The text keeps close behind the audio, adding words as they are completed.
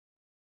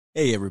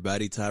Hey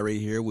everybody, Tyree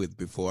here with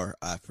Before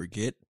I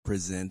Forget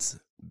presents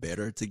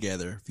Better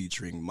Together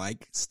featuring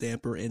Mike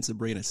Stamper and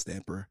Sabrina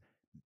Stamper.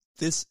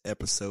 This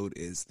episode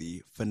is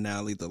the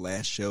finale, the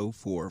last show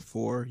for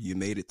 4. You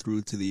made it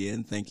through to the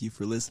end. Thank you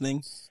for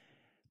listening.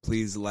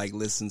 Please like,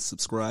 listen,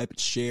 subscribe,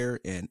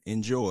 share, and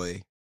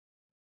enjoy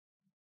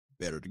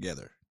Better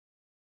Together.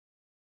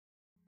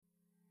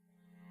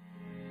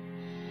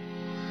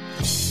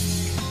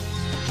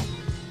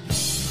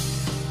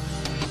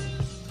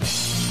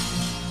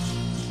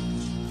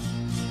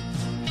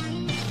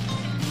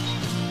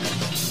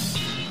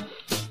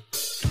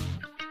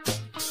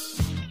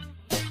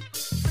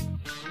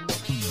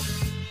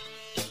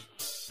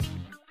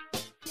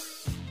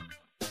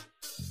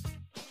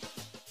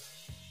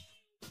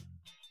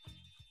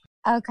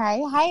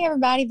 Okay. Hey,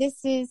 everybody.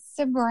 This is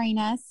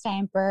Sabrina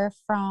Stamper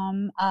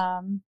from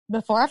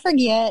Before I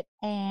Forget,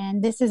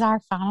 and this is our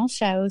final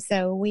show.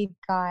 So we've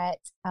got,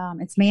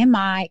 it's me and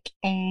Mike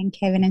and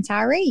Kevin and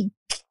Tyree.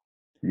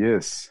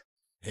 Yes.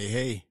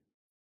 Hey.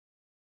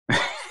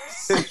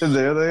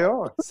 There they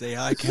are. Say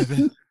hi,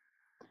 Kevin.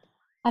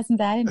 I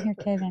didn't hear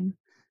Kevin.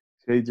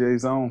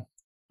 JJ's on.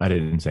 I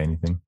didn't say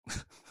anything.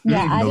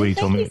 Yeah, I Nobody didn't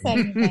told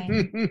think me. you said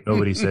anything.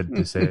 Nobody said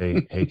to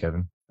say, "Hey,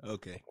 Kevin."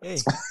 Okay. Hey,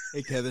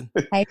 Kevin.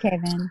 Hey,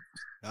 Kevin.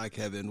 Hi,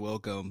 Kevin.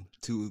 Welcome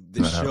to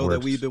the Not how it show that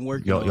works. we've been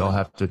working on. Y'all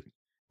have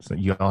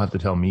to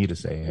tell me to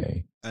say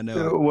hey. I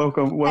know.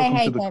 Welcome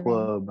Hey, to the Kevin.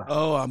 club.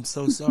 Oh, I'm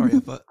so sorry.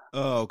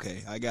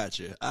 Okay. I got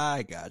you.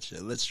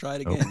 Let's try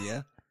it again.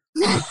 Yeah.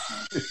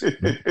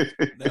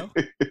 No?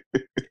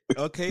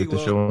 Okay. Get the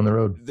show on the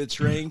road. The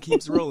train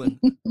keeps rolling.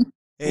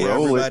 Hey,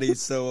 Roll it. everybody.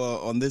 So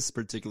on this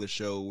particular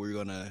show, we're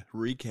going to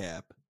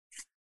recap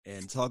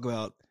and talk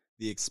about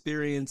the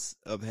experience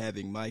of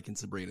having Mike and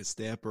Sabrina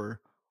Stamper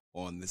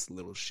on this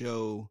little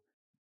show,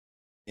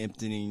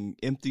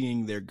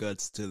 emptying their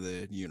guts to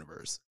the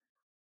universe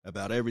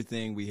about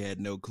everything. We had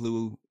no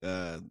clue.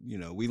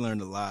 We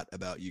learned a lot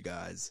about you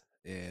guys,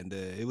 and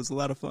it was a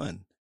lot of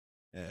fun.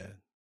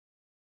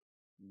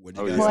 What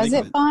do you guys Was think it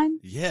of it? fun?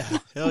 Yeah,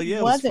 hell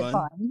yeah, Was it it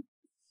fun.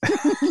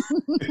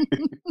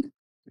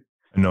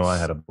 No, I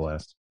had a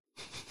blast.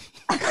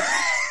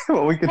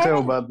 Well, we can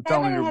tell by the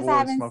tone of Kevin your is voice,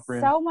 having my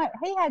friend.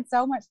 he had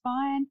so much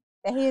fun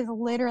that he is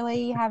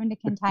literally having to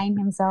contain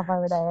himself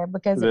over there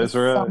because it was That's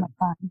so right. much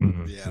fun.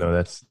 Mhm. Yeah. No,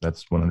 that's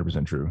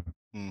 100% true.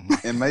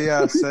 Mhm. And might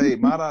I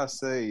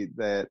say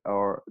that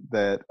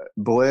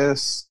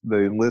bless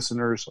the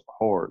listeners'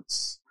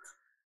 hearts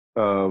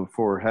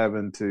for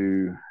having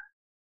to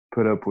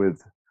put up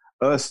with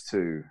us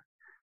two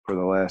for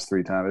the last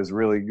 3 times. It's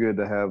really good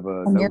to have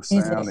And your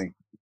music.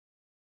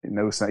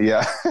 no sound.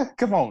 Yeah,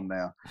 come on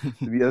now.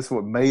 That's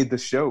what made the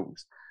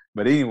shows.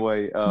 But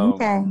anyway,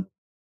 Okay.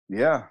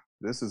 yeah,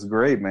 this is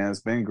great, man. It's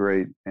been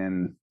great,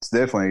 and it's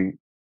definitely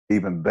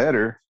even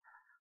better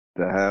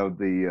to have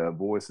the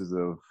voices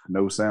of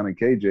No Sound and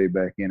KJ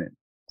back in it.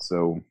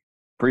 So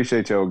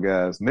appreciate y'all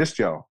guys. Missed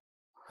y'all.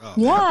 Oh,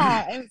 man.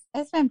 Yeah,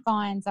 it's been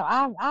fun. So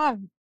I've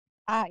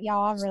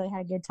really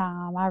had a good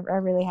time. I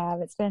really have.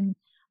 It's been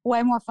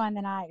way more fun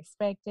than I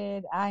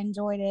expected. I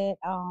enjoyed it.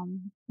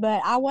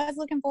 But I was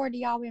looking forward to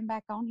y'all being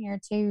back on here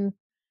to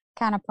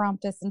kind of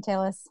prompt us and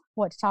tell us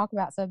what to talk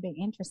about. So it'd be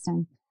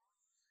interesting.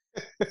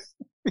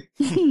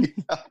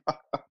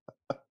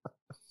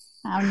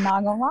 I'm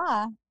not gonna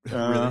lie.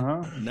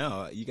 Uh-huh. Really?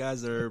 No, you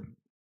guys are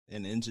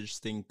an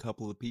interesting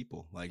couple of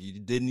people. Like, you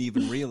didn't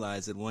even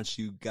realize it once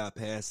you got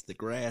past the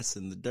grass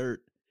and the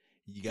dirt.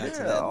 You got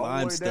to that all the way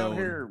limestone. down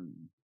here,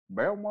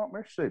 Belmont,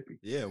 Mississippi.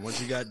 Yeah,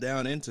 once you got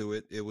down into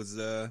it, it was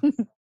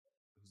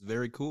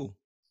very cool.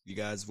 You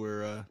guys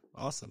were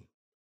awesome.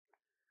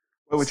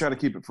 Well, we try to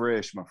keep it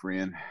fresh, my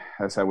friend.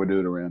 That's how we do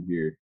it around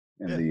here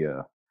in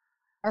Yeah.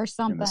 Or in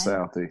something. the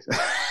southeast.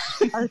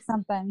 Or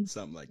something.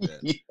 Something like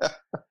that. Yeah.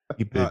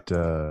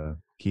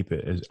 Keep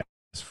it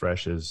as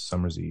fresh as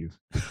summer's eve.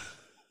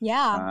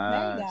 Yeah,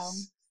 there you go.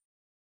 Nice.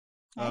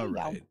 There All you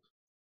go. right.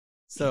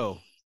 So,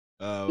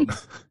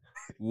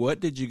 what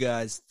did you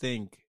guys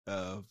think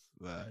of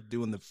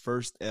doing the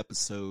first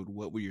episode?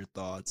 What were your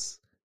thoughts?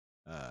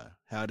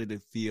 How did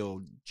it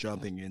feel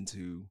jumping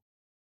into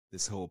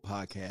this whole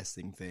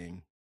podcasting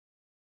thing?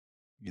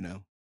 You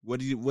know, what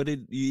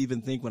did you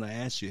even think when I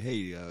asked you,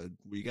 hey,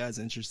 were you guys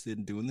interested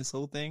in doing this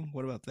whole thing?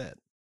 What about that?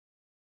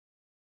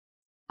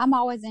 I'm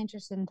always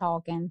interested in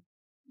talking.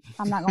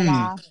 I'm not gonna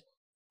lie.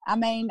 I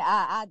mean,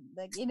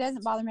 it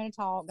doesn't bother me to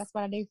talk. That's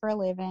what I do for a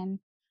living.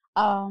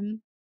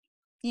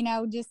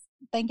 Just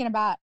thinking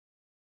about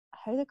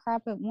who the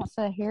crap wants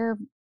to hear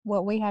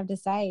what we have to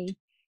say.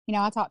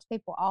 I talk to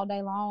people all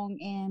day long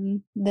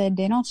in the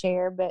dental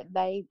chair, but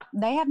they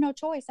have no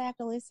choice. They have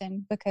to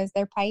listen because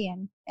they're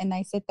paying, and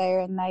they sit there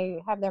and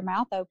they have their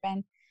mouth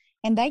open,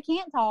 and they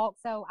can't talk,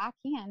 so I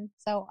can,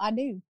 so I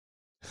do.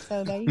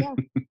 So there you go.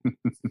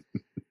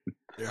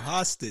 They're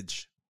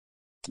hostage.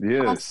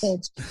 Yes.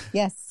 Hostage.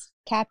 Yes,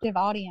 captive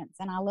audience,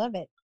 and I love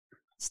it.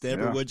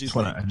 Stamper, Yeah. what'd you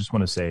think? I just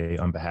want to say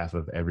on behalf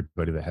of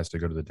everybody that has to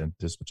go to the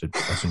dentist, which I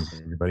assume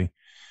is everybody,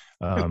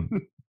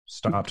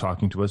 stop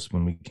talking to us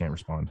when we can't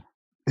respond.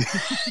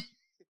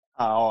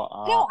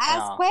 I don't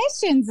ask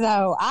questions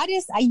though.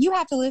 You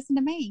have to listen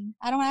to me.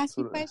 I don't ask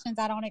you questions.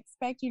 I don't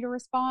expect you to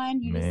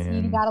respond.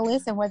 You got to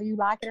listen whether you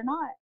like it or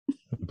not.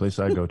 The place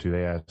I go to,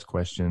 they ask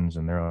questions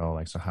and they're all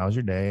like, "So how's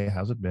your day?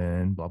 How's it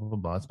been? Blah, blah, blah,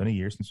 blah. It's been a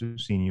year since we've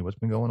seen you. What's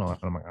been going on?"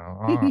 I'm like,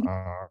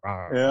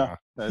 yeah,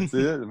 that's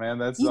it, man.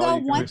 That's you all go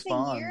you can once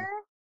respond. a year.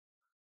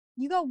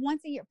 You go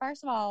once a year.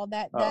 First of all,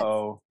 that's I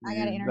got to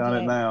interject. Done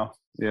it now.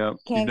 Yeah,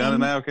 you've done it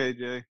now,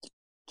 KJ.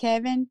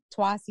 Kevin,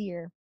 twice a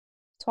year.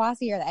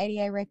 Twice a year. The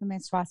ADA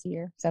recommends twice a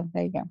year. So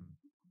there you go.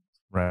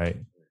 Right.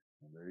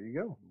 There you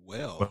go.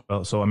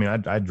 Well, so I mean,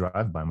 I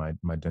drive by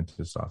my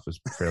dentist's office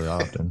fairly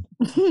often.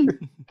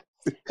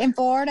 In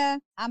Florida,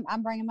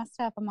 I'm bringing my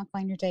stuff. I'm gonna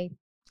clean your teeth.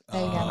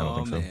 There you go.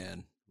 Oh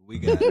man, we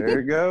got there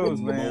it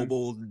goes, man.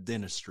 Mobile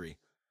dentistry.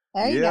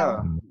 There you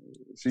go.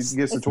 She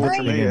gets to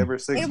torture me every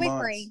 6 months. It'll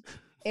be free.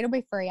 It'll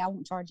be free. I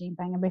won't charge you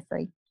anything. It'll be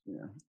free.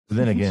 Yeah. But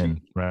then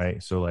again,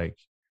 right? So like,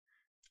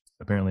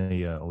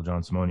 apparently, old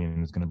John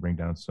Simonian is going to bring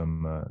down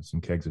some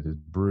kegs of his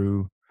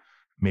brew.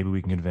 Maybe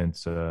we can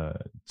convince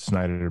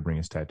Snyder to bring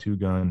his tattoo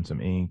gun, some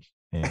ink,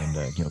 and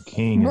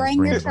King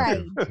bring your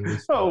trade.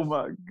 Oh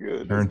my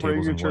goodness!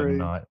 Turntables and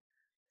whatnot.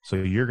 So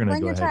you're going to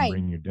go ahead and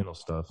bring your dental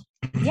stuff.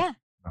 Yeah.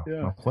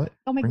 Yeah. What? It's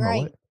gonna be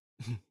great.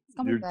 It's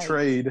gonna be great.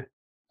 Trade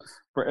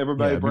for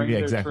everybody.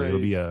 Exactly.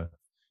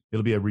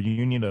 It'll be a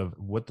reunion of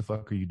what the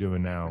fuck are you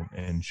doing now,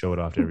 and show it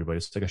off to everybody.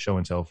 It's like a show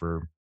and tell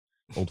for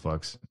old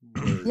fucks.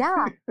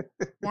 Yeah.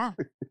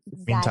 Exactly.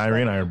 Me and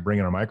Tyree and I are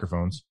bringing our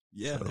microphones.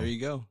 Yeah, so. There you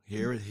go.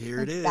 Here it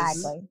is.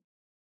 Exactly.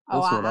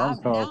 That's what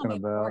I'm talking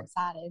about. More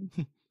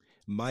excited.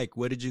 Mike,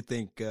 what did you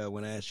think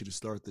when I asked you to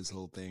start this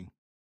whole thing?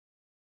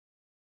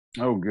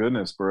 Oh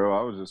goodness, bro!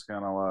 I was just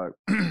kind of like,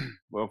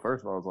 well,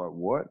 first of all, I was like,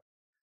 what?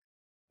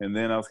 And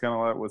then I was kind of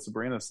like what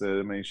Sabrina said.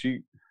 I mean,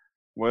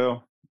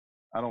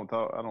 I don't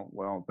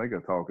think I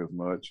talk as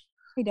much.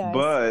 He does.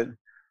 But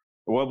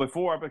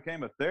before I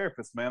became a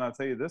therapist, man, I'll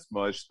tell you this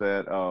much,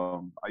 that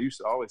I used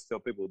to always tell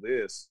people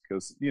this,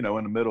 because in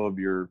the middle of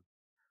your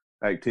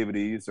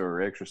activities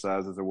or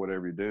exercises or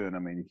whatever you're doing, I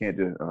mean, you can't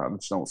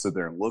just don't sit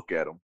there and look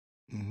at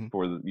them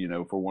for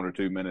 1 or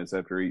 2 minutes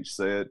after each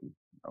set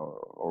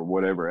or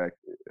whatever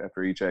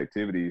after each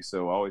activity.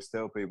 So I always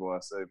tell people, I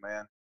say,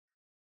 man,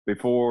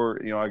 before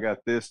I got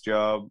this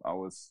job, I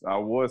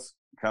was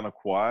kind of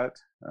quiet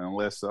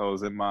unless I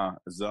was in my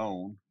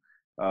zone,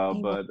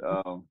 but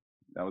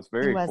I was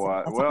very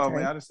quiet. Well, I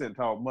mean, I just didn't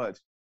talk much.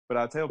 But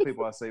I tell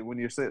people, I say, when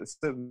you're sitting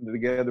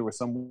together with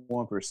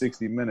someone for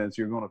 60 minutes,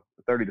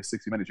 30 to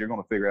 60 minutes, you're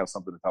going to figure out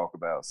something to talk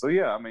about. So,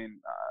 yeah, I mean,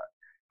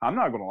 I'm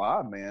not going to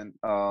lie, man.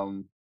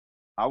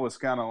 I was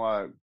kind of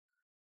like,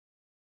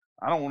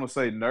 I don't want to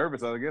say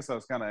nervous. I guess I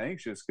was kind of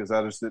anxious because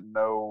I just didn't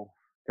know,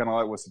 kind of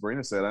like what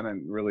Sabrina said. I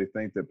didn't really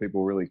think that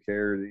people really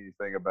cared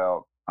anything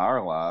about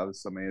our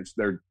lives. I mean,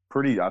 they're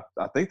pretty, I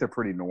think they're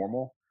pretty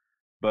normal,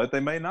 but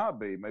they may not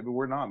be. Maybe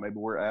we're not. Maybe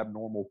we're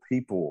abnormal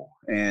people,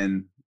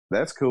 and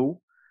that's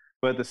cool.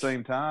 But at the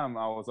same time,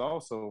 I was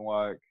also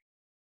like,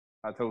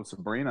 I told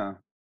Sabrina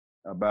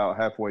about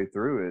halfway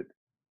through it,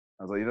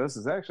 I was like, this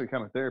is actually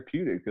kind of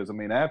therapeutic, because I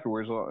mean,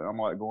 afterwards, I'm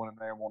like going in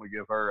there and want to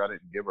give her. I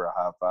didn't give her a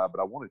high five,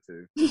 but I wanted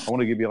to. I want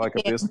to give you like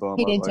a fist bump.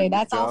 He did too. Like,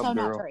 that's also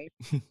not true.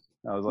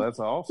 I was like, that's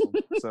awesome.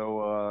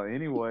 So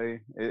anyway,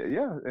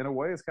 in a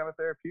way, it's kind of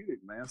therapeutic,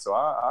 man. So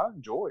I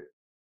enjoy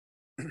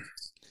it.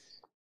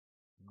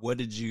 What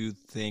did you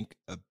think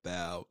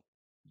about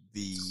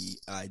the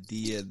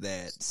idea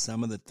that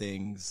some of the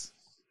things,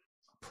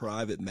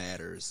 private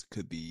matters,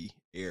 could be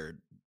aired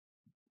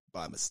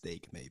by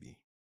mistake, maybe?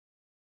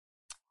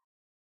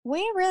 We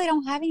really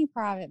don't have any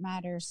private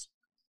matters.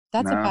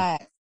 That's a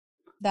fact.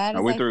 That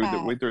is we fact.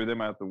 threw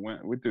them out the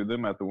window. We threw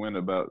them out the window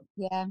about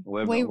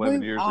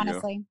 11 years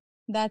honestly,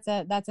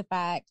 ago. That's a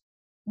fact.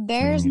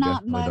 There's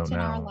not much in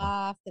our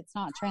life that's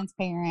not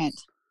transparent.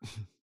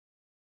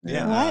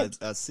 Yeah,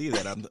 I see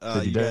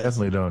that. You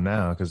definitely don't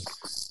now, because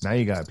now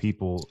you got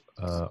people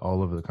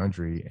all over the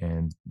country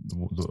and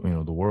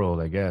the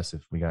world. I guess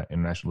if we got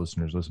international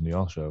listeners listen to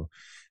y'all show,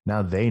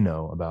 now they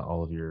know about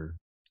all of your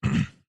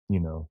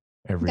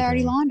everything.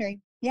 Dirty laundry.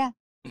 Yeah.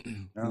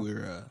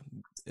 We're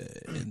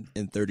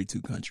in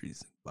 32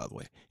 countries, by the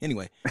way.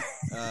 Anyway,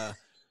 I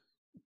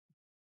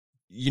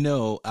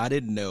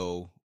didn't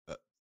know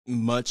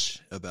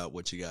much about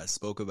what you guys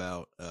spoke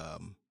about,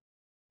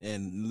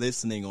 and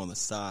listening on the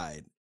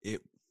side,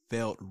 it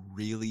felt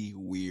really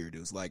weird. It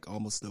was like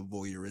almost a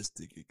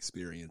voyeuristic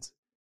experience.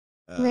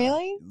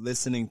 Really?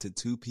 Listening to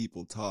two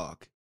people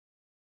talk,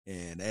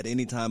 and at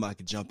any time I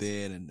could jump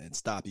in and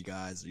stop you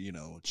guys,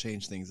 or,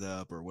 change things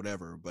up or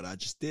whatever, but I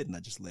just didn't. I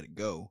just let it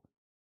go.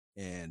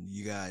 And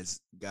you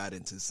guys got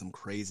into some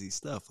crazy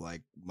stuff,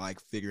 like Mike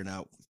figuring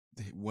out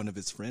one of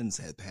his friends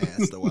had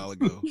passed a while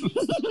ago.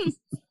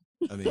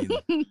 I mean,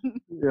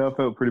 yeah, I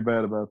felt pretty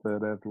bad about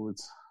that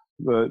afterwards.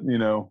 But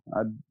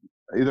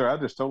I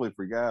just totally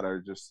forgot, or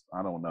just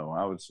I don't know.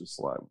 I was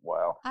just like,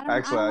 wow.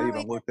 I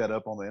even looked that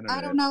up on the internet.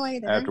 I don't know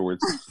either.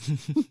 Afterwards.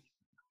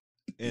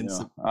 And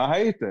I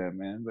hate that,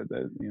 man. But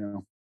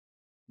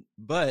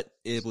But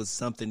it was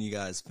something you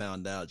guys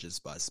found out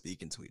just by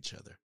speaking to each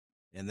other.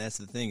 And that's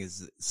the thing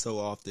is so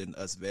often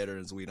us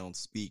veterans, we don't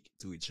speak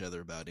to each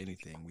other about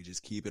anything. We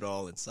just keep it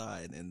all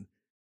inside. And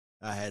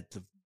I had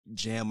to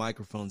jam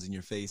microphones in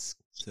your face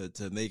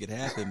to make it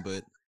happen.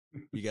 But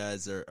you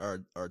guys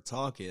are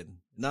talking,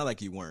 not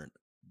like you weren't,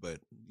 but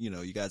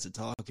you guys are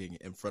talking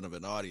in front of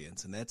an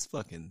audience, and that's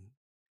fucking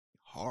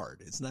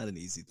hard. It's not an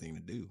easy thing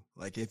to do.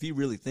 Like, if you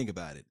really think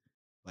about it,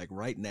 like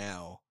right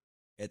now,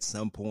 at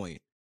some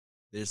point,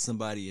 there's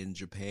somebody in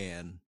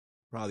Japan,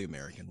 probably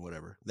American,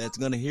 whatever, that's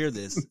going to hear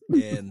this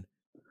and,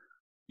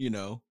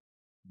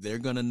 they're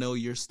going to know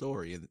your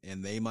story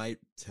and they might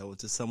tell it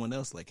to someone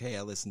else. Like, hey,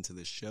 I listened to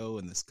this show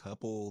and this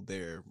couple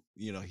there,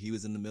 he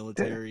was in the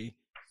military.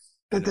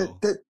 They're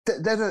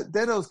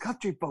those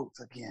country folks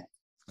again.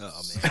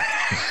 Oh, man.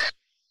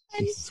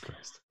 Jesus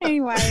Christ.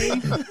 Anyway,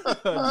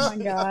 oh my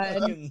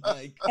God.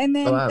 And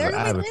then they're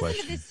going to be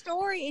listening to this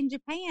story in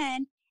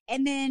Japan,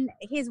 and then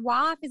his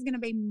wife is going to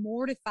be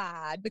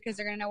mortified because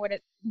they're going to know what a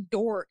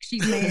dork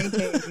she's married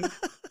to.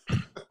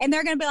 And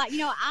they're going to be like,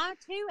 I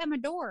too am a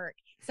dork.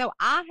 So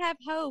I have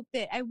hope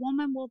that a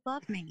woman will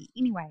love me.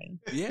 Anyway.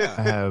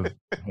 Yeah.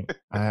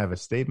 I have a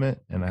statement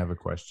and I have a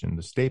question.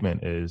 The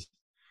statement is,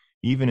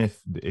 even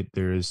if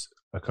there is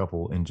a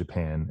couple in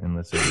Japan, and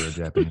let's say they're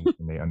Japanese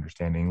and they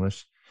understand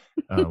English,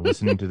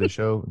 listening to the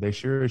show, they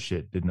sure as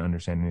shit didn't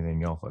understand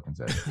anything y'all fucking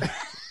said.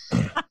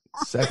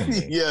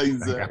 Secondly, yeah,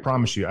 exactly.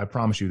 I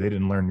promise you, they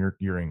didn't learn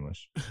your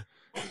English.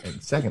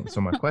 And second,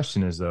 so my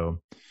question is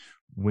though,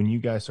 when you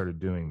guys started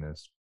doing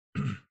this,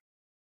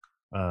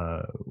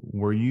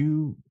 were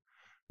you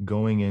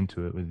going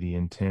into it with the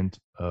intent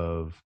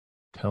of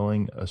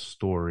telling a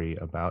story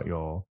about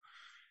y'all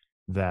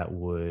that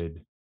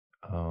would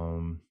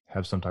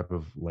have some type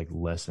of like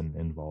lesson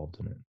involved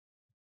in it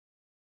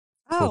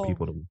for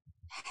people to?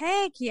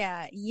 Heck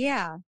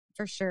yeah,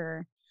 for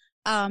sure.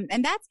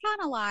 And that's kind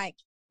of like,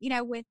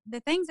 with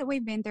the things that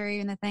we've been through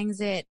and the things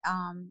that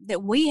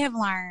that we have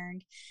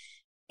learned,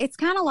 it's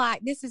kind of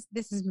like, this is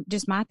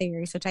just my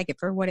theory, so take it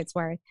for what it's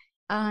worth.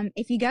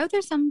 If you go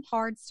through some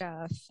hard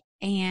stuff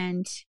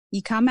and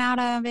you come out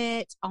of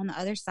it on the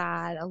other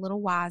side a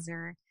little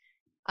wiser,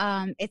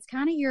 it's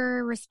kind of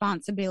your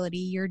responsibility,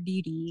 your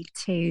duty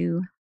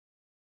to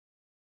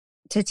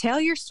tell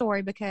your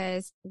story,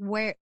 because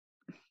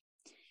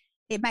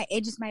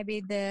it just may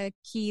be the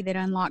key that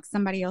unlocks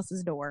somebody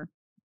else's door.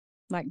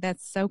 Like,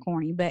 that's so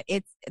corny, but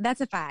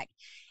that's a fact.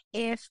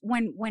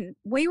 When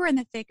we were in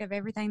the thick of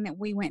everything that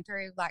we went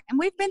through, like, and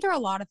we've been through a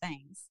lot of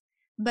things,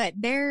 but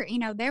there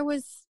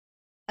was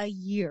a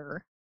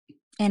year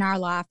in our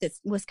life that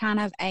was kind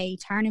of a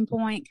turning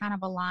point, kind of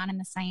a line in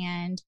the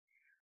sand,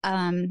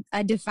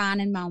 a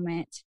defining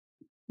moment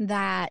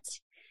that,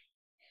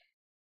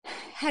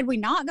 had we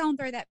not gone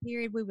through that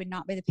period, we would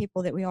not be the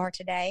people that we are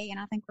today. And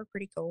I think we're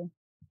pretty cool,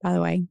 by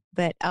the way.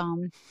 But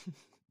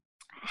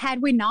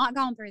had we not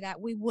gone through that,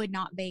 we would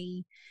not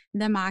be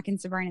the Mike and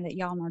Sabrina that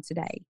y'all know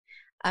today.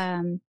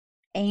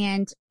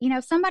 And,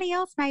 somebody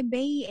else may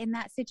be in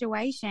that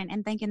situation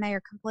and thinking they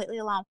are completely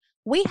alone.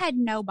 We had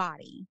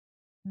nobody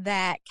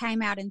that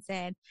came out and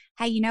said,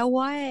 hey, you know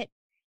what?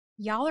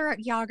 Y'all are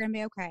going to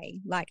be okay.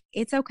 Like,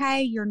 it's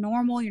okay. You're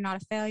normal. You're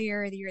not a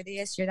failure. You're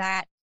this, you're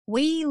that.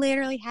 We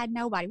literally had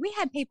nobody. We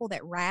had people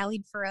that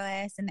rallied for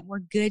us and that were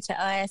good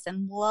to us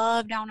and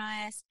loved on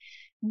us.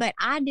 But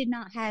I did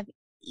not have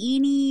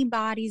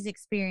anybody's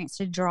experience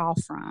to draw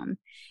from.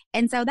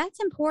 And so that's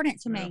important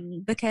to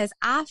me, because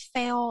I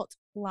felt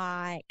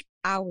like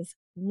I was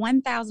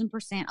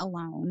 1,000%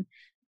 alone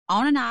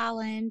on an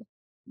island,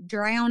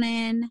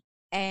 drowning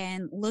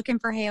and looking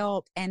for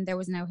help, and there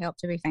was no help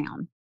to be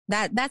found.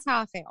 That's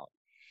how I felt.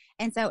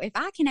 And so if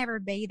I can ever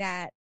be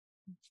that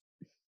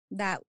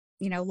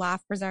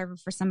life preserver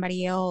for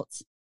somebody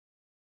else,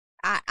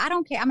 I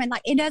don't care. I mean,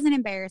 like, it doesn't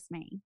embarrass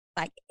me.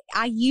 Like,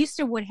 I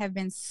would have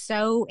been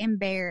so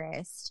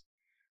embarrassed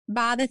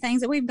by the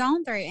things that we've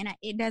gone through, and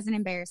it doesn't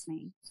embarrass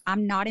me.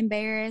 I'm not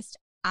embarrassed.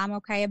 I'm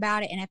okay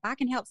about it. And if I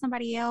can help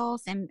somebody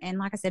else and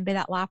like I said, be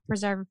that life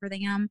preserver for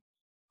them,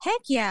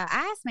 heck yeah,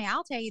 ask me.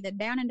 I'll tell you the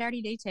down and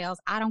dirty details.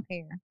 I don't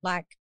care.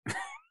 Like,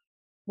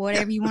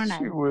 whatever you want to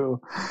know. You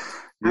will.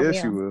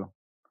 Yes, you will.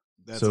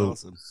 That's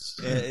awesome.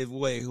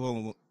 Wait,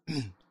 hold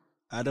on.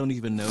 I don't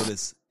even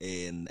notice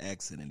an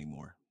accent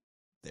anymore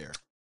there.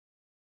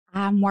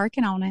 I'm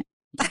working on it.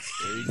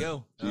 There you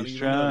go. I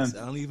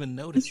don't even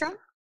notice.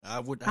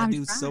 I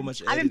do so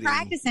much editing. I've been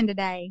practicing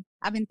today.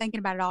 I've been thinking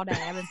about it all day.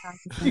 I've been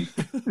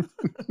practicing.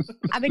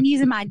 I've been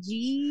using my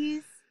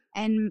G's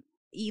and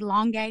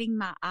elongating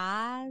my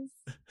eyes.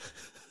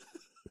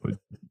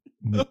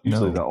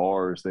 Usually the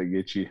R's that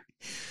get you.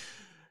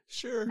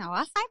 Sure. No,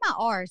 I say my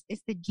R's.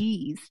 It's the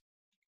G's.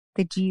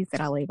 The G's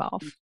that I leave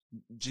off.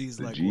 G's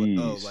like G's.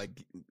 what? Oh, like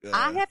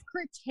I have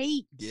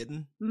critiqued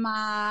getting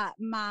my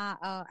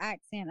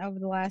accent over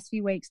the last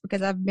few weeks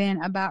because I've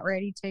been about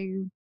ready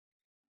to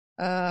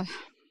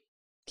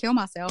kill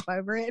myself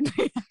over it.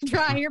 After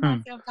I hear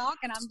myself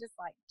talking, I'm just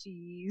like,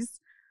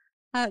 geez.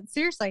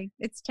 Seriously,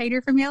 it's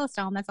Tater from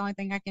Yellowstone. That's the only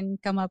thing I can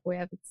come up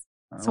with.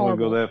 It's I wouldn't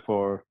go horrible. that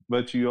far,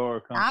 but you are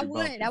a country I would.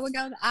 bumpkin. I would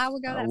go. I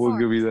would go I that will far.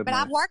 give you that But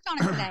I've much. worked on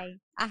it today.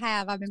 I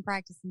have. I've been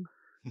practicing.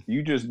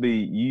 You just be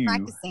you,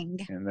 Practicing.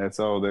 and that's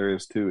all there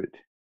is to it.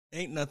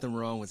 Ain't nothing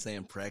wrong with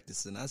saying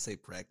practicing. I say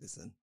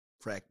practicing.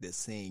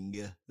 Practicing.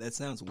 That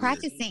sounds weird.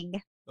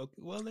 Practicing. Okay,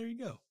 well, there you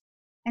go.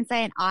 And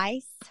saying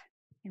ice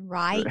and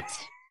right.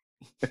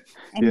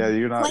 And Yeah,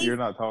 you're not. please, You're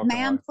not talking.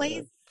 ma'am,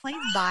 like please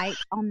bite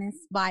on this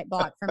bite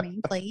block for me,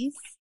 please.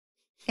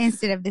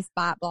 Instead of this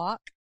bite block.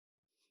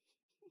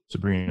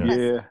 Sabrina, that.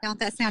 Yeah. Don't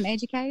that sound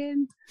educated?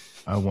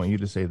 I want you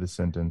to say the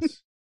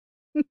sentence.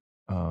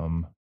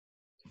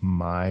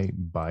 My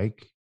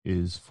bike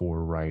is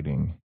for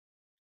riding.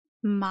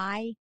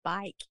 My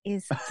bike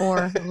is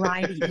for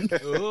riding.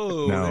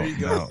 Oh, No, there you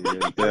go. Yeah,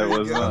 that There you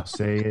was go. Now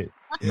say it.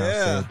 Now say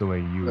Yeah. it the way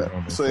you would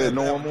normally Say it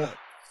normal.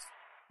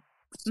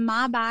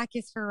 My bike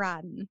is for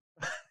riding.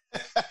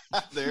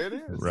 There it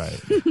is.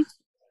 Right.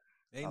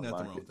 Ain't I nothing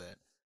like wrong it. with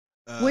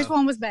that. Which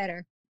one was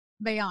better?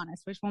 Be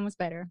honest. Which one was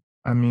better?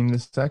 I mean, the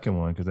second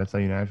one, because that's how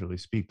you naturally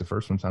speak. The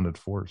first one sounded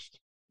forced.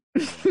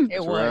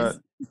 It was.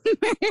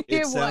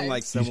 It sounded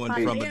like someone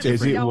My from a lips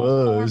different. It don't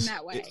form was.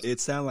 that way. It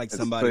sounded like It's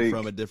somebody fake.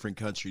 from a different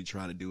country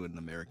trying to do an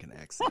American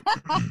accent.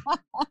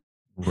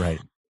 Right.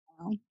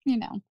 Well, you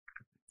know.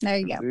 There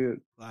you go. That's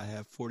it. I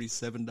have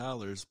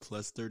 $47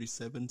 plus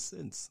 37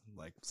 cents,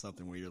 like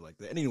something weird like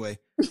that. Anyway,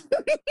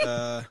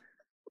 Right.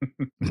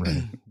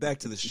 back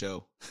to the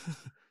show.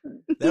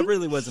 That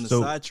really wasn't a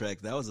So- sidetrack.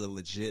 That was a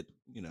legit,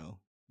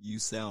 you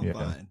sound Yeah.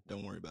 fine.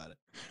 Don't worry about it.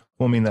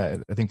 Well, I mean, I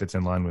think that's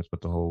in line with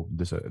what the whole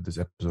this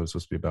episode is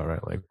supposed to be about,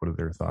 right? Like, what are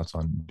their thoughts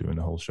on doing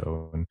the whole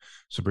show? And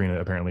Sabrina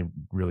apparently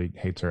really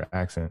hates her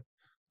accent.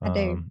 I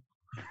do.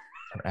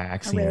 Her I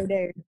accent. really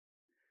do.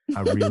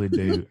 I really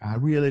do. I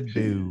really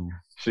do.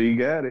 She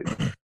got it.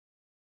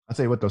 I'll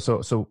tell you what though.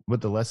 So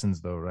with the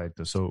lessons though, right?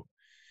 So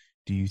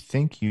do you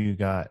think you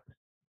got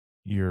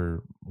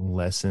your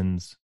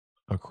lessons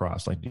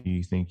across? Like, do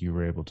you think you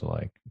were able to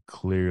like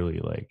clearly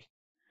like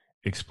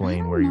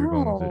explain where you're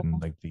going with it and know.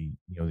 like the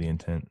the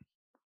intent?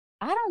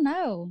 I don't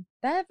know.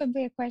 That would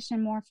be a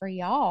question more for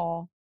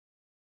y'all.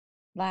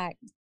 Like,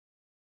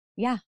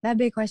 yeah, that'd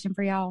be a question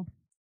for y'all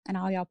and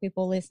all y'all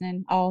people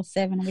listening, all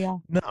 7 of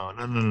y'all.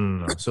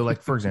 No. So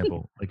like for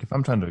example, like if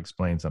I'm trying to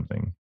explain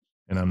something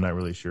and I'm not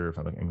really sure if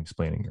I'm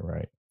explaining it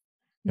right.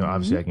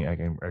 Obviously I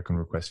can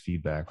request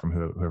feedback from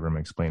whoever I'm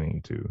explaining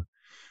it to.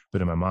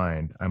 But in my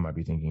mind, I might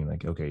be thinking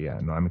like, okay, yeah,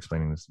 no, I'm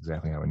explaining this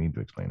exactly how I need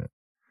to explain it.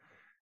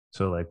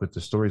 So like with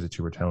the stories that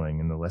you were telling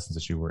and the lessons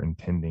that you were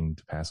intending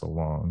to pass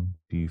along,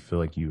 do you feel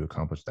like you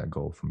accomplished that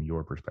goal from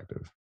your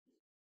perspective?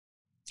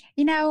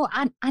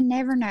 I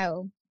never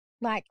know.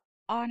 Like,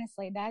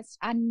 honestly,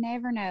 I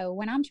never know.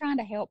 When I'm trying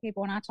to help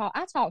people and I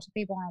talk to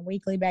people on a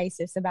weekly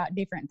basis about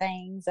different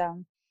things.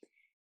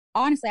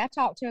 Honestly, I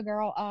talked to a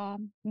girl about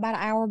an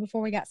hour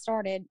before we got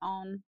started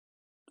on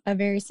a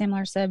very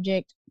similar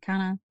subject,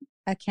 kind of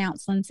a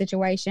counseling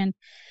situation,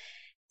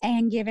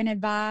 and giving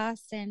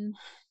advice. And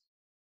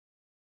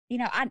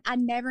I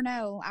never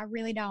know. I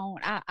really don't.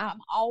 I'm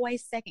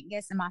always second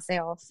guessing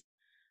myself,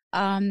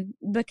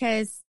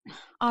 because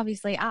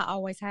obviously I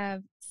always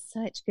have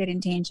such good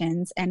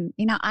intentions, and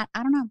I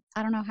don't know.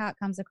 I don't know how it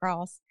comes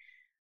across.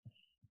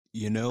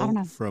 I don't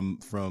know.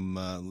 From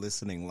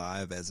listening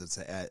live as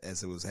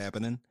it was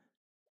happening,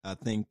 I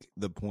think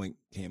the point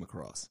came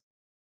across.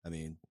 I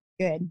mean,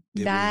 Good.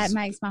 That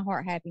makes my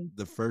heart happy.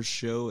 the first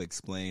show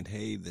explained,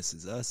 hey, this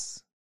is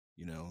us.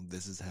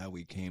 This is how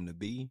we came to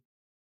be.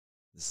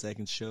 The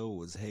second show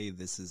was, hey,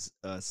 this is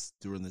us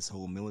during this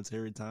whole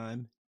military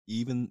time.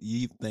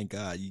 Thank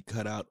God, you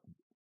cut out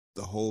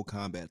the whole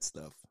combat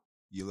stuff.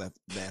 You left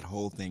that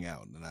whole thing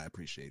out, and I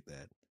appreciate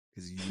that.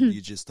 Because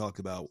you just talked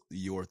about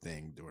your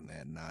thing during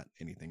that, not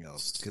anything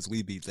else. Because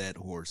we beat that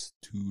horse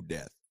to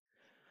death.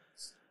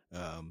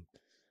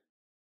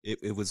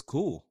 It was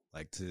cool.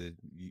 Like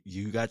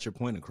you got your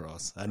point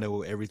across. I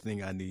know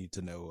everything I need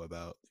to know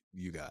about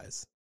you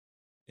guys.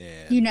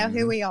 And You know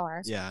who we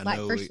are. yeah, I like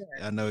know for sure.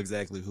 I know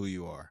exactly who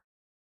you are.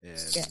 And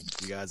Good.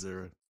 you guys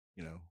are,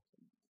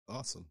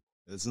 awesome.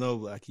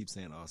 I keep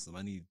saying awesome.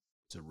 I need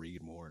to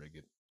read more to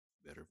get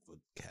better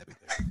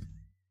vocabulary.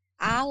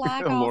 I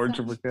like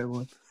Larger awesome.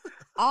 vocabulary.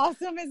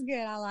 Awesome is good.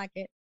 I like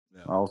it.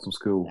 No. Awesome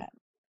school.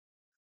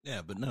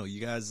 Yeah, but no,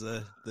 you guys,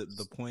 the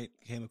point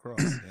came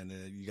across, and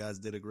you guys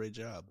did a great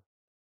job.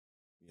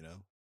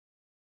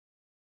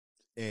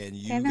 And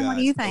you Kevin, guys what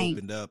do you think?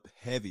 opened up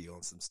heavy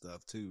on some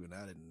stuff too, and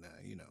I didn't,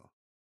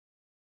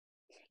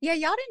 Yeah,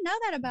 y'all didn't know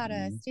that about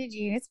us, Mhm. did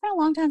you? It's been a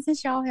long time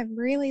since y'all have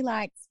really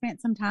spent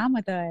some time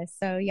with us.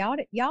 So y'all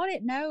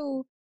didn't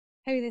know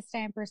who the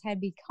Stampers had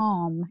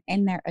become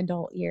in their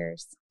adult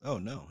years. Oh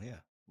no, yeah.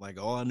 Like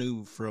all I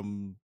knew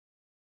from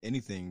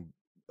anything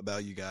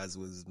about you guys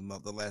was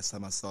the last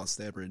time I saw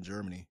Stamper in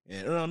Germany,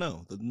 and I don't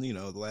know,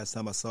 the last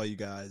time I saw you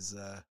guys.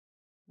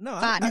 No,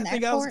 I Fighting in the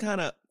think I was airport?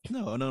 kind of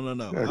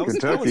no. Yeah, I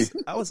Kentucky.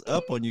 was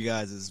up on you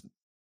guys'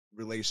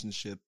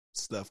 relationship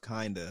stuff,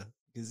 kinda,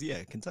 because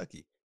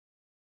Kentucky.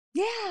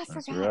 Yeah, I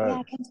That's forgot. right.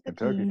 Yeah,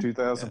 Kentucky Kentucky.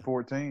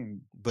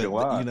 2014, But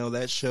July.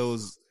 that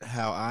shows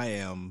how I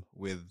am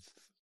with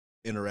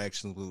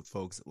interactions with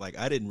folks. Like,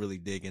 I didn't really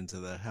dig into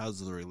the how's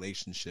the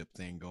relationship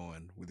thing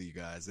going with you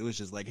guys. It was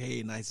just like,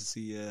 hey, nice to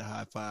see you,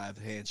 high five,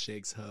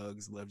 handshakes,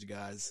 hugs, loved you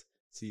guys,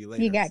 see you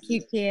later. You got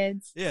cute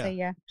kids. Yeah. So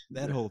yeah.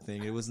 That whole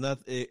thing. It was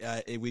nothing.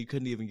 We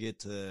couldn't even get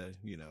to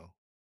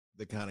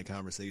the kind of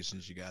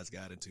conversations you guys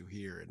got into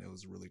here, and it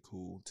was really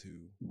cool to.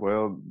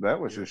 Well, that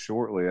was Yeah. just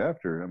shortly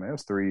after. I mean, it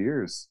was 3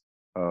 years.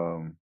 3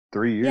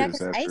 Yeah, years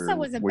because after Asa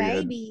was a we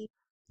had- baby.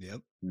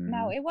 Yep. No,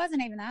 Mhm. it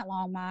wasn't even that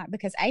long, Mike,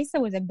 because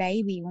Asa was a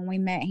baby when we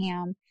met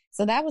him.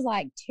 So that was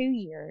like 2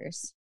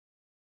 years.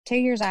 2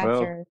 years Well,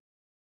 after.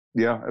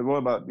 Yeah, well,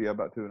 about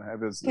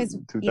 2.5 is 'Cause,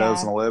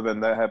 2011.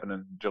 That happened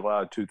in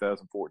July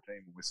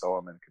 2014 when we saw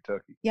him in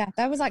Kentucky. Yeah,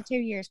 that was like 2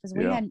 years because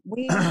we Yeah. had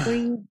we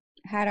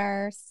had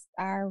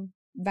our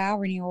vow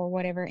renewal or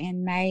whatever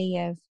in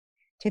May of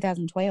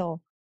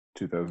 2012.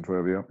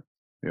 2012.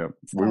 Yep.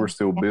 We So, were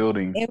still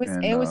building. It was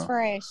and, it was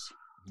fresh.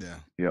 Yeah.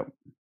 Yep.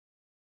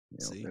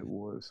 See? It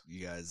was.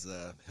 You guys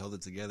held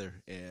it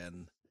together,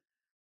 and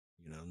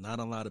not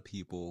a lot of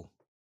people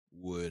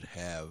would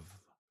have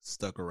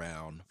stuck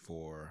around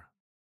for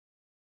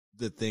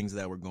the things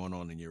that were going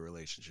on in your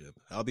relationship.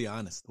 I'll be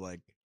honest,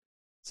 like,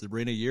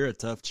 Sabrina, you're a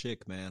tough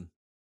chick, man.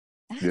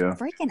 I Yeah.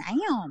 freaking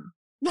am.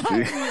 Yeah,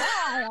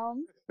 I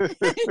am.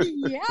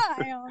 Yeah,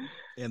 I am.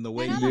 And the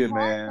way And She I'm a did,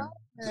 hard man. lover.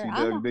 She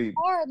I'm dug a deep.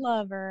 hard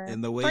lover.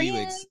 and the way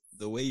Friends,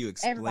 you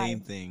explain everybody.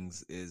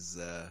 things is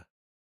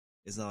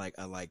it's not like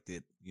I liked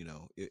it,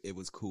 it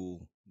was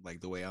cool, like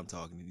the way I'm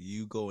talking to you.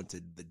 You go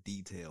into the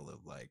detail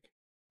of, like,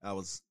 I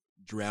was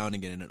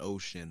drowning in an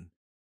ocean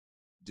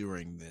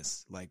during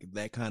this, like,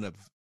 that kind of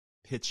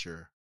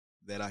picture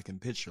that I can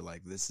picture,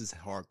 like, this is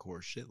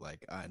hardcore shit.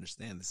 Like, I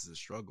understand this is a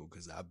struggle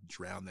because I've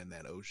drowned in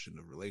that ocean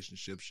of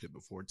relationship shit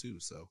before too.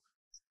 So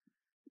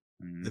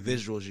the Mhm.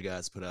 visuals you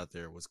guys put out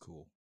there was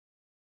cool.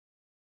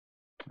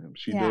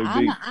 She Yeah, dug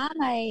I'm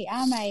deep.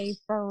 I'm a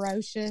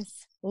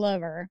ferocious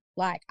lover.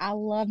 Like, I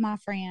love my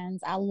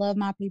friends. I love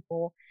my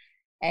people.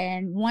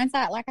 And once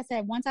I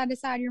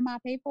decide you're my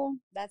people,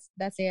 that's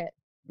it.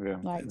 Yeah.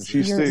 Like,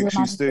 She you're sticks. my She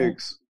people.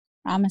 sticks.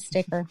 I'm a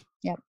sticker.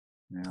 Yep.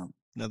 Yeah.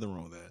 Nothing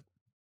wrong with that.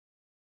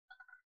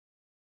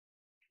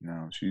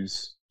 No, she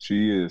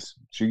is.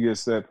 She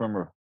gets that from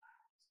her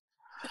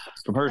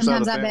side of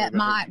Sometimes the I family. bet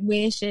Mike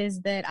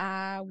wishes that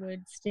I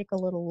would stick a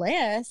little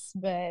less,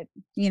 but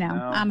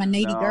I'm a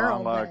needy girl. I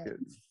like but- it.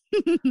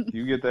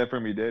 You get that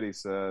from your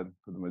daddy's side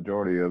for the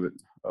majority of it.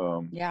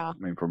 Yeah. I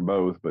mean, from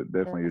both, but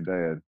definitely your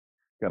dad.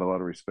 Got a lot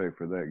of respect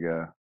for that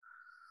guy.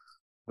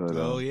 But,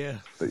 Oh yeah,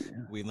 but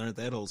we learned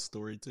that whole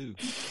story too.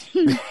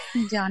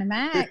 Johnny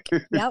Mac.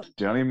 Yep.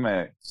 Johnny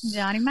Mac.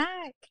 Johnny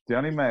Mac.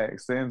 Johnny Mac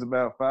stands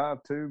about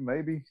 5'2",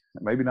 maybe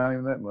not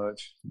even that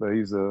much, but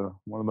he's one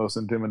of the most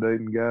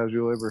intimidating guys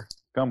you'll ever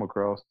come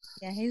across.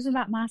 Yeah, he's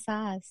about my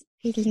size.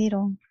 He's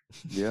little.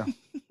 Yeah.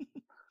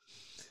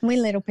 We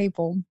little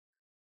people.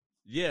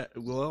 Yeah,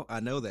 well, I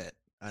know that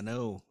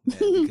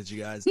because you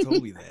guys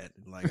told me that.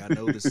 Like, I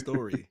know the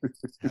story,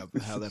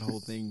 how that whole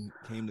thing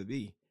came to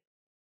be.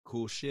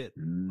 Cool shit.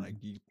 Like,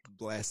 you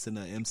blasting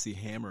an MC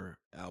Hammer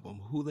album.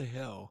 Who the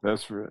hell?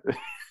 That's right.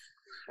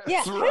 Yeah,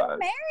 That's who right.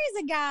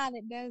 marries a guy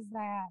that does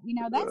that?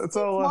 That's too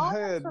all I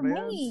small had, for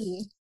man.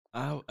 me.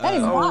 I, That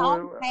is Oh, not all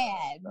you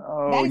had.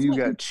 Oh, That is you what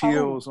got you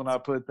chills chose. when I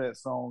put that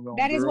song on.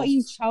 That is girl. what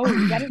you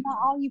chose. That is not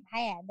all you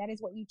had. That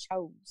is what you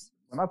chose.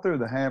 When I threw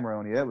the hammer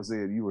on you, that was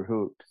it. You were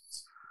hooked.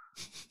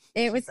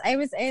 It was.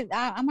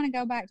 I'm going to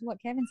go back to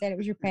what Kevin said. It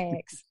was your pecs.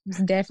 It was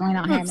definitely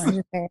not hammering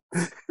your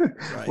pecs.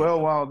 Right. Well,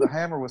 while the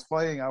hammer was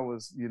playing, I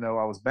was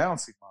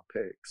bouncing my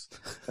pecs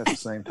at the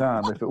same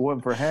time. If it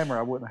wasn't for hammer,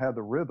 I wouldn't have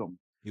the rhythm.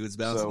 He was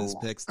bouncing his So-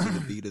 pecs to the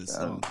beat of the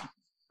song.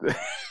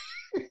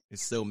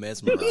 It's so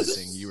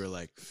mesmerizing. You were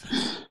like,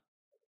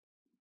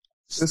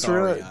 That's right.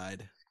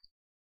 starry-eyed.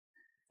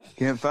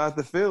 Can't fight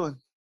the feeling.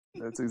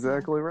 That's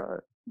exactly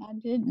right. I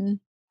didn't.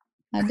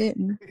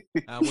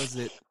 How was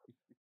it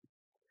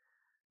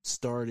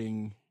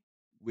starting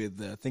with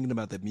thinking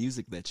about the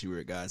music that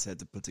you guys had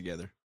to put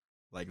together?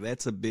 Like,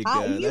 that's a big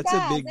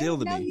A big deal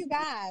to no, me. you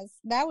guys.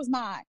 That was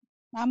mine.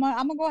 I'm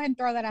gonna go ahead and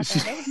throw that out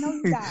there. There was no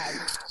you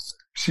guys.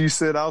 She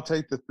said, "I'll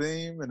take the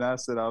theme," and I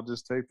said, "I'll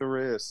just take the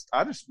rest."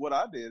 What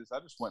I did is I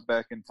just went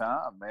back in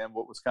time, man.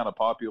 What was kind of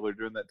popular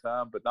during that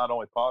time, but not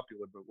only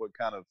popular, but what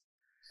kind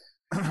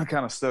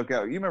of stuck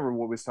out. You remember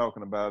what we was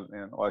talking about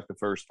in like the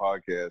first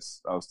podcast?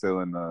 I was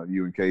telling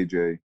you and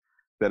KJ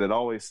that it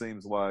always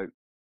seems like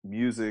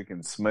music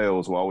and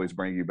smells will always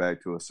bring you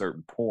back to a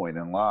certain point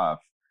in life,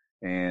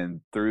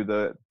 and through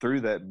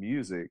that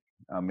music,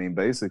 I mean,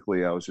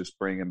 basically, I was just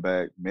bringing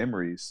back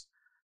memories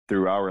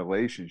through our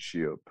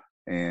relationship.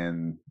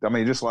 And I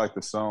mean, just like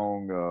the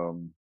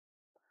song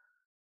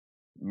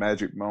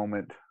Magic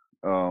Moment,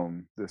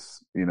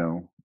 this,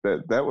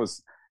 that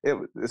was it.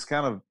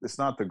 It's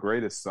not the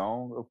greatest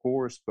song, of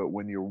course, but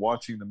when you're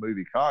watching the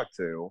movie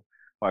Cocktail,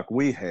 like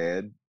we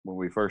had, when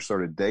we first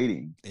started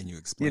dating. And you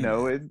explained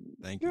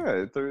Thank you.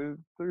 Yeah,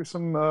 there's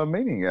some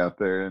meaning out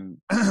there, and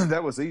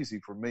that was easy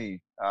for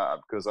me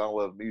because I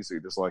love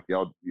music just like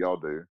y'all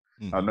do.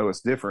 Mm-hmm. I know it's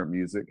different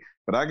music,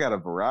 but I got a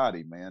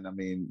variety, man. I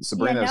mean,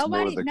 Sabrina's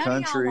more of the country.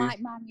 None of y'all like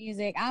my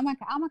music. I'm a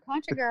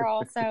country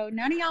girl, so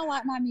none of y'all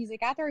like my music.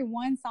 I threw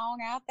one song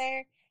out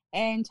there,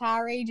 and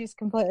Tyree just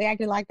completely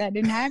acted like that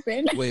didn't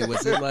happen. Wait,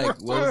 was it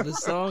like, what was the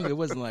song? It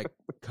wasn't like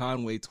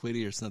Conway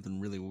Twitty or something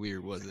really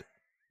weird, was it?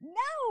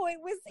 No, it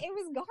was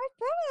Garth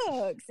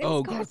Brooks.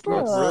 Garth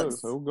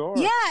Brooks. Oh, Garth.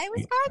 Yeah, it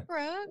was Garth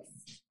Brooks.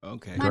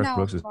 Okay. Garth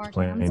Brooks is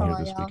playing here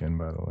this weekend,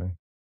 by the way.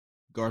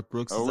 Garth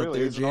Brooks is really? up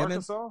there Is jamming?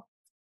 Arkansas?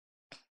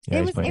 Yeah,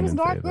 it was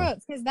Garth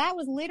Brooks, because that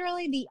was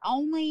literally the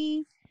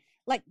only,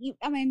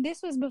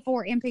 this was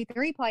before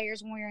MP3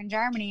 players when we were in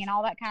Germany and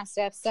all that kind of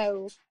stuff.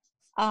 So,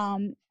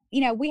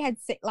 we had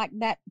like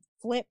that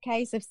flip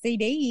case of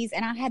CDs,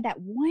 and I had that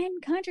one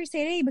country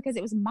CD because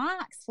it was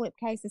Mike's flip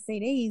case of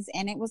CDs,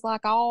 and it was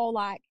like all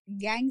like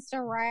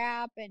gangster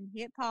rap and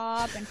hip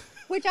hop, and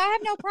which I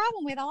have no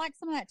problem with. I like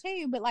some of that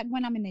too, but like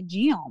when I'm in the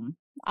gym,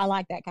 I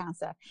like that kind of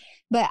stuff.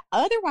 But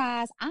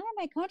otherwise, I'm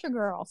a country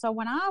girl. So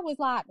when I was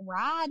like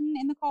riding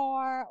in the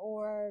car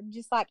or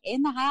just like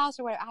in the house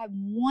or whatever, I had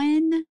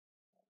one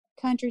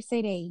country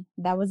CD.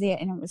 That was it.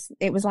 And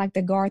it was like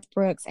the Garth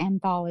Brooks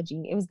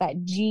anthology. It was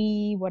that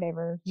geology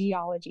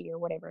or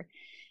whatever.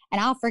 And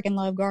I freaking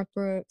love Garth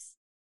Brooks.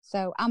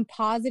 So I'm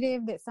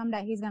positive that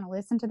someday he's going to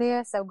listen to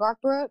this. So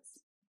Garth Brooks,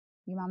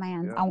 you my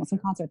man. Yeah. I want some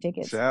concert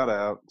tickets. Shout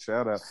out.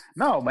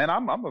 No, man,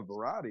 I'm a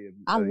variety of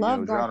I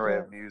love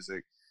genre of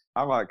music.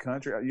 I like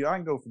country. I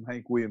can go from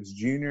Hank Williams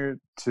Jr.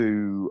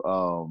 to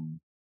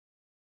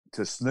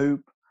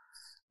Snoop,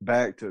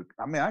 back to.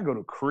 I can go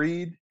to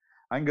Creed.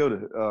 I can go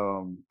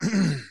to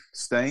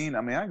Stain.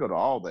 I can go to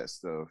all that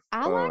stuff.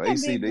 I like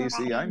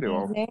AC/DC. I can do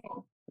all. Yeah.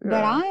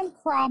 But I'm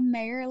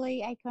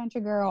primarily a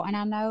country girl, and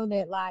I know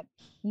that, like,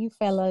 you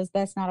fellas,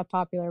 that's not a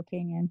popular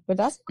opinion, but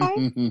that's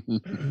okay.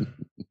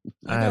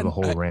 I have a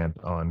whole rant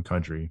on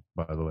country,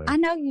 by the way. I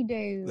know you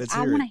do.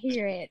 I want to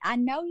hear it. I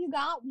know you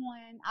got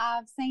one.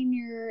 I've seen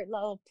your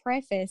little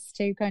preface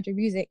to country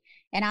music,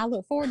 and I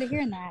look forward to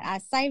hearing that. I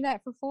saved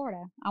that for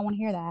Florida. I want to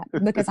hear that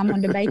because I'm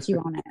going to debate you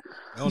on it.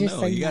 Oh, no.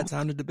 So you got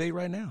time to debate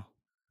right now.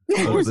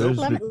 Let me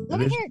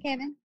hear it,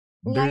 Kevin.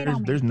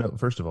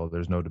 First of all,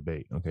 there's no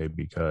debate, okay,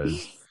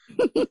 because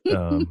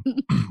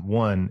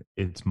one,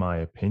 it's my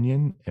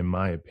opinion, and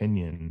my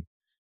opinion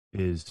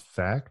is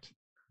fact.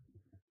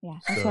 Yeah,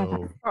 that's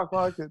what I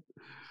like it.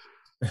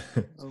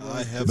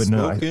 I have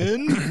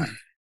spoken.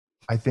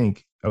 I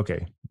think,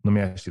 okay, let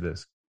me ask you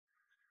this.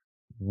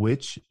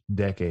 Which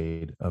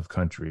decade of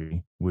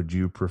country would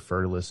you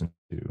prefer to listen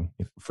to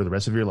for the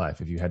rest of your life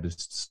if you had to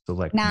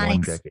select 90s.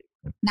 one decade?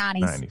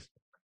 90s.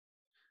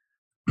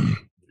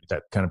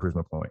 That kind of proves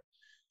my point.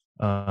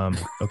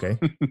 Okay.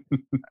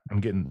 I'm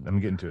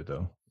getting to it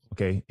though.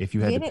 Okay. If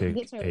you had to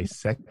pick a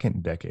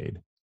second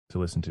decade to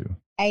listen to,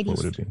 80s. what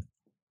would it be?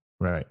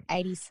 Right.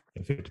 80s.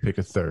 If you had to pick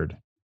a third.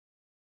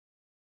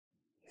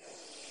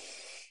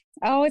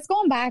 Oh, it's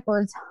going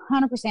backwards,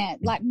 100%.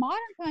 Like modern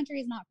country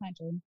is not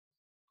country.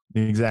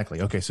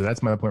 Exactly. Okay, so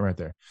that's my point right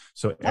there.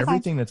 So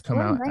everything that's come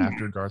out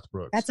after Garth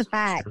Brooks, that's a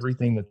fact.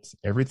 Everything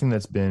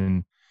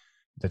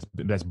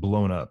that's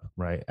blown up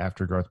right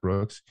after Garth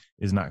Brooks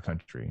is not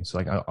country. So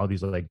like all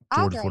these like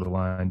George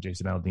Borderline,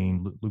 Jason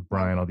Aldean, Luke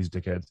Bryan, all these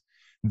dickheads,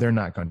 they're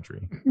not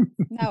country.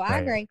 No, I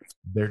agree.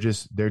 They're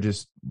just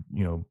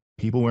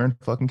people wearing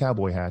fucking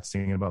cowboy hats,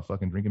 singing about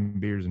fucking drinking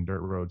beers and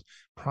dirt roads.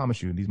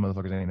 Promise you, these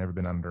motherfuckers ain't never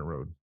been on a dirt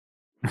road.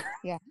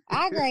 Yeah,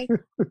 I agree.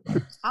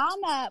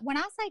 When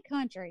I say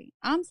country,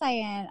 I'm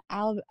saying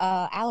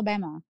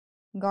Alabama,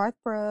 Garth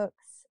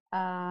Brooks,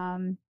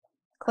 Clint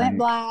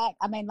Black.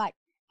 Like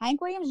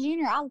Hank Williams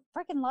Jr. I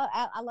freaking love.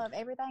 I love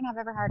everything I've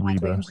ever heard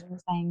Hank Williams Jr.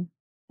 sing.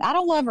 I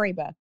don't love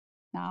Reba.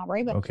 No,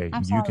 Reba. Okay,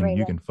 I'm sorry, Reba.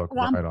 You can fuck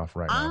right off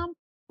right now. I'm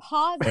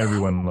positive.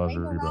 Everyone loves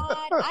Reba. Reba.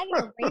 I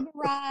did a Reba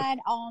ride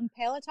on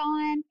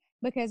Peloton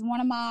because one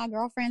of my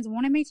girlfriends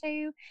wanted me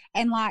to,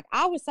 and like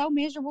I was so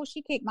miserable,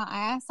 she kicked my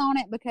ass on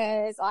it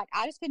because like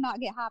I just could not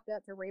get hyped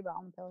up to Reba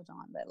on the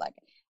Peloton. But like,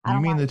 you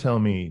mean to tell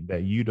me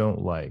that you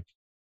don't like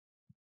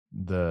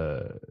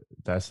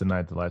That's the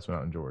Night the Lights Went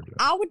Out in Georgia?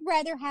 I would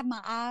rather have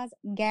my eyes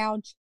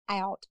gouged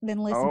out than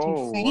listen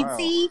to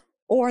Fancy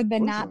or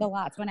The Night the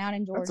Lights Went Out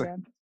in Georgia.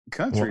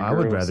 Country. Well, I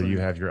would rather you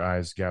have your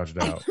eyes gouged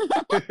out.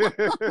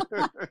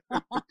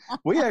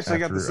 We actually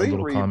got to see a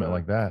little Reba. comment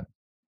like that.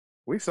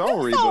 We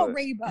saw Reba.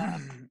 Reba.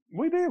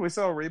 We did. We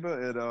saw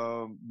Reba at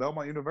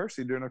Belmont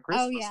University during a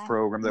Christmas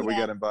program that we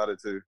got invited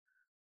to.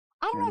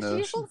 I don't know.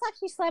 She just looks like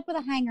she slept with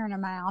a hanger in her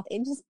mouth.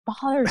 It just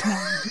bothers me.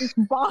 It just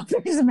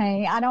bothers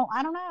me. I don't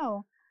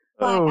know.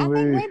 Like, I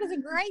think Reba's a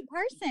great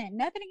person.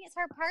 Nothing against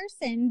her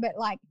person, but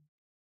like,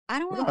 I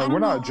don't know. We're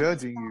not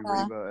judging you,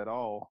 Reba, at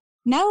all.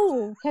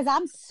 No, because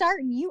I'm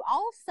certain you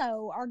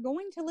also are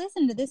going to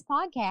listen to this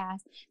podcast.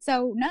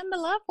 So nothing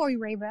but love for you,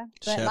 Reba.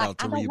 But Shout out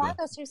to I don't Reba. like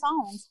those two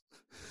songs.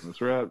 That's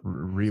right.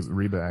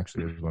 Reba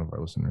actually is one of our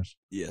listeners.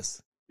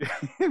 Yes.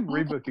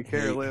 Reba could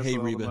care less. Hey, on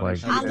all the Reba. money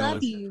she I has.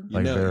 love you.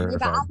 You know, they're-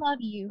 Reba, I love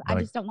you. I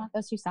like- just don't like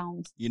those two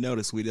songs. you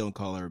notice we don't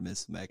call her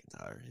Miss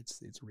McIntyre.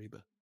 It's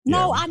Reba.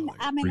 No, Yeah,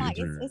 I mean, Reba like,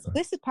 Drew.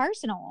 this is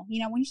personal.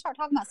 You know, when you start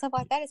talking about stuff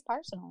like that, it's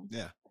personal.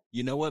 Yeah.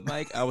 You know what,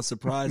 Mike? I was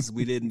surprised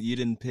you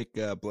didn't pick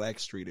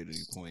Blackstreet at any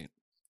point.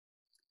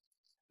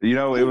 You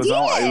know, it You was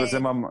did. it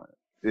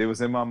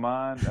was in my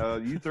mind.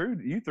 You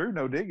threw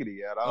No Diggity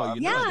out. Oh,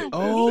 you Yeah, know, we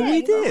oh,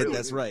 we did. did. Really?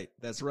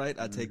 That's right.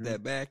 I take Mhm.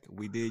 that back.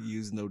 We did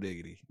use No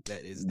Diggity.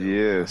 That is dope.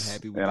 Yes, I'm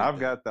happy we and did I've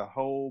that. got the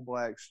whole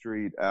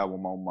Blackstreet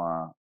album on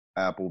my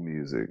Apple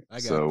Music, I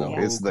got so the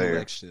whole it's there.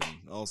 collection.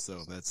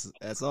 Also,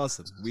 that's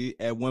awesome. We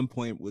at one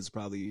point was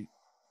probably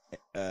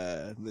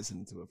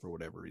listening to it for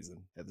whatever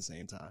reason at the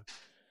same time.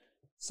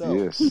 So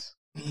Yes.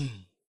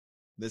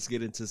 let's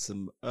get into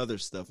some other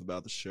stuff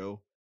about the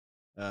show.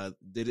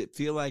 Did it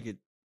feel like it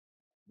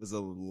was a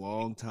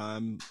long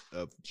time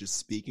of just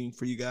speaking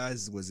for you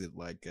guys? Was it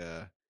like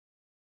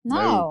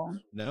No.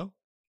 no?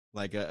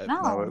 Like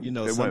No. it- you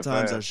know, it went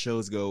sometimes our fast.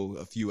 shows go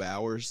a few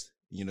hours.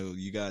 You know,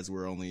 you guys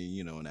were only,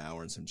 you know, an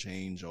hour and some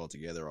change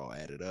altogether, all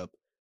added up.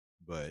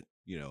 But,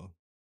 you know,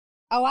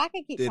 Oh, I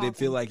could keep did talking. it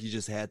feel like you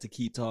just had to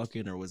keep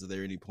talking, or was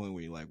there any point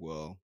where you're like,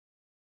 well,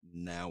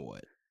 now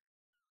what?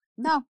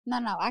 No.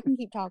 I can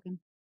keep talking.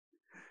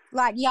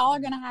 Like, y'all are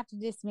going to have to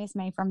dismiss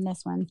me from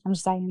this one. I'm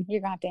just saying,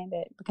 you're going to have to end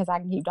it because I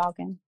can keep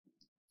talking.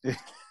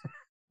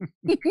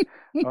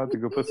 I'll have to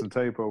go put some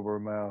tape over her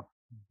mouth.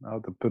 I'll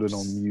have to put it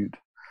on mute.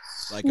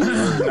 Like a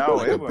bird, No,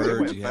 like it a went- it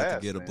bird, went you have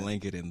fast, to get a man.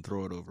 blanket and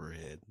throw it over her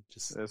head.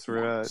 Just That's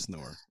right.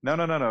 snore. No.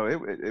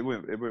 It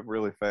went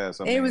really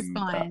fast. It was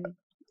fun.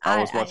 I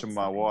was watching it's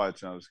my fun.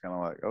 watch, and I was kind of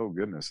like, "Oh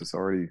goodness, it's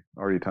already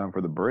time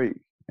for the break,"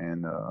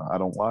 and I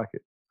don't like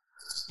it.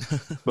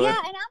 But Yeah,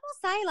 and I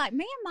will say, like,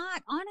 me and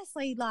Mike,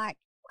 honestly, like,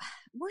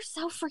 we're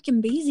so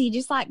freaking busy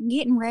just like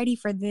getting ready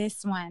for this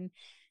one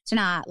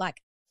tonight.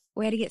 Like,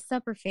 we had to get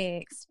supper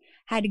fixed,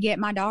 had to get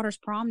my daughter's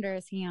prom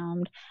dress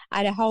hemmed. I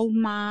had to hold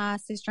my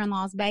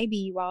sister-in-law's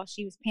baby while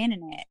she was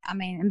pinning it. I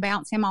mean, and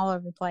bounce him all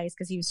over the place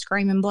because he was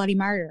screaming bloody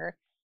murder.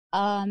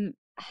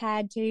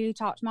 Had to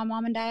talk to my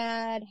mom and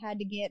dad, had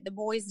to get the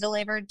boys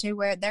delivered to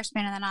where they're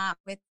spending the night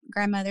with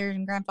grandmother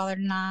and grandfather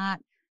tonight.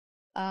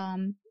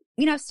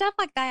 You know, stuff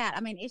like that.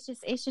 I mean, it's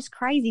just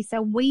crazy.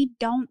 So we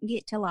don't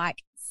get to like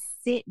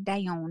sit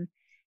down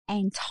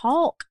and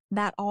talk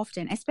that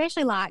often,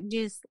 especially like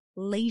just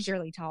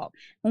leisurely talk.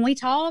 When we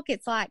talk,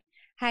 it's like,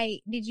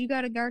 hey, did you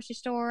go to the grocery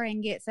store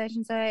and get such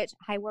and such?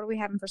 Hey, what are we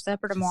having for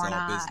supper tomorrow It's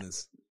all night?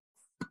 business.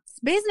 It's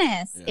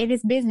business. Yeah. It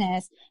is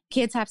business.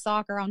 Kids have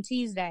soccer on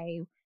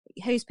Tuesday.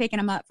 Who's picking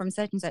them up from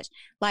such and such?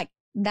 Like,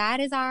 that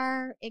is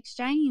our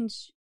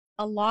exchange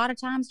a lot of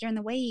times during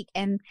the week.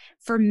 And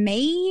for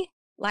me,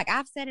 like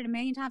I've said it a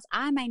million times,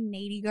 I'm a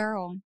needy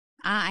girl.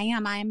 I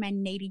am a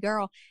needy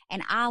girl.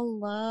 And I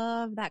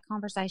love that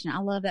conversation. I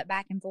love that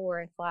back and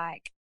forth.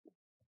 Like,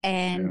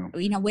 and,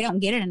 you know, we don't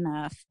get it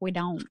enough. We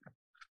don't.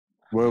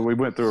 well, we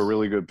went through a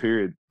really good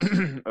period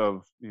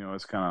of, you know,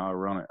 it's kind of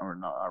ironic, or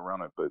not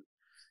ironic, but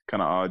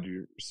kind of odd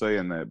you're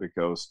saying that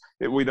because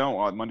we don't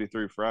like Monday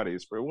through Friday.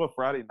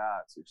 Friday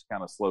nights it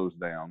kind of slows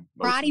down.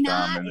 most of Friday the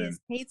time, night and then- is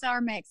pizza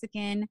or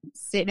Mexican,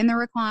 sitting in the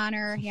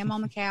recliner, him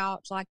on the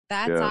couch. Like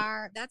that's Yeah.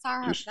 our Just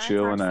that's our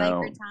chilling sacred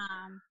out.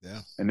 time. Yeah.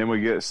 And then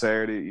we get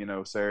Saturday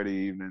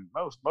evening.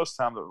 Most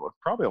time,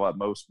 probably like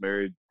most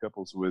married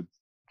couples with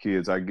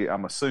kids,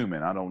 I'm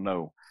assuming, I don't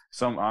know.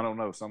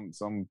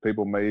 Some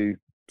people may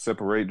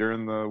separate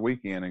during the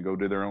weekend and go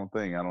do their own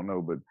thing. I don't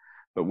know,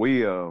 but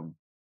we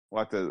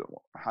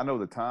I know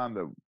the time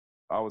that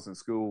I was in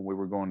school, we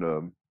were going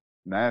to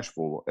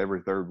Nashville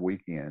every third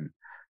weekend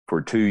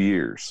for 2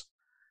 years.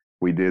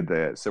 We did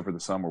that, except for the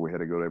summer we had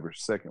to go every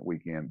second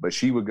weekend. But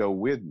she would go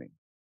with me,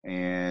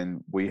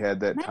 and we had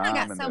that Man, time I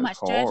got in so the much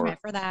car. judgment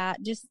for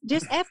that. Just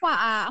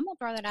FYI, I'm gonna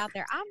throw that out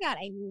there. I've got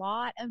a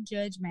lot of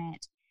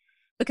judgment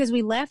because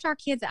we left our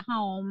kids at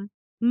home.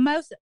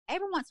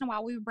 Every once in a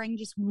while, we would bring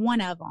just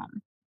one of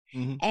them.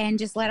 Mhm. And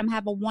just let them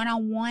have a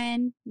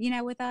one-on-one,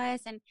 with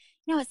us. And,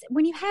 it's,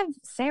 when you have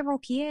several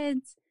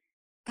kids,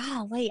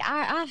 golly,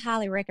 I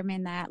highly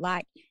recommend that.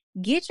 Like,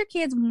 get your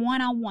kids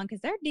one-on-one because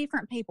they're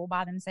different people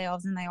by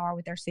themselves than they are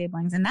with their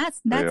siblings. And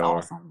that's They are.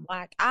 awesome.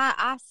 Like,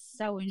 I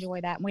so enjoy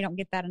that. And we don't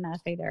get that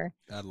enough either.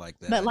 I like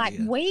that. But, like,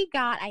 idea.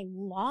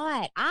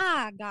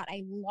 I got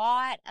a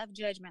lot of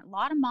judgment, a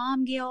lot of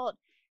mom guilt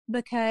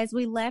because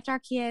we left our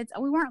kids.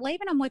 We weren't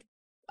leaving them with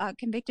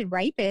convicted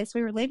rapists.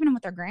 We were leaving them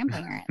with their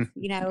grandparents,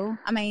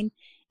 I mean,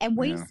 and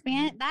we Yeah.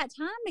 spent that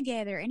time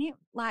together and it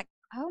like,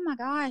 oh my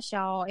gosh,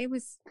 y'all, it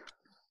was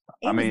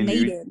you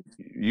needed.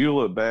 we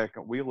look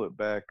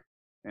back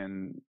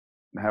and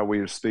how we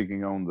were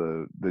speaking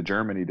on the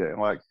Germany day.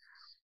 Like,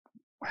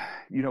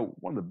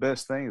 one of the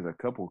best things a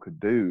couple could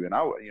do, and I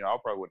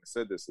probably wouldn't have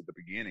said this at the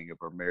beginning of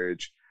our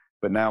marriage,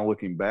 but now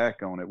looking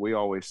back on it, we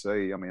always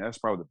say, I mean, that's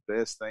probably the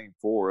best thing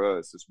for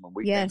us is when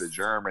we came to Yes.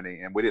 Germany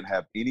and we didn't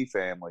have any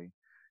family.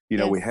 We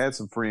Yes. had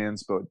some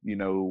friends, but,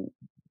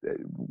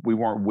 we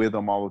weren't with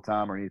them all the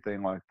time or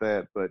anything like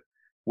that. But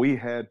we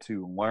had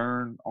to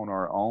learn on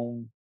our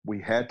own we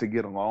had to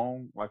get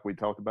along, like we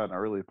talked about in an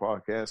earlier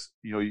podcast.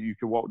 You know, you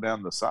could walk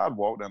down the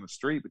sidewalk, down the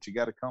street, but you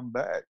got to come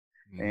back.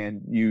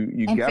 And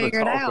you got to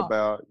talk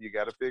about, you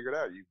got to figure it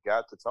out. You've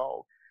got to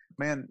talk.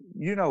 Man,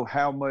 you know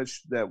how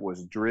much that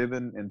was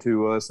driven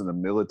into us in the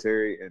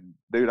military. And,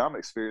 dude, I'm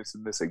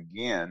experiencing this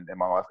again in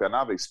my life. And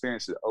I've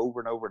experienced it over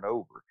and over and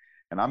over.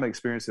 And I'm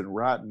experiencing it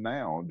right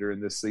now during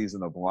this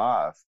season of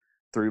life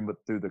through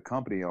the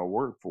company I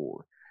work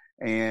for.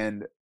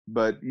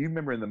 But you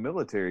remember in the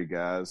military,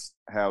 guys,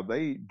 how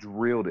they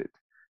drilled it.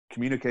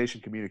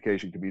 Communication.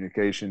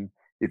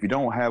 If you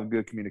don't have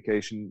good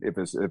communication, if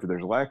there's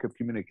lack of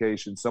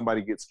communication,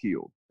 somebody gets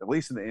killed. At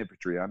least in the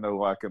infantry, I know,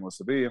 like in the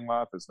civilian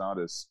life, it's not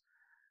as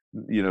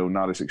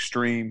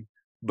extreme.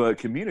 But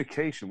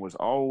communication was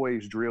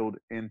always drilled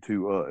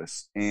into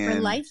us. And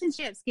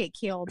relationships get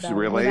killed though,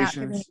 without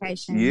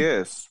communication.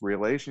 Yes,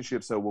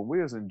 relationships. So when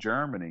we was in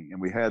Germany and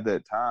we had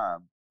that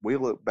time, we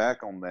look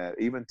back on that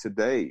even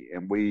today,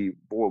 and we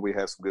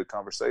had some good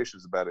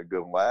conversations about it,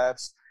 good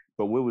laughs.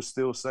 But we would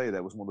still say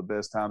that was one of the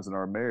best times in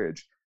our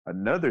marriage.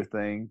 Another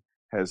thing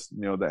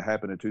that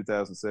happened in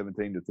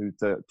 2017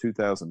 to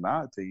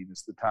 2019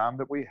 is the time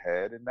that we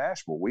had in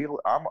Nashville.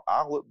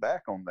 I look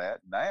back on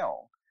that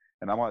now,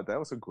 and I'm like, that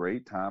was a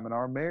great time in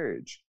our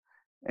marriage.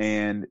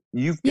 And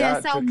you've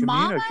got to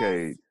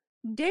communicate.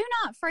 Do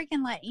not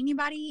freaking let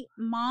anybody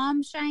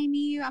mom shame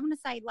you. I'm going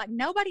to say, like,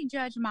 nobody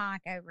judge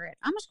Mike over it.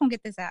 I'm just going to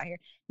get this out here.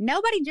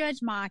 Nobody judge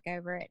Mike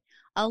over it.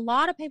 A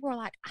lot of people are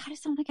like, I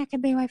just don't think I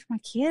could be away from my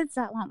kids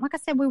that long. Like I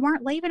said, we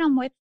weren't leaving them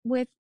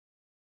with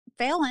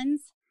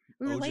felons.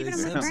 We were leaving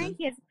them with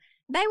grandkids.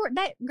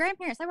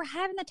 Grandparents, they were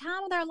having the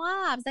time of their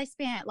lives. They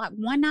spent like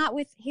one night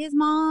with his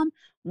mom,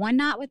 one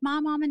night with my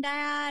mom and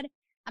dad.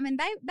 I mean,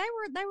 they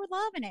were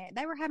loving it.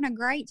 They were having a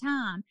great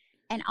time.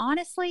 And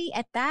honestly,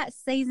 at that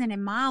season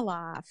in my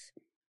life,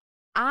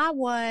 I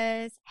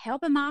was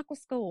helping Mike with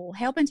school,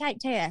 helping take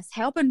tests,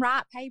 helping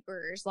write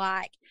papers,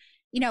 like,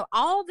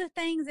 all the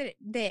things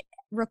that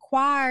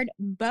required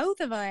both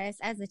of us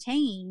as a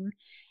team.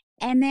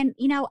 And then,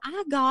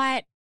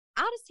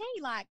 I'll just tell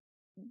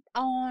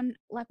you,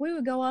 we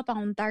would go up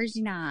on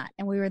Thursday night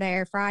and we were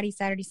there Friday,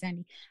 Saturday,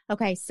 Sunday.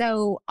 Okay.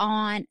 So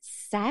on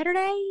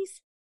Saturdays,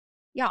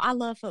 y'all, I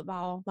love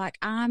football. Like,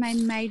 I'm a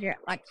major,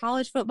 like,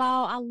 college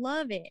football. I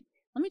love it.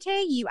 Let me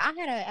tell you, I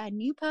had a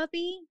new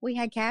puppy. We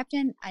had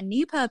Captain, a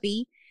new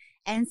puppy.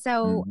 And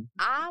so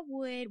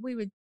we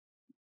would,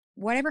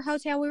 whatever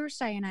hotel we were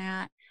staying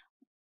at,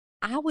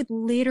 I would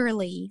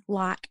literally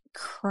like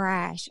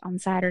crash on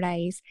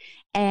Saturdays,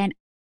 and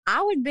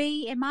I would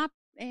be in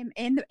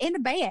the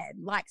bed,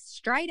 like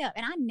straight up.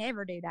 And I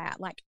never do that.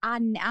 Like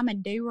I'm a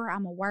doer.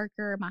 I'm a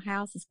worker. My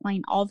house is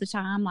clean all the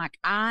time. Like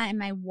I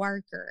am a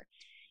worker.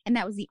 And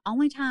that was the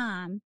only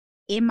time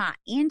in my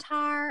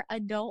entire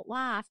adult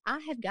life I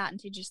have gotten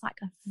to just like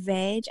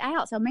veg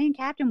out. So me and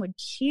Captain would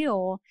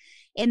chill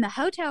in the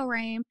hotel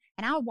room,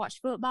 and I would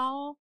watch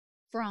football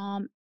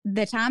from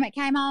the time it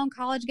came on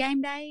college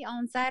game day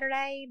on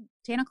Saturday,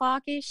 10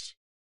 o'clock-ish,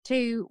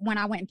 to when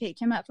I went and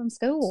picked him up from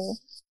school.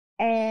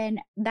 And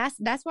that's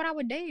what I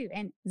would do.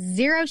 And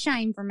zero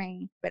shame for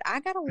me. But I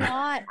got a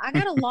lot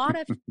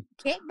of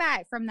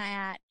kickback from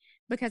that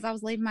because I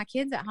was leaving my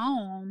kids at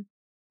home,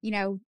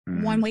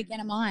 1 week in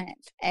a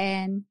month.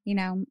 And,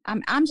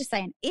 I'm just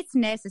saying it's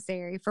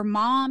necessary for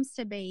moms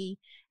to be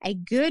a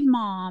good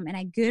mom and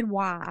a good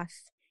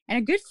wife and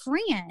a good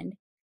friend,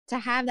 to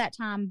have that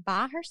time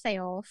by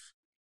herself.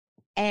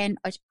 And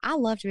I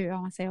love to be by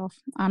myself.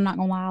 I'm not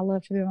going to lie. I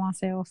love to be by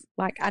myself.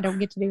 Like, I don't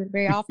get to do it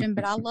very often,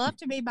 but I love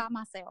to be by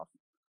myself.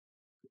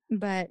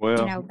 But,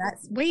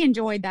 we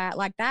enjoyed that.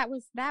 Like, that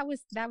was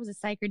a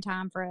sacred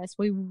time for us.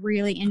 We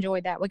really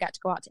enjoyed that. We got to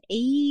go out to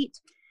eat.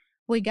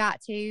 We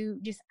got to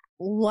just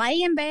lay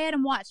in bed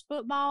and watch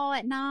football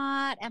at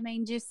night. I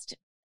mean,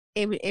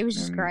 it was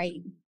just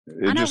great.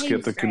 It just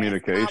kept the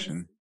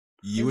communication.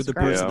 You were the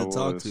person to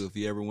talk to if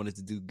you ever wanted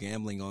to do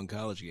gambling on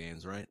college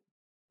games, right?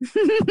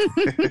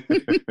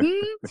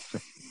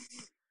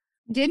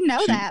 Didn't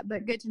know that,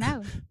 but good to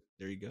know.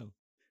 There you go.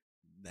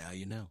 Now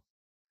you know.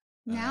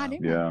 Now I do.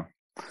 Yeah.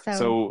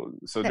 So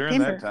during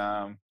that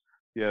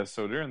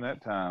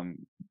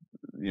time,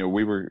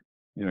 we were,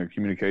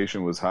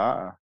 communication was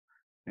high,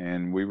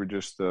 and we were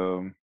just.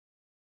 I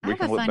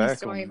have a funny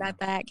story about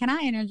that. Can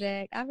I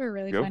interject? I have a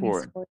really funny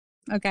story.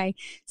 Okay,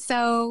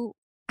 so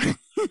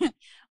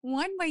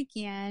one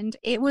weekend,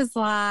 it was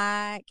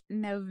like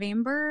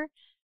November.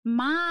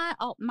 My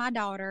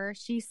daughter,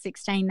 she's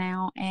 16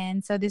 now,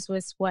 and so this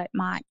was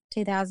Mike,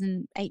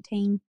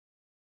 2018,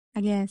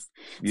 I guess.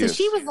 Yes. So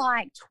she was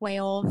like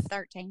 12,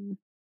 13.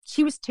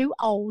 She was too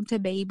old to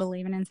be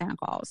believing in Santa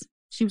Claus.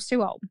 She was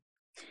too old.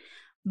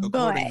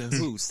 According to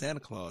who? Santa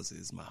Claus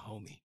is my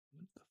homie.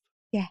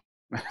 Yeah,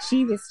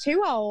 she was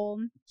too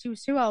old. She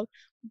was too old.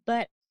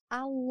 But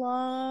I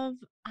love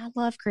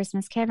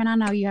Christmas. Kevin, I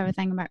know you have a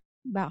thing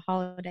about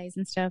holidays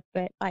and stuff,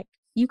 but like,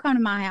 you come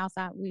to my house,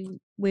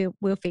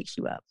 we'll fix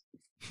you up.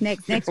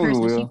 Next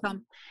Christmas you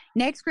come.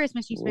 Next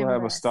Christmas you spend. We'll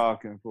have a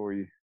stocking for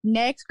you.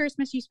 Next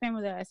Christmas you spend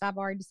with us. I've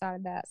already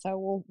decided that,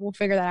 so we'll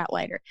figure that out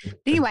later. But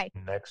anyway,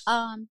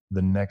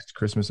 the next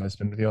Christmas I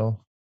spend with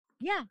y'all.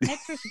 Yeah,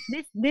 next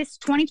Christmas. This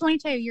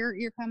 2022,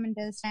 you're coming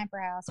to the Stamper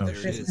House for There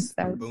it Christmas. is.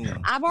 So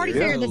Boom. I've already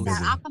There it figured this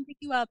goes. out. I'll come pick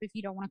you up if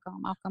you don't want to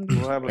come. I'll come get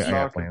We'll you. have a I got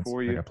stocking plans.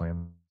 for I you. got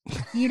plans.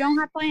 You don't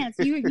have plans.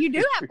 You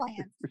do have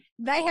plans.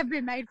 They have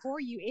been made for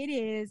you. It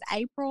is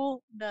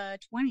April the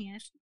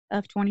 20th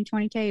of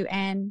 2022,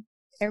 and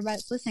everybody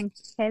that's listening,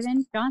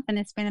 Kevin Johnson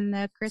is spending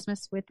the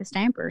Christmas with the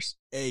Stampers.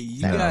 Hey,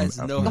 you No, guys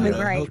I'm know gonna how be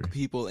to great. hook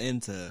people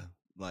into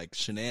like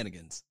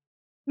shenanigans.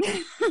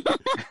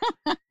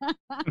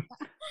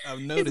 I've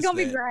noticed gonna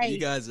be that great. you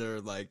guys are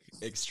like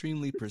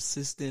extremely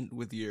persistent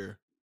with your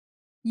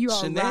You are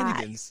right.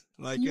 shenanigans.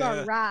 Like You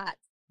are right.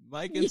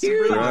 Mike and You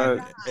Sabrina, are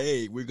right.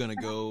 hey, we're gonna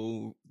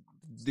go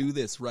do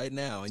this right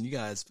now, and you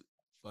guys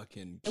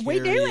fucking We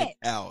carry do it it.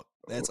 out.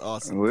 That's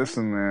awesome.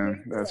 Listen,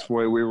 man, that's the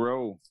way we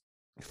roll.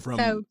 From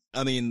So,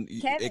 I mean,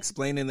 Kevin-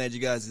 explaining that you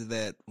guys did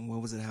that.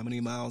 What was it? How many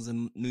miles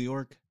in New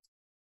York?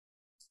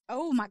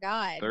 Oh my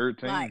God.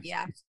 13. Like,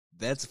 yeah.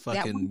 That's one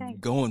fucking day.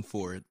 going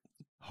for it,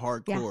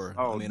 hardcore.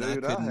 Oh, I mean, dude, I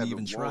couldn't haven't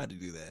even try walked- to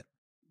do that.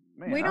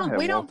 Man, we I don't have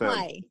we don't walked that-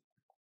 play.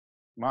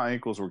 My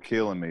ankles were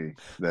killing me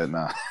that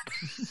night.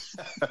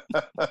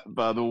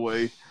 By the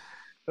way,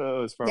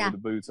 it's probably Yeah. the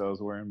boots I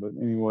was wearing, but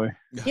anyway.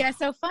 Yeah,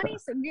 so funny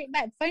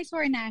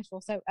story in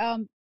Nashville. So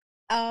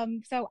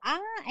so I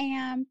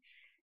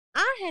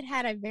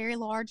had a very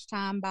large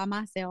time by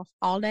myself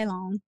all day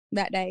long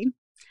that day.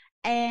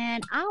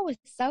 And I was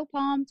so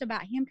pumped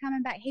about him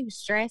coming back. He was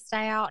stressed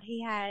out.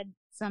 He had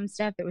some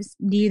stuff that was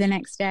due the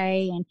next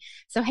day. And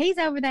so he's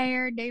over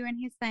there doing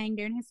his thing,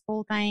 doing his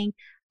full thing.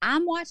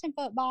 I'm watching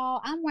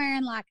football. I'm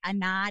wearing like a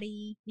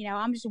nightie.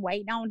 I'm just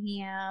waiting on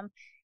him.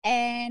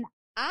 And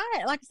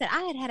like I said,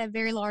 I had a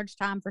very large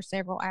time for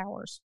several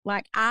hours.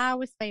 Like I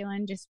was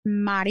feeling just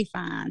mighty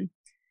fine.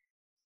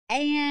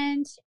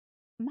 And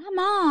my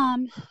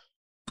mom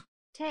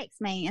texted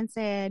me and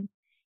said,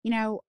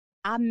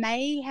 I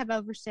may have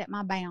overstepped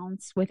my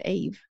bounds with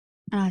Eve.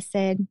 And I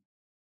said,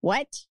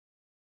 what?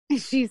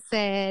 And she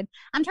said,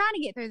 I'm trying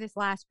to get through this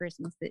last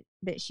Christmas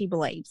that she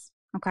believes.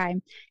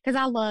 Okay. Because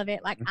I love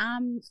it. Like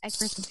I'm a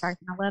Christmas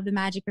person. I love the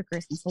magic of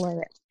Christmas. I love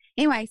it.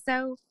 Anyway,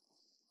 so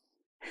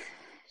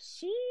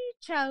she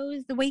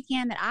chose the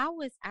weekend that I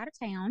was out of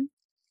town.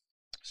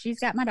 She's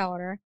got my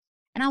daughter,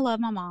 and I love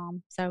my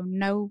mom. So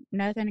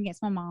nothing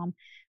against my mom,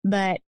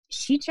 but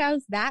she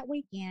chose that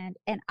weekend,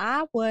 and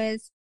I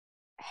was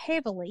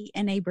heavily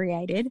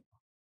inebriated.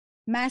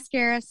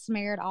 Mascara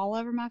smeared all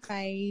over my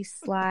face,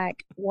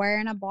 like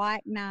wearing a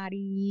black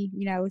nightie,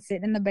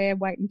 sitting in the bed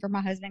waiting for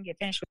my husband to get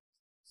finished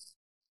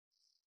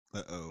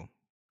with. Uh-oh.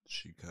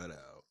 She cut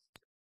out.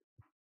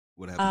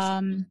 What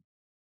happened?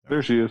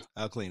 There she is.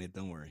 I'll clean it.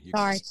 Don't worry. You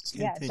Sorry.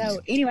 can Yeah. continue. So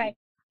anyway,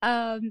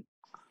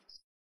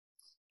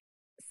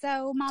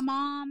 so my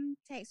mom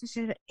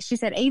texted me. She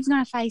said, Eve's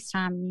going to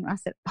FaceTime you. I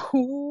said,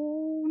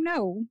 oh,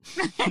 no.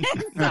 And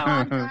so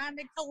I'm trying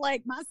to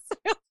collect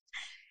myself.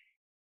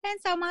 And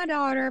so my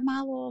daughter,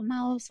 my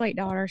little sweet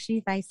daughter,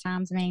 she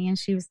FaceTimes me, and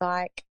she was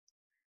like,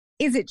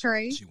 is it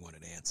true? She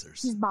wanted answers.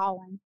 She's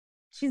bawling.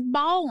 She's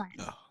bawling.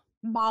 Oh.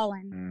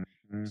 Bawling.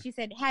 Mm-hmm. She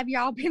said, have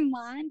y'all been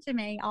lying to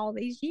me all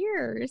these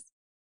years?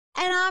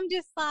 And I'm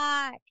just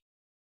like,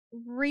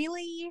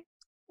 really?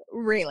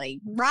 Really?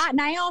 Right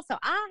now? So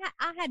I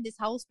had this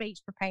whole speech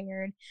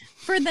prepared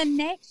for the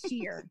next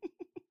year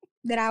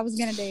that I was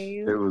going to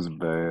do. It was And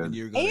bad.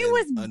 you're gonna It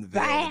was unveil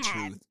bad. the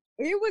truth.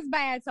 It was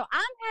bad. So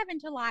I'm having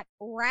to like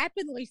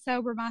rapidly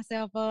sober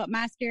myself up.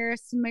 Mascara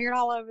smeared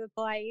all over the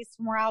place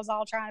from where I was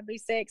all trying to be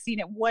sexy,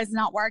 and it was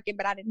not working,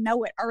 but I didn't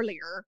know it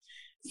earlier.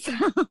 So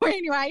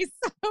anyway,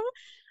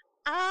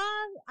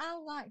 I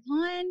like,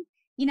 hon,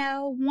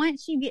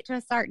 once you get to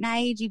a certain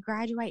age, you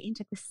graduate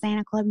into the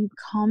Santa Club, you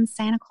become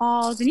Santa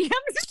Claus, and I'm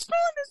just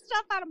pulling this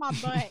stuff out of my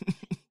butt.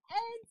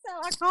 And so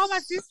I called my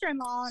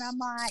sister-in-law, and I'm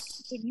like,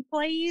 can you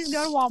please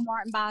go to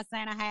Walmart and buy a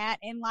Santa hat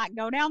and like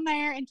go down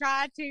there and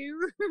try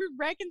to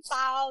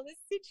reconcile this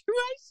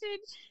situation?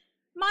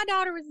 My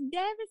daughter was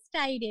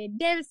devastated.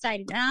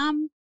 And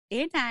I'm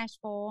in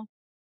Nashville,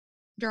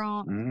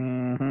 drunk.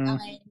 Mm-hmm. I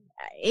mean,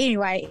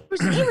 anyway, it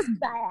was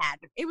bad.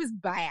 It was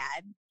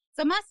bad.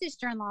 So my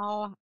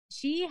sister-in-law,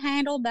 she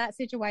handled that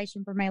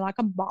situation for me like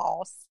a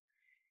boss.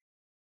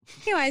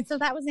 Anyway, so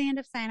that was the end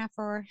of Santa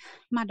for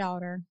my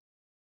daughter.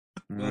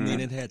 Well, I mean,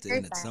 it had to Very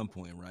end at sad. some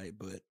point, right?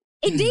 But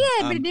It did,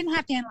 but I'm- it didn't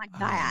have to end like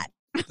that.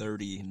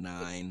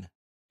 39,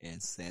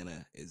 and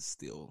Santa is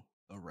still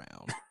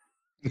around.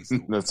 He's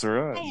That's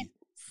right. Man,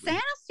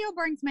 Santa still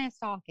brings me a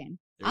stocking.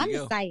 There I'm you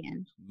just go.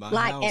 saying. My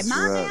Like house, at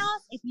my Right.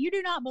 house, if you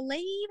do not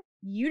believe,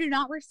 you do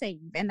not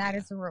receive, and that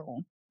is the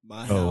rule.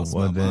 my Oh, house,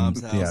 well, my then,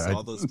 mom's house, yeah,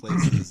 all those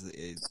places.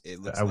 It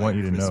looks I like want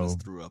you to Christmas know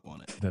threw up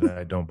on it. that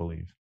I don't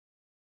believe.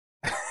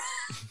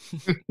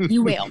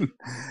 You will.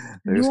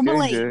 There's will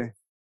believe. KJ.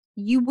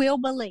 You will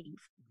believe.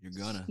 You're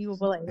gonna. You will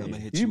believe. I'm gonna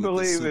hit You you with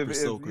believe the if- super if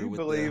soaker you with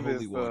believe the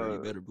holy if, water.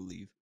 You better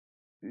believe.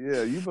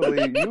 Yeah, you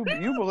believe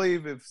you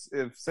believe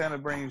if Santa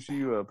brings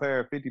you a pair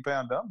of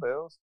 50-pound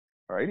dumbbells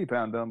or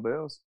 80-pound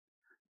dumbbells,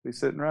 Be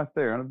sitting right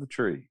there under the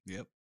tree.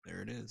 Yep,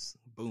 there it is.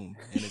 Boom.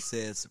 And it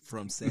says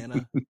from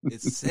Santa.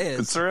 It says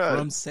That's right.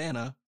 from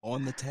Santa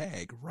on the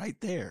tag right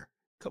there.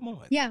 Come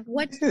on. Yeah,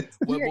 What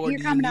more you're do you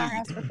coming to our need?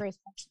 house for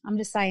Christmas. I'm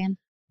just saying.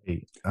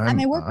 Hey, I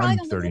mean, we're probably I'm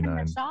going to live in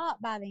 39. the shop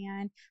by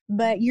then,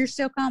 but you're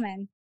still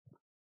coming.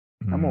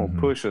 I'm gonna Mhm.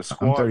 push a I'm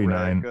squat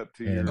 39, rack up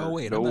to and- your Oh,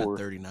 wait, I'm door. not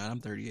 39.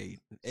 I'm 38.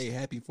 Hey,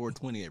 happy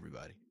 420,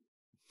 everybody.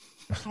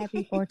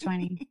 Happy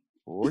 420.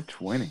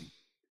 420.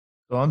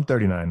 So I'm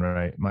 39,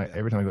 right? Yeah.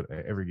 Every time I go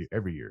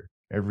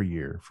every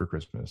year for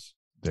Christmas,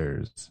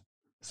 there's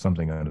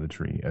something under the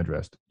tree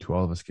addressed to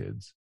all of us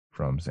kids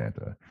from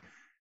Santa.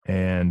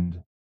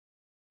 And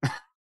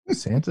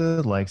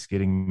Santa likes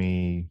getting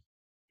me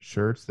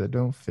shirts that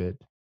don't fit.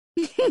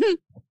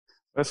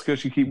 That's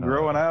because you keep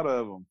growing out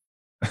of them.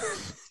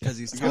 Because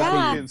he's Yeah,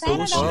 tired of Santa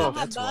getting don't know bullshit. how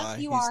That's buff why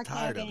you he's are,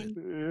 tired of Kevin.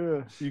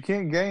 it. Yeah, you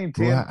can't gain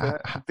 10, Well,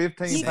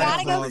 15 You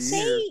gotta go pounds a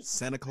year. see.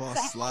 Santa Claus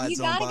You slides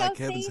on gotta by go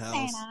Kevin's see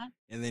house, Santa.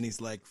 and then he's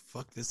like,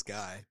 "Fuck this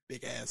guy,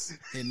 big ass,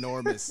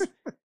 enormous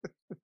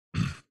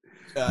Not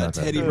that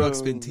Teddy big.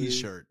 Ruxpin Oh, man.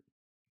 T-shirt."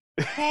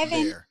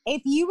 Kevin, There.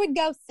 if you would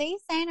go see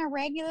Santa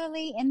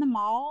regularly in the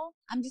mall,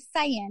 I'm just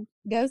saying,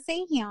 go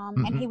see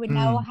him, and he would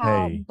know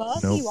how Hey,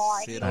 buff nope. you are,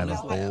 and he Sit would on know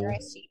his how to lap.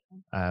 dress you.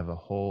 I have a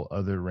whole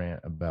other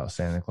rant about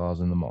Santa Claus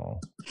in the mall.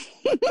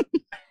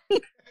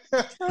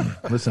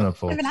 Listen up,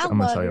 folks. Kevin, I I'm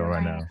gonna love tell you your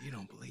right rant. now. You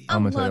don't believe? I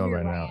I'm gonna tell love you your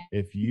right now. rant.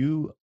 If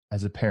you,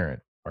 as a parent,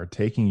 are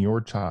taking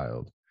your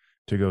child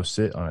to go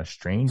sit on a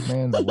strange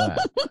man's lap,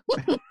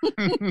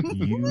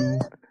 you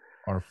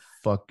are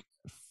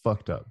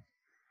fucked up.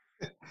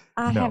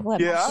 I No. have let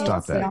Yeah, my I- kids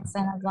Stop sit that. on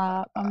Santa's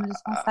lap. I'm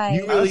just gonna I- say,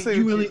 You really, see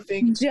you what really you-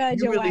 think judge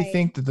you really away.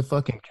 think that the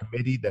fucking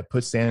committee that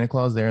put Santa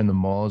Claus there in the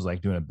mall is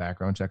like doing a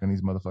background check on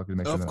these motherfuckers to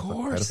make sure Of they're not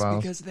fucking course,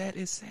 pedophiles? because that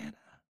is Santa.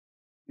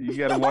 You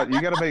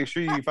gotta make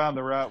sure you find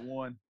the right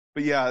one.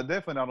 But yeah,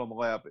 definitely not on the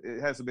lap.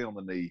 It has to be on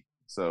the knee.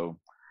 So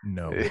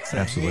No, It's a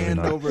absolutely hand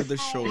not. over the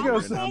Hey, shoulder, I'm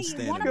and gonna I'm tell you, one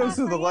standing of he my goes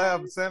to the lap,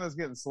 friends- Santa's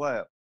getting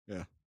slapped.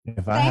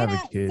 If I have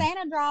a kid,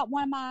 Santa dropped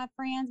one of my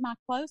friends, my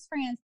close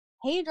friends.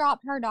 He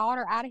dropped her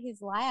daughter out of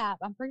his lap.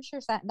 I'm pretty sure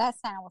that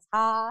Santa was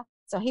high,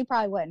 so he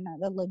probably wasn't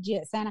the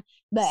legit Santa.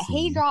 But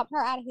he See. dropped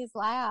her out of his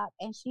lap,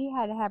 and she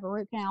had to have a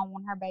root canal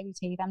on her baby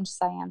teeth. I'm just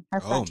saying,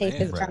 her front Oh, teeth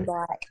man. is turned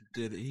black.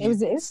 Did he It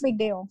was a big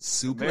deal.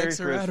 suplex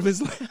her Merry out of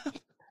his lap?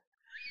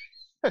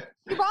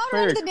 She brought her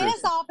Merry into the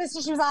dentist's Christmas. office,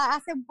 and she was like, "I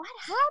said, what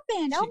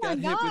happened? She Oh my got hit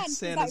with god!" And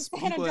she's like, Santa's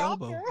 "Santa people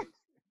dropped elbow.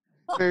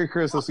 her." Merry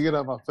Christmas. Get out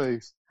of my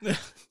face.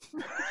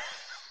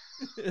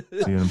 see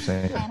what I'm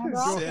saying? Santa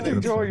dropped Santa-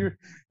 her.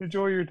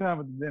 Enjoy your time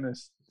at the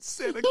dentist.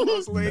 Santa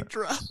Claus leg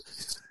drop.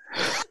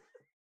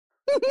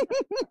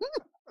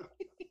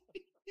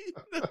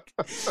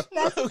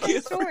 That's a Okay.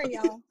 true story,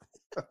 y'all.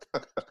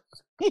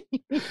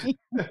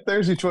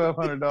 There's your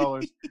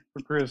 $1,200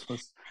 for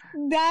Christmas.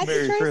 That's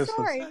Merry a true Christmas.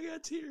 story. I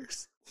got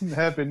tears.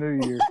 Happy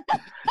New Year.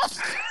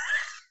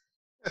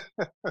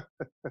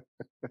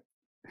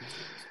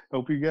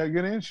 Hope you got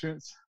good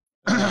insurance.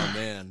 Oh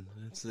man,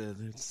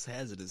 it's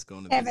hazardous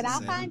going to Kevin, visit I'll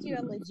Santa. find you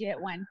a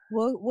legit one.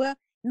 We'll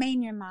me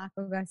and your Mike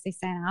will go see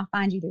Santa. I'll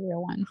find you the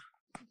real one.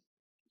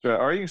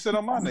 Or you can sit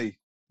on my knee.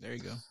 There you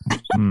go.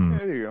 Hmm.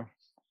 There you go.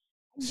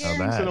 How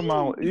bad? Sit on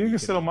my, you can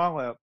sit on my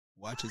lap.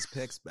 Watch his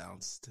pecs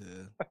bounce to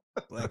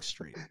Black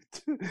Street.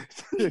 You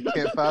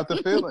can't fight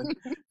the feeling.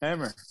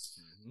 Hammer.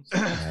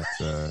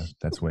 Mhm.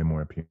 That's way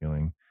more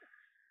appealing.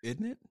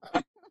 Isn't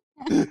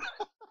it?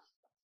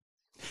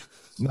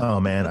 No,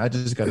 man, I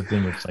just got a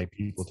thing with like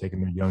people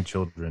taking their young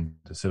children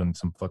to sit on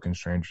some fucking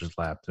stranger's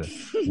lap to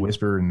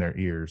whisper in their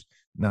ears.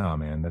 No,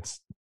 man,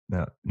 that's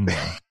no.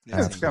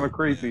 That's kinda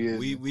creepy, Yeah.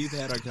 isn't it? We've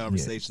had our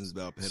conversations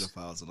about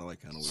pedophiles and all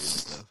that kind of weird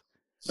stuff.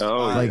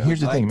 Oh, I- Like, here's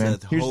the I'd thing, like man.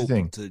 to Here's the hope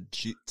thing.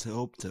 To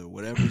hope to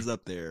whatever's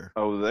up there.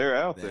 Oh, they're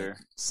out that there.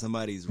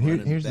 Somebody's Here-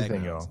 running here's the thing,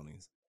 backgrounds y'all. on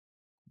these.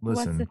 What's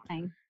Listen, the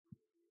thing?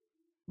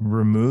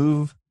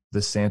 remove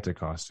the Santa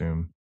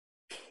costume.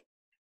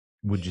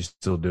 Would you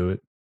still do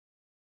it?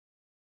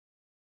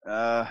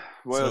 Well,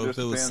 So it if just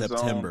it was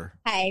depends September,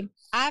 Hey,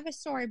 I have a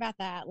story about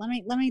that. Let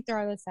me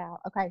throw this out.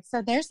 Okay,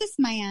 so there's this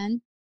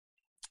man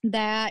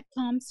that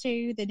comes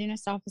to the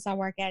dentist office I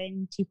work at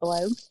in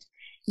Tupelo.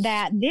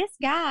 That this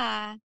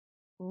guy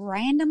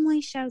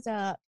randomly shows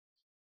up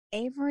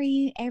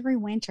every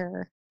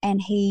winter,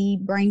 and he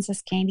brings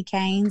us candy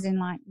canes and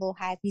like little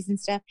happies and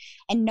stuff.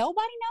 And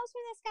nobody knows who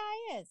this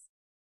guy is.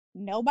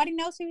 Nobody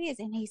knows who he is,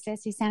 and he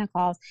says he's Santa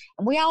Claus.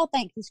 And we all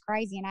think he's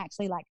crazy and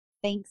actually like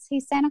thinks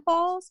he's Santa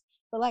Claus.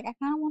 But like I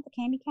kind of want the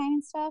candy cane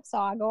and stuff, so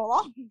I go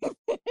along.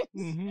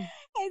 Mhm.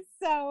 And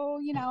so,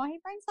 he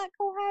brings like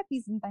cool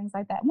happies and things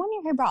like that. One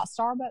year he brought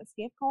Starbucks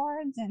gift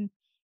cards, and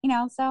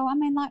so I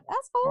mean, like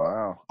that's on. cool.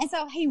 Wow. And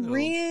so he Little-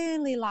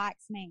 really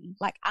likes me.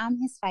 Like I'm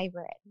his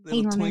favorite.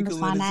 He little remembers twinkle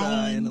my in his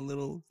eye and a name.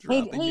 little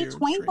drop in He your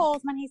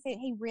twinkles drink. when he said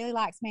he really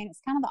likes me, and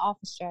it's kind of the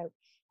office joke.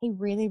 He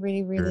really,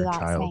 really, really Your likes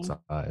child's me.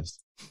 eyes.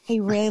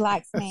 He really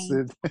likes That's me.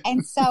 it.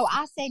 And so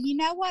I said, you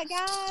know what,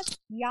 guys?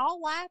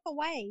 Y'all laugh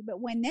away. But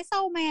when this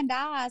old man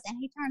dies and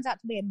he turns out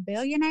to be a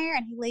billionaire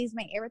and he leaves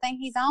me everything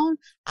he's owned,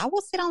 I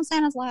will sit on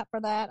Santa's lap for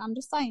that. I'm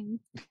just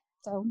saying.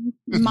 So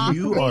my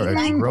You are a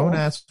thankful. grown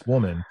ass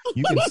woman.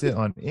 You can sit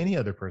on any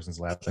other person's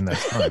lap, and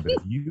that's fine. But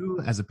if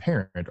you, as a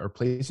parent, are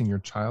placing your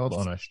child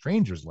on a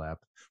stranger's lap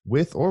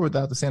with or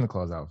without the Santa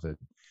Claus outfit,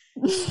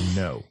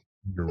 no,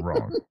 you're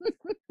wrong.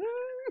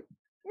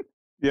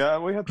 Yeah,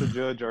 we have to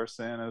judge our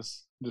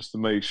Santas just to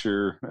make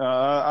sure.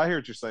 I hear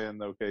what you're saying,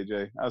 though,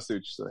 KJ. I see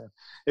what you're saying.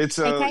 It's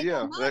Okay,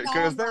 yeah, my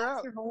because dog they're likes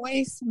out. your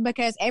voice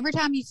because every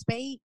time you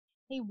speak,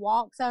 he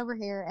walks over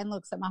here and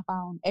looks at my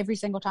phone every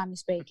single time you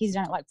speak. He's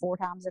done it like 4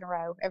 times in a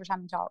row. Every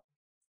time you talk,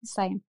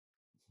 same.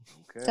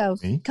 Okay. So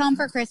Me? come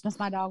for Christmas,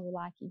 my dog will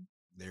like you.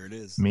 There it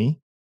is.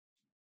 Me?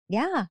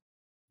 Yeah,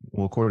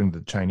 Well, according to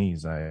the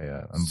Chinese,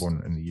 I'm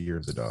born in the year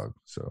of the dog,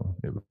 so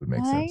it would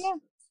make there sense. you go.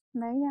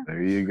 There you go.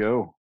 There you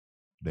go.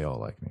 They all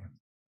like me,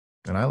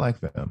 and I like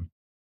them.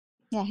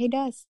 Yeah, he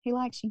does. He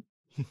likes you.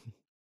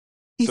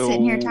 He's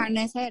sitting here So- turning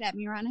his head at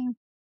me right now.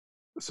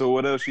 So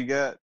what else you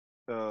got?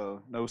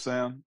 No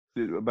sound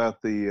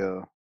about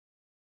the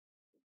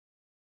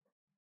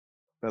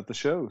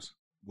shows.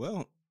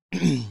 Well,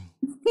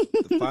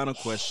 the final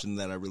question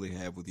that I really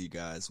have with you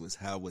guys was,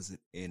 how was it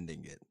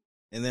ending it?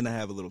 And then I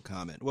have a little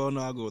comment. Well,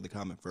 no, I'll go with the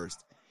comment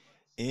first.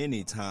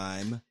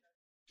 Anytime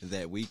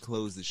that we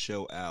closed the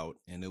show out,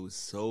 and it was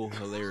so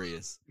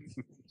hilarious,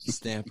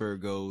 Stamper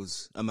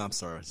goes, I'm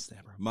sorry,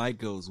 Stamper. Mike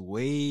goes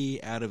way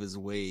out of his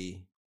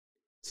way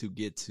to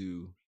get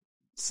to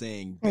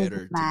saying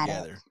better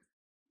together.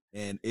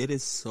 And it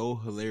is so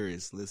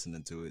hilarious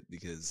listening to it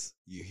because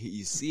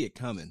you see it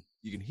coming.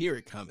 You can hear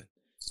it coming.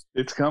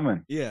 It's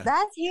coming. Yeah.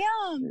 That's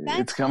him.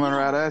 It's coming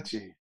right at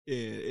you. Yeah,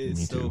 it's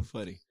Me so too.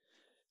 funny.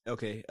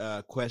 Okay,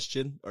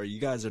 question. Or you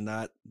guys are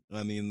not,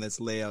 I mean, let's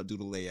do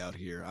the layout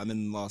here. I'm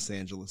in Los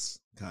Angeles,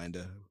 kind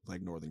of,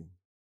 like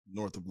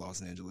north of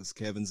Los Angeles.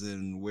 Kevin's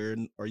in, where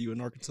are you in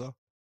Arkansas?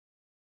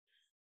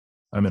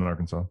 I'm in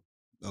Arkansas.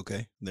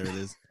 Okay, there it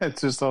is.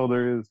 That's just all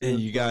there is. And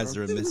you guys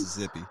are in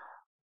Mississippi.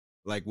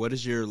 Like, what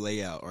is your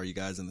layout? Are you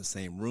guys in the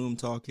same room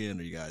talking?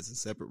 Are you guys in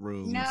separate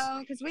rooms? No,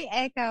 because we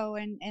echo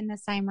in the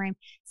same room.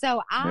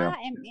 So I Yeah.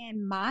 am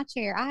in my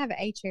chair. I have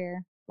a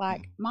chair.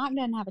 Like Mike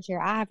doesn't have a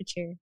chair. I have a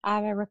chair. I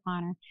have a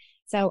recliner.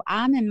 So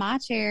I'm in my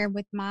chair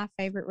with my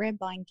favorite red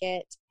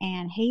blanket,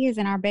 and he is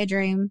in our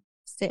bedroom,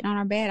 sitting on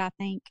our bed, I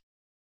think.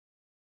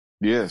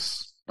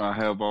 Yes, I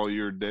have all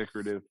your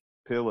decorative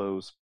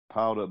pillows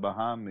piled up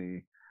behind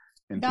me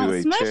into Don't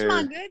a smush chair.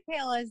 my good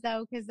pillows,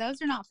 though, because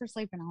those are not for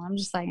sleeping on. I'm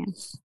just saying.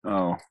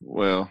 Oh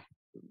well.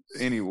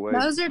 Anyway,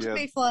 Those are to yeah,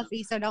 be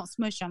fluffy, so don't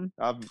smush them.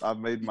 I've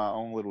made my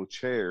own little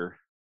chair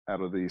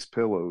out of these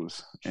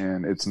pillows,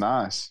 and it's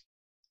nice.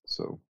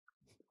 So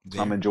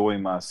I'm There.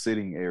 enjoying my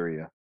sitting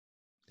area.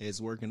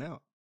 It's working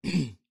out.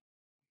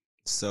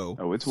 So,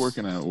 Oh, it's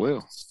working out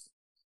well.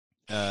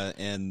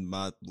 and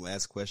my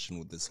last question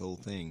with this whole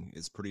thing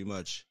is pretty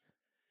much,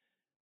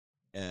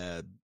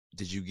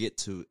 did you get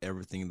to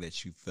everything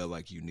that you felt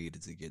like you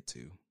needed to get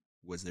to?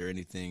 Was there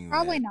anything?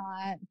 Probably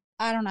not.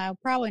 I don't know.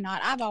 Probably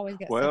not. I've always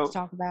got stuff to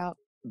talk about.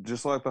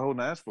 Just like the whole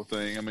Nashville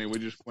thing. I mean, we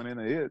just went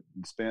into it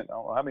and spent I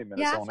don't know how many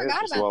minutes Yeah, I on it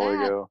forgot just a about while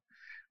that. ago.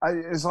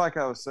 It's like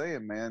I was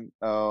saying, man.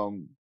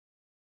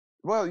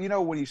 Well, you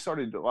know, when we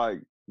started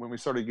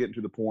getting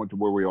to the point to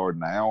where we are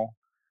now,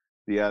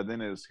 yeah, then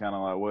it's kind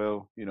of like,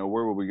 well, you know,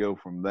 where would we go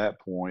from that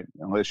point?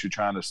 Unless you're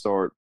trying to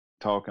start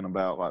talking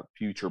about like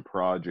future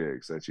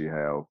projects that you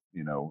have,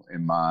 you know,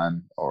 in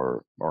mind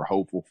or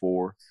hopeful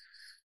for.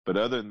 But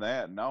other than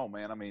that, no,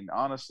 man. I mean,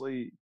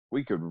 honestly,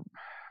 we could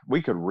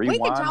rewind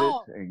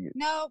talk. it. And,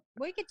 No,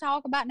 we could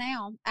talk about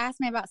now. Ask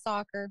me about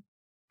soccer.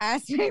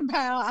 Ask me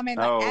about. I mean,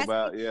 like, oh, ask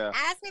about me, yeah,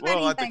 ask me Well,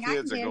 about like the anything.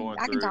 kids are going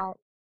I can through. talk.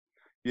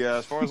 yeah.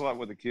 As far as like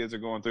what the kids are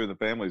going through, the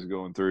families are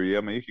going through. Yeah,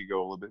 I mean, you could go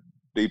a little bit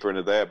deeper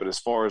into that. But as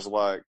far as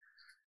like,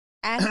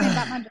 Ask me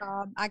about my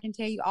job. I can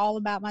tell you all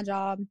about my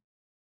job.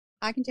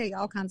 I can tell you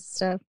all kinds of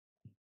stuff.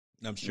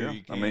 I'm sure yeah,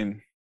 you can. I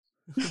mean,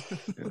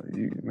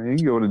 you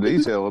can go into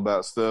detail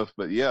about stuff,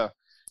 but yeah,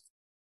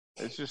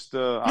 it's just. Hey,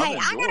 I've I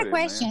got enjoyed a it,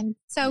 question.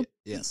 So,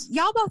 yes,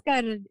 y'all both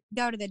go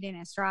to the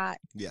dentist, right?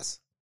 yes.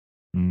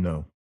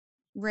 No.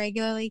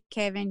 Regularly,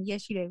 Kevin.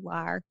 Yes, you do.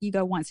 Liar. You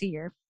go once a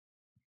year,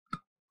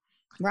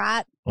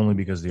 right? Only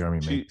because the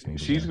army man. makes me.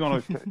 She's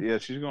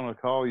gonna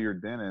call your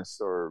dentist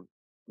or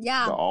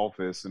Yeah. the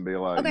office and be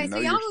like, Okay, you know,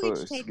 so you're y'all will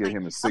supposed to take get my-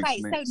 him a 6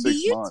 Okay, so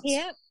months.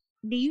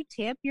 do you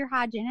tip your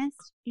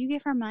hygienist? Do you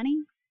give her money?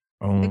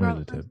 Only girl the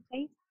that tip. brushes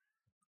teeth?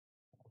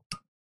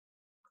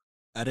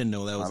 I didn't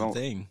know that was I a don't-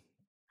 thing.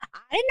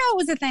 I didn't know it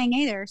was a thing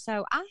either.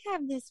 So I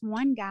have this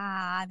one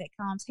guy that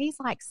comes. He's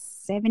like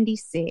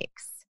 76.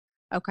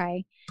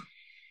 Okay.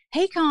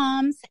 He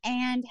comes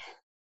and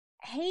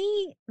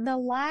the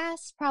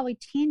last probably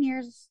 10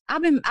 years,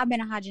 I've been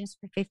a hygienist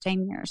for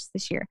 15 years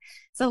this year.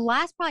 So the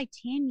last probably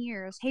 10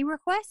 years, he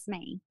requests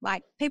me.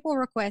 Like people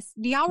request.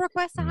 Do y'all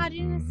request a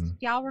hygienist? Mhm.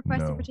 Do y'all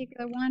request a No.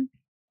 particular one?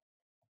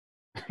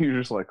 You're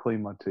just like,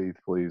 clean my teeth,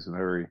 please, and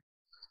hurry.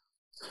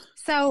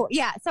 So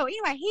yeah. So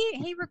anyway,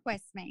 he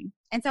requests me,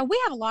 and so we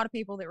have a lot of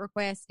people that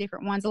request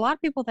different ones. A lot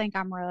of people think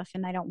I'm rough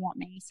and they don't want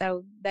me,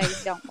 so they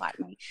don't like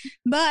me.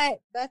 But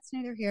that's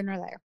neither here nor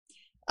there.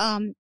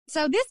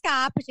 So this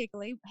guy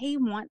particularly, he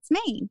wants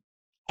me.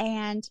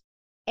 And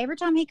every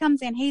time he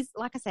comes in, he's,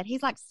 like I said,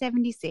 he's like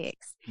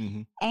 76.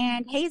 Mm-hmm.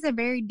 And he's a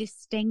very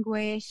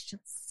distinguished,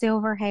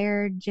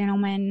 silver-haired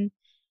gentleman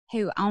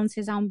who owns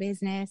his own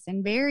business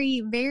and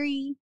very,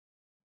 very,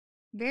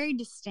 very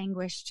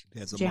distinguished He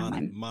has a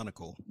gentleman.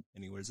 monocle,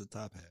 and he wears a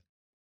top hat.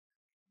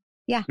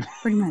 Yeah,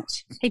 pretty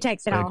much. He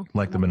takes it all.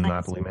 Like the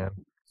Monopoly Man.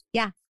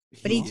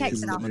 But he takes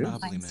is it the off.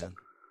 Monopoly Man.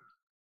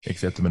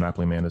 Except the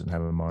Monopoly Man doesn't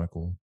have a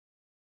monocle.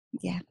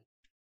 Yeah.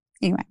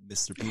 Anyway.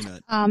 Mr.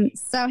 Peanut.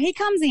 So he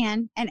comes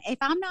in, and if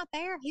I'm not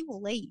there, he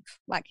will leave.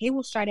 Like, he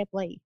will straight up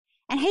leave.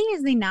 And he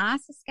is the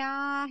nicest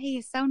guy. He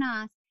is so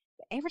nice.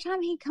 But every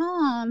time he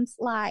comes,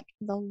 like,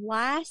 the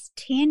last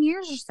 10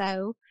 years or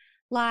so,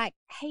 like,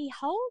 he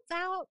holds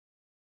out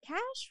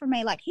cash for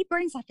me. Like, he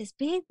brings like this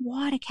big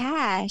wad of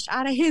cash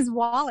out of his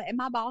wallet, and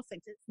my boss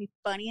thinks it's the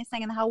funniest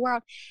thing in the whole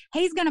world.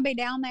 He's going to be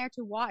down there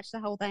to watch the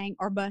whole thing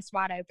or bust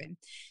wide open.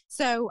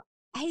 So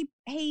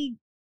he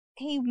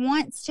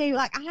wants to,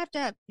 like,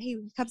 he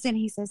comes in,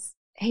 he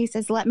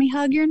says, let me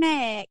hug your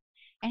neck.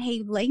 And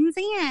he leans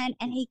in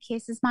and he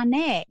kisses my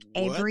neck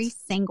every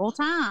single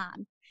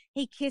time.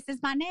 He kisses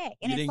my neck.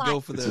 And You it's didn't like, go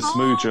for the- It's a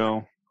smooch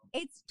on.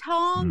 it's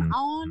tongue Mhm.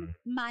 on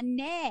my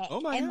neck.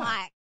 Oh, my and God.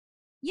 like,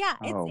 yeah,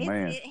 Oh,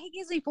 man. he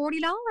gives me $40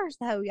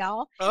 though,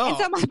 y'all. Oh, And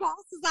so my boss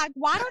is like,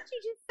 why don't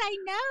you just say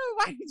no?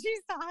 Why don't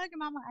you start hugging?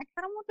 I'm like,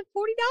 I don't want the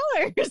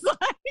 $40.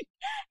 Like,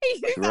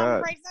 he's Right.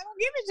 afraid they don't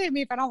give it to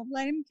me if I don't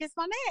let him kiss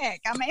my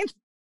neck. I mean,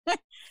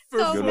 for,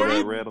 so Go to that-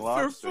 that Red for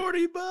Lobster.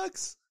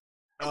 $40.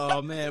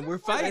 Oh man, we're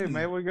Hey fighting.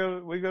 man, we go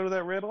to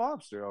that Red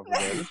Lobster over there.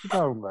 What you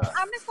talking about?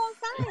 I'm just gonna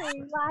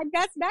say, like,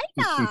 that's date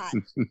night.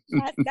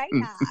 That's date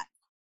night.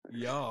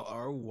 Y'all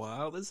are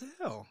wild as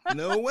hell.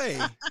 No way.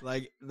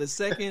 Like the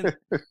second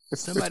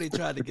somebody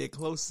tried to get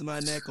close to my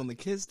neck on the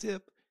kiss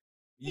tip,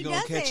 He you're gonna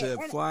does catch it.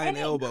 a And- flying and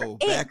elbow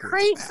It backwards.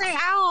 creeps me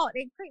out.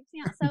 It creeps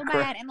me out so Crack-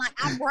 bad. And like,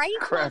 I brace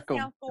crack 'em.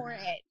 myself for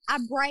it. I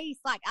brace,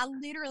 like, I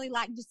literally,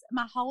 like, just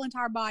my whole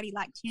entire body,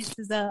 like,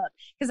 tenses up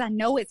because I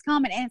know it's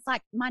coming. And it's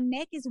like, my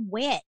neck is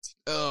wet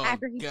Oh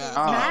after he god. goes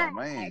Oh back.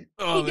 man,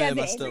 Oh He man, does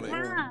my it every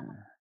stomach. time.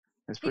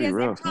 it's He pretty does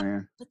every rough, time.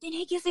 man. But then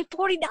he gives me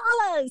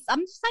 $40. I'm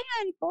just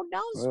saying,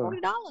 $40 is Well.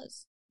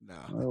 $40. No.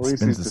 Well, at least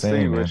Spins he's the same, man.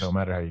 distinguished. Don't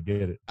matter how you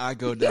get it. I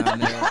go down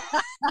there.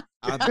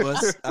 I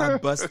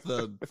bust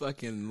the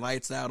fucking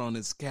lights out on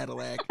his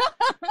Cadillac.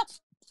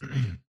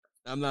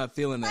 I'm not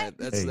feeling that.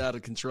 That's Hey. out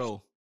of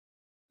control.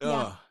 Yeah.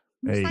 Ugh.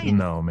 I'm Hey, saying.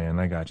 no, man,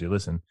 I got you.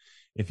 Listen,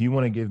 if you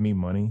want to give me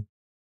money,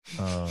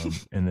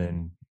 and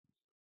then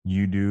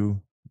you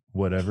do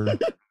whatever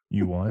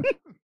you want,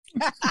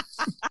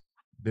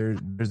 there's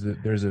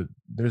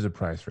a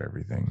price for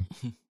everything.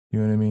 You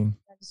know what I mean?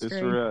 That's That's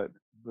true. right.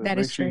 But That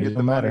make is sure you true. get It the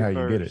don't matter money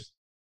how you get it.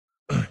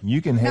 first.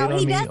 You can hate No, on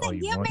he me doesn't all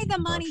you give want. me You the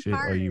can talk money shit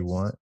all you first.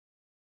 want.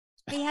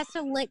 He has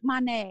to lick my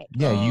neck.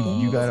 Yeah,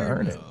 you gotta Oh,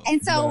 earn it. no.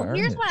 And so You gotta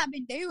here's earn it. what I've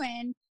been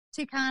doing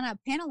to kind of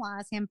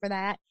penalize him for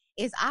that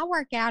is I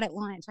work out at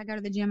lunch. I go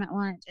to the gym at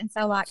lunch. And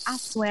so, like, I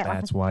sweat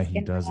That's like a why he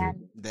fucking does it.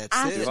 man. That's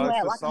I He it. sweat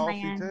likes the like a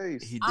salty man.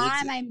 taste. He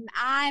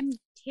digs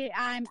it.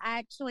 I'm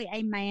actually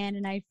a man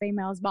in a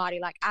female's body.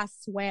 Like, I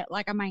sweat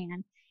like a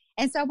man.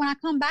 And so when I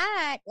come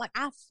back, like,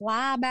 I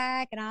fly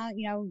back and I,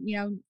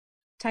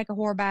 take a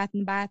whore bath in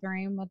the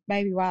bathroom with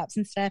baby wipes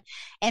and stuff.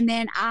 And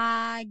then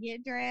I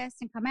get dressed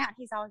and come out.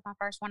 He's always my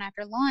first one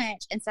after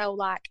lunch. And so,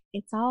 like,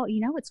 it's all,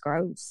 it's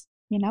gross.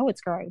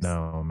 It's gross.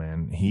 No,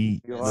 man.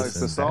 He He likes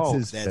listen, the salt.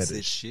 that's his That's his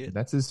fetish. shit.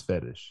 That's his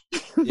fetish.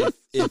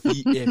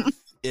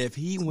 If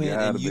he went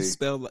Gotta and you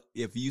be.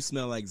 if you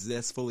smell like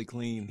Zest fully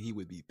clean, he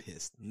would be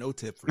pissed. No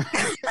tip for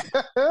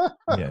you.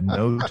 Yeah,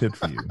 no tip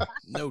for you.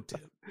 No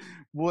tip.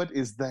 What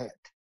is that?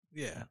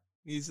 Yeah,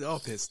 he's all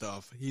pissed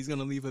off. He's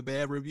gonna leave a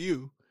bad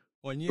review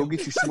on you. Go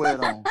get your sweat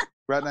on.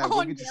 Right now, go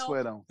On get your Yelp.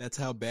 sweat on. That's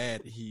how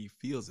bad he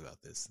feels about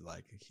this.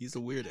 Like, he's a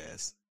weird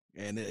ass.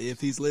 And if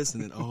he's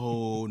listening,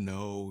 oh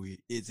no,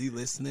 is he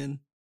listening?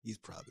 He's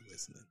probably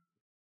listening.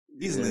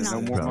 He's Yeah,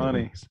 listening. no more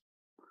Probably. money.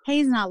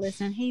 He's not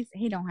listening.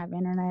 He don't have I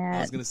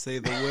internet. was gonna say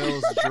the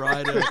well's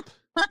dried up.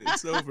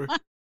 It's over.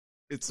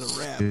 It's a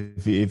wrap.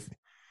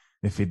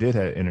 If he did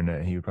have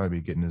internet, he would probably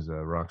be getting his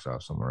rocks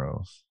off somewhere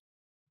else.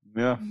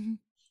 Yeah.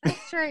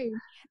 That's true.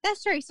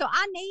 That's true. So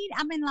I'm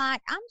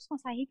just gonna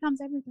say he comes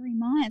every 3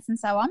 months, and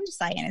so I'm just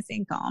saying it's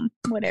income,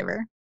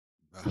 whatever.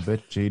 I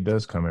bet you he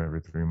does come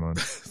every 3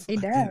 months. He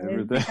does.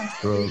 Everything. He comes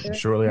Bro, every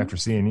shortly after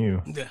seeing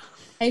you. Yeah.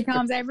 He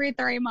comes every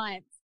 3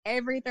 months.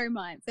 Every 3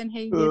 months, and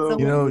he gets Oh, a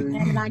You know, little,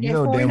 and I you get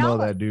know damn well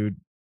 $40. that dude.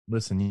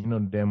 Listen, you know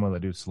damn well that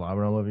dude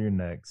slobbering all over your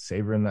neck,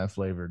 savoring that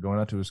flavor, going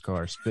out to his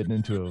car, spitting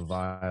into a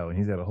vial, and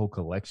he's got a whole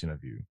collection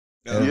of you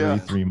every Yeah.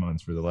 3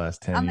 months for the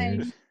last 10 I years.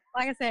 mean,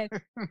 like I said,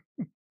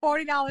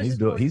 $40. He's is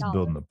he's $40.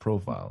 building a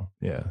profile.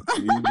 Yeah.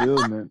 He's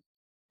building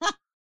it.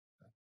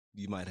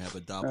 You might have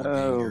a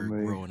doppelganger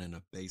man. growing in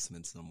a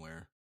basement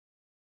somewhere.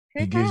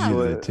 He Could gives have.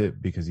 you the What? tip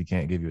because he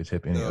can't give you a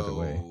tip any other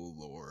way. Oh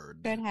Lord.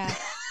 Could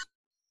have.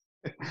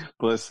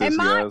 Bless this And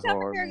guy's Mike's over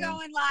heart, here man.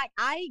 going like,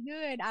 I eat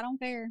good. I don't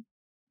care.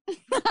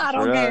 I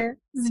don't Right. care.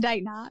 It's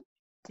date night.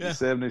 Yeah.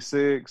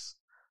 76.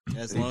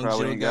 As He long as you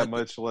probably don't ain't got got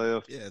much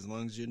left. yeah, as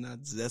long as you're not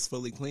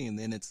zestfully clean,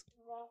 then it's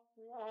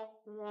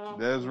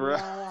That's right.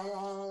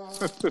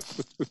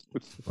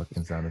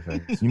 Fucking sound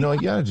effects. You know,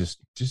 yeah, just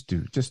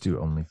do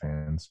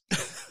OnlyFans.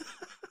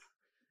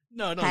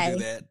 no, don't Hey. do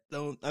that.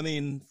 Don't. I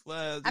mean,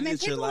 I mean,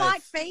 it's your people life.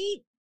 like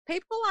feet.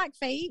 People like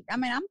feet. I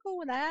mean, I'm cool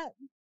with that.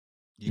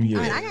 You can Yeah.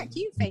 I mean, do I it. got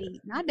cute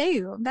feet. I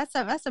do. That's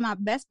my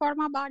best part of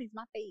my body is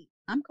my feet.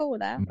 I'm cool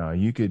with that. No,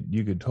 you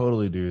could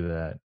totally do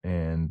that,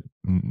 and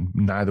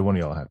neither one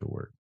of y'all have to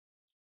work.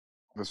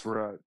 That's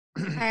right.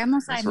 Hey, I'm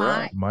gonna say That's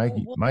right. Mike.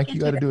 Mike, we'll Mike, look you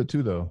got to into do it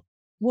too, though.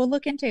 We'll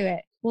look into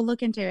it. We'll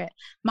look into it.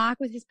 Mike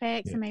with his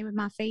pecs Yeah. and me with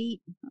my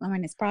feet. I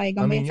mean, it's probably I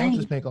gonna mean, be a y'all thing.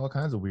 just make all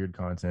kinds of weird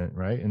content,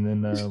 right? And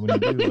then when you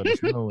do, let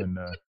us know, and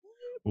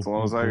As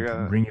long as I we'll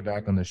got- bring you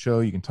back on the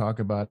show. You can talk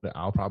about it.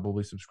 I'll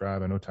probably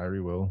subscribe. I know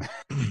Tyree will.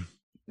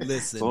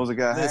 Listen, As long as it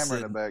got Hammer in the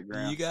listen,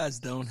 background. You guys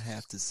don't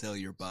have to sell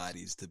your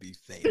bodies to be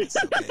famous,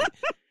 okay?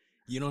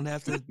 You don't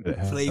have to It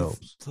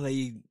helps.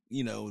 play,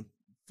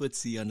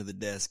 footsie under the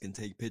desk and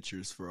take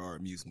pictures for our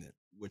amusement,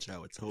 which I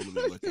would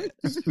totally look at.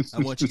 I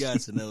want you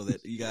guys to know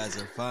that you guys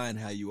are fine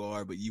how you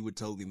are, but you would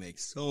totally make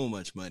so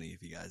much money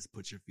if you guys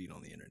put your feet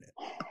on the internet.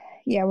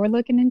 Yeah, we're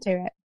looking into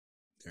it.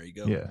 There you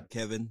go. Yeah.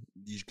 Kevin,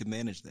 you can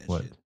manage that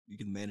What? shit. You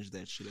can manage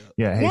that shit up.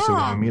 Yeah. Hey, so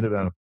when Yeah. we meet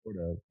down in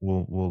Florida,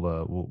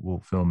 we'll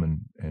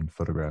film and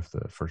photograph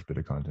the first bit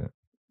of content.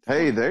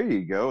 Hey, there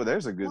you go.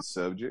 There's a good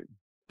subject.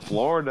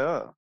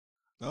 Florida,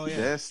 Oh yeah.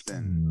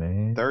 Destin,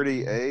 Man,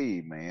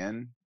 30A,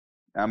 man.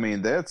 I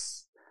mean,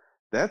 that's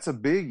a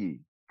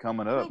biggie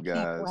coming I up, can't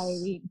guys.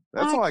 wait.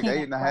 That's I like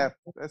can't 8.5.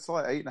 wait. That's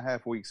like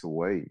 8.5 weeks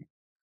away,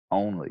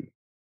 only.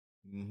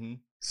 Mm-hmm.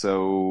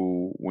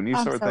 So when you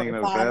I'm start so thinking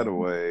of excited. that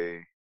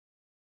away,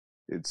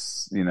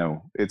 it's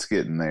it's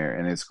getting there,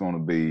 and it's going to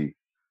be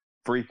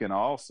freaking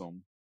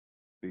awesome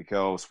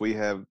because we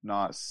have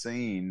not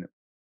seen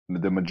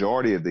the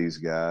majority of these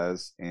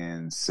guys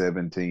in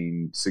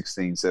 16,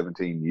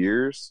 17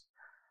 years,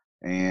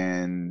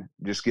 and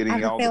just I getting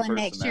have a all the feeling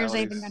next year's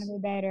even personalities. going to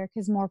be better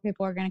because more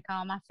people are going to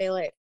come. I feel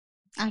it.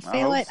 I I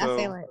feel hope it. so. I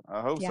feel it.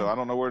 I hope so. Yeah. I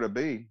don't know where to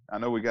be. I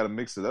know we got to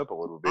mix it up a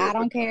little bit. I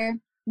don't but care.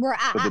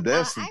 but the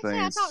Destin Actually,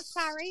 I things- talked to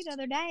Tyree the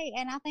other day,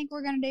 and I think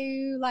we're going to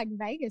do like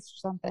Vegas or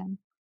something.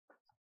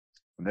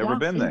 Never Yeah,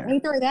 been there. He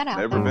threw that out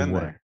Never there. been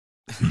For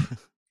there.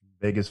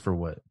 Vegas for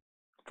what?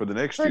 For the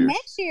next For year.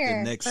 next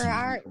year. next for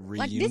our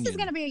like this is reunion.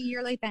 going to be a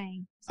yearly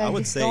thing. So I would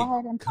just say go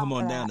ahead and come talk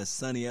on for down that. to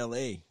sunny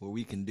LA where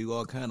we can do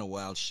all kind of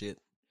wild shit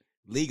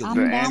legally. I'm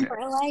The down annu- for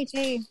LA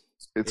too.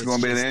 It's going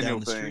to be an just down annual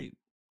the thing. street.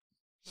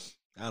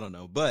 I don't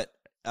know, but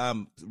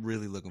I'm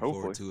really looking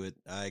forward to it.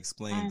 I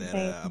explained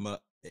I'm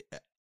that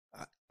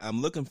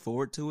I'm looking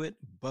forward to it,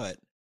 but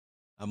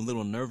I'm a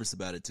little nervous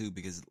about it too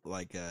because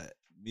like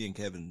me and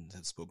Kevin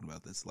have spoken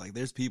about this. Like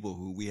there's people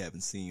who we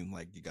haven't seen,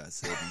 like you guys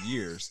said, in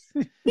years.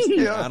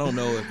 Yeah. I don't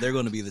know if they're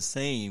going to be the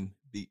same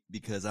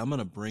because I'm going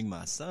to bring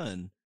my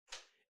son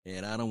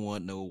and I don't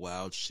want no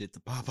wild shit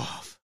to pop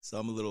off. So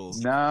I'm a little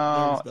No,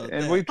 nervous about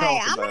and that. we Hey,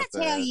 talked I'm about going to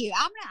tell that. you,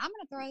 I'm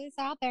gonna throw this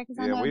out there because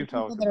I Yeah, know the we've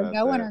people talked that are about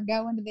going that. are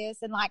going to this,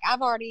 and like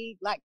I've already,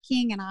 like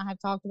King and I have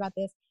talked about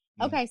this.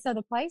 Mm. Okay, so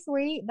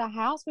the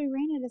house we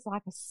rented is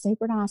like a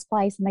super nice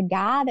place, and the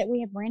guy that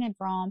we have rented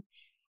from,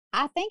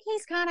 I think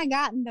he's kind of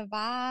gotten the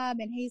vibe,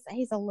 and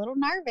he's a little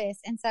nervous,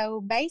 and so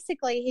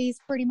basically he's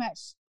pretty much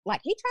like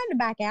he tried to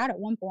back out at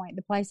one point,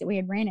 the place that we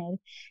had rented,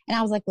 and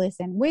I was like,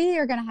 listen, we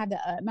are going to have the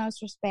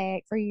utmost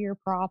respect for your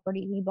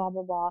property, blah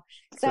blah blah.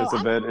 So It's a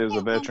I'm vet- gonna it's a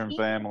help veteran him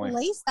family.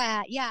 Police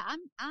that, yeah.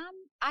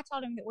 I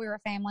told him that we were a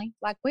family,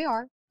 like we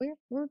are.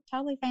 We're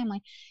totally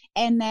family,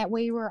 and that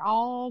we were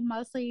all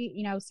mostly,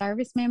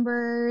 service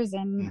members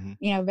and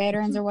Mhm.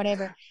 Veterans or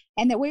whatever,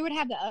 and that we would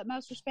have the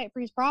utmost respect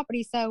for his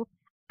property. So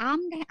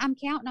I'm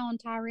counting on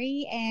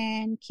Tyree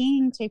and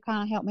King to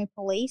kind of help me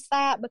police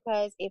that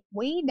because if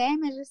we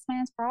damage this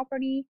man's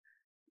property,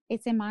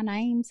 it's in my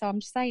name. So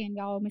I'm just saying,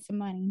 y'all owe me some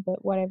money,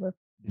 but whatever.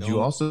 Did you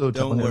also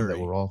tell don't him worry. that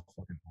we're all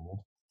fucking old?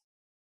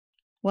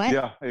 What?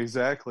 Yeah,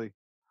 exactly.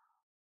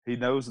 He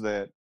knows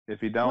that. If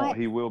he don't, What?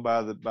 he will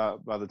by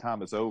the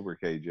time it's over.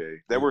 KJ,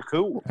 that we're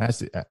cool. I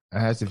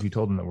asked if you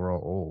told him that we're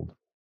all old.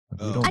 Like,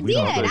 Oh. I we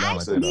did. don't put it I down like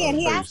actually that. did.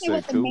 He They asked me said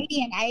what the cool.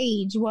 median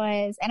age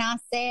was, and I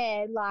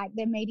said like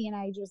the median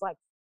age was like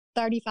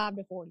 35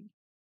 to 40.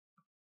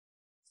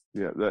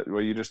 Yeah,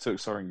 well, you just took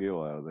Sergeant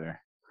Gill out of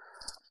there,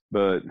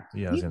 but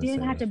Yeah, I was You gonna did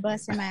say. have to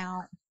bust him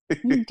out.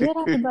 You did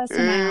have to bust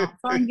him out.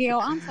 Son Gil,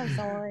 I'm so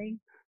sorry.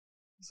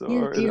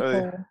 You're Sorry, cool.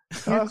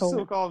 I You're still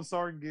cool. call him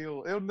Sergeant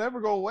Gill. It'll never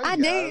go away. I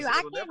do. guys. I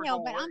It'll never can't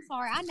help go it. I'm away.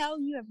 sorry. I know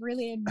you have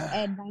really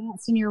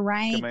advanced in your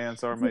rank. Command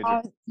Sergeant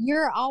Major.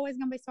 You're always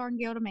going to be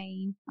Sergeant Gil to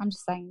me. I'm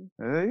just saying.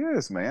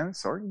 Yes, man,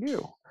 it's Sergeant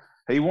Gill.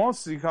 He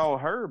wants to be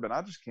called Herb, and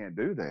I just can't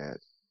do that.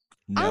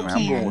 No, I I'm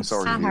going can. with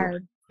Sergeant I Gil.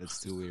 heard.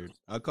 that's too weird.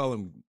 I'll call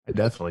him. I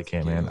definitely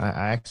can, man. Yeah.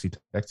 I actually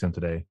texted him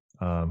today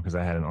because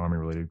I had an Army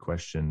related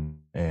question,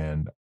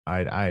 and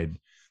I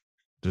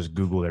just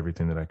Googled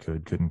everything that I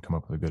couldn't come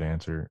up with a good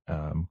answer,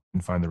 and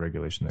find the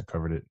regulation that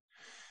covered it.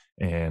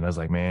 And I was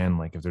like, man,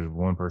 if there's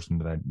one person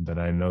that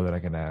I know that I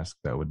can ask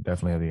that would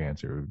definitely have the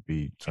answer, it would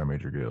be Sergeant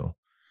Major Gill.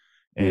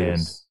 And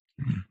Yes.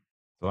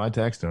 so I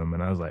texted him,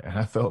 and I was like,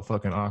 I felt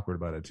fucking awkward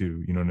about it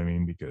too. You know what I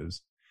mean?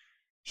 Because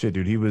shit,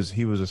 dude, he was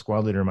a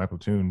squad leader in my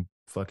platoon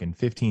fucking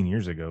 15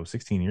 years ago,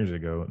 16 years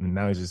ago, and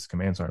now he's just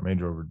command sergeant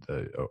major over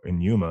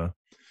in Yuma.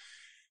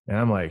 And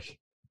I'm like,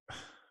 I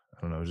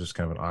don't know, it was just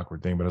kind of an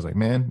awkward thing. But I was like,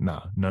 man,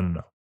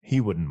 no,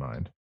 he wouldn't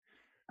mind.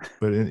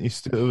 But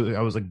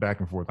I was like back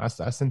and forth. I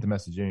sent the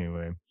message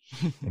anyway,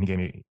 and he gave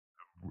me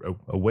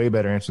a way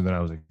better answer than I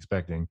was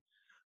expecting.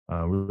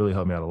 Really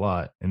helped me out a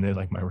lot. And then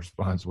like my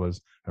response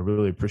was, I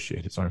really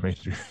appreciate it, Sergeant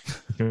Major.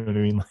 You know what I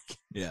mean? Like,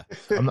 Yeah.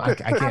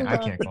 I can't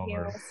love call the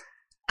her. girls.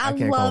 I I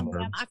can't call love her.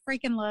 them. I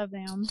freaking love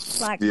them.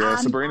 Like, Yeah,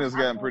 Sabrina's I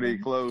gotten love pretty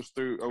them. close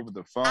through over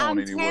the phone. I'm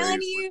anyways,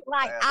 telling you, with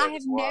like, Amanda, I have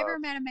his never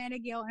wife. met Amanda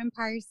Gill in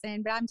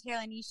person, but I'm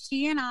telling you,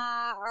 she and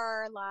I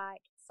are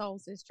like soul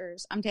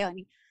sisters. I'm telling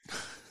you.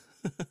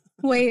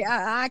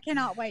 I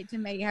cannot wait to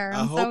meet her. I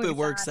I'm hope so it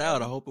works excited.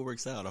 out. I hope it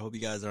works out. I hope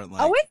you guys aren't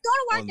like Oh, it's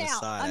on gonna the work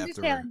out. side I'm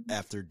just telling you.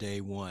 after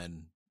day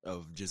one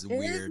of just It's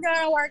weird,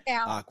 gonna work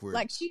out. awkward.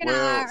 Like she and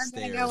Well, I are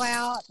gonna go stares.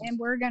 out and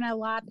we're gonna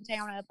light the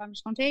town up. I'm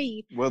just gonna tell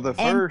you. Well, the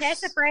And first,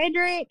 Tessa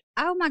Frederick,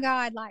 oh my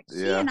God, like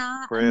she Yeah, and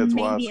I Fred's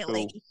wife's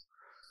immediately.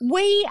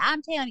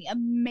 I'm telling you,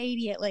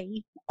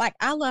 immediately. Like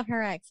I love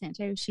her accent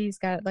too. She's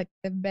got like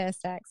the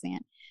best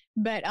accent.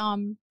 But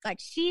like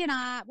she and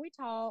I, we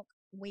talk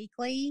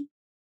weekly.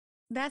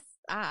 That's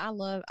I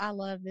love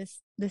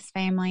this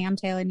family. I'm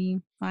telling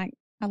you, like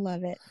I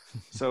love it.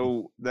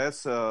 so that's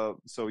so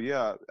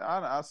yeah.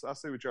 I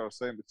see what y'all are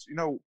saying, but you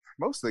know,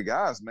 most of the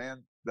guys,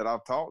 man, that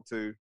I've talked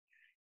to,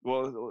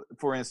 well,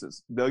 for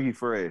instance, Dougie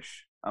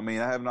Fresh. I mean,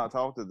 I have not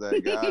talked to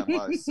that guy in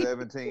like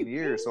 17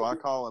 years. So I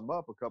called him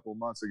up a couple of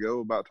months ago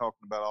about talking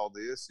about all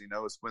this. You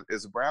know, it's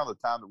around the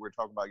time that we're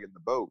talking about getting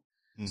the boat.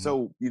 Mhm.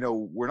 So, you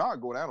know, we're not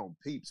going out on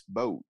Peep's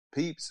boat.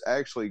 Peep's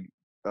actually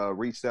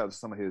reached out to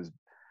some of his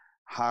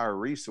higher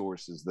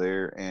resources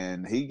there,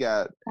 and he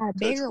got A in touch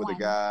bigger with a one.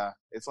 guy.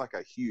 It's like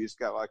it's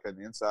got like an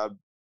inside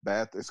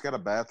bath. It's got a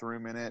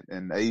bathroom in it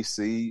and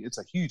AC. It's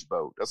a huge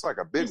boat. That's like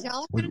a big one.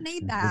 Y'all are What, gonna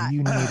need what that. do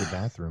you need a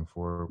bathroom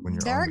for when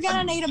you're They're on the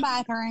gonna sea? need a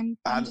bathroom.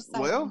 I'm just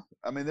saying. Well,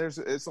 I mean,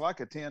 it's like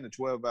a 10 to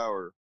 12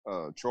 hour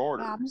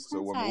charter. Yeah, I'm just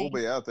So gonna I mean, we'll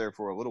say. be out there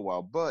for a little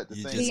while. But the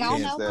You thing just y'all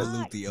is know that what?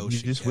 pollute the You ocean.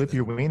 just whip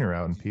your Kevin. wiener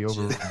out and pee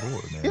over You the just-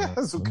 board, man.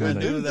 Yes, we I could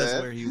knew do that's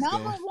that. where he was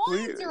Number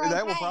going. ones are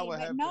that will okay, probably but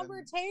happen.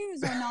 number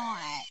twos are not.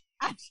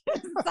 I'm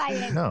just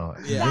saying. No,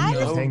 Yeah, then That you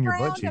is just hang your butt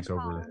frowned cheeks over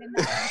upon it. in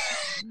the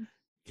ocean.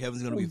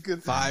 Kevin's gonna be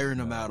Good. firing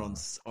them out on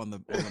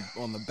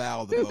the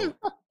bow of the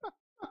boat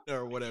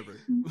or whatever.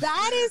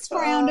 That is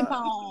frowned Uh,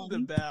 upon. The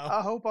bow.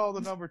 I hope all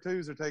the number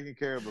twos are taken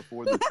care of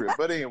before the trip.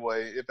 But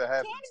anyway, if it 10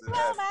 happens, to it 12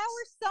 happens.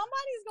 hours,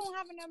 somebody's going to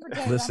have a number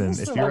two. I'm Listen,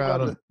 just if saying. you're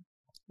out on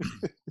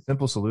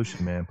simple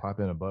solution, man, pop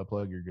in a butt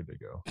plug, you're good to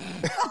go.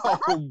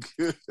 Oh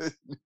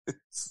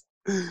goodness.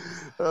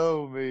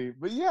 Oh me.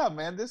 But yeah,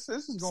 man, this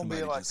is going to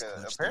be Somebody like just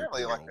clutched their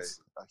apparently like pearls.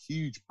 a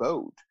huge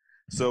boat.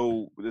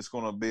 So it's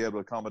going to be able to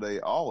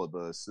accommodate all of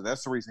us, and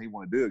that's the reason he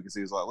wanted to do it, because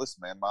he was like,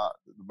 "Listen, man,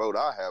 the boat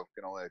I have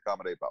can only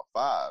accommodate about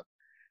 5."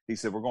 He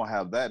said, "We're going to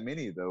have that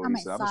many though." I'm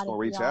He said, "I'm just excited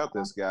going to for reach out to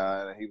y'all. this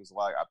guy," and he was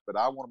like, "But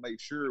I want to make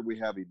sure we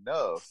have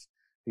enough."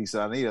 He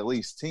said, "I need at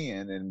least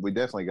 10," and we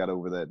definitely got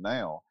over that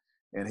now.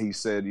 And he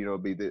said, you know,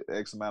 it'd be the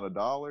X amount of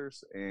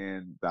dollars,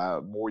 and the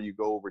more you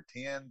go over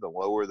 10, the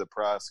lower the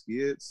price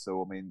gets.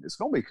 So, I mean, it's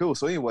going to be cool.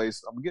 So,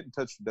 anyways, I'm getting in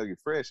touch with Dougie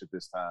Fresh at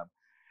this time.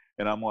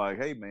 And I'm like,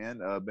 hey, man,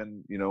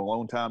 been, you know, a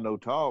long time no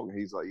talk.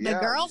 He's like, yeah. The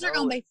girls you are know,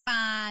 going to be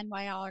fine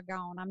while y'all are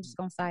gone. I'm just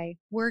going to say,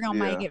 we're going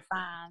to make Yeah. it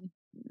fine.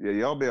 Yeah,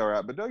 y'all be all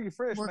right. But Dougie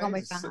Fresh, We're man, gonna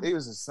be fine. he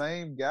was the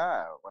same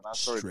guy when I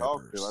started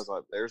talking to him. I was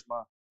like,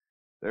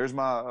 there's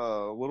my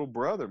little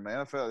brother, man.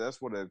 I felt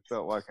that's what it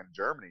felt like in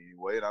Germany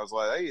anyway. And I was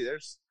like, hey,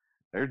 there's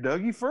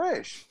Dougie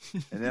Fresh.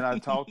 And then I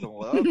talked to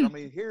Love. I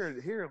mean, here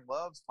in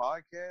Love's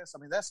podcast, I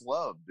mean, that's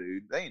Love,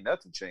 dude. They ain't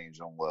nothing changed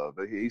on Love.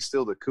 He's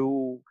still the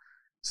cool,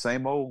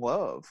 same old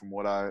Love from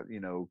what I, you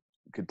know,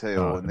 could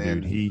tell. And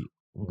then Dude,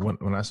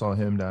 when I saw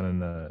him down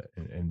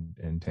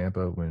in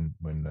Tampa when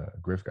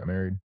Griff got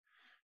married,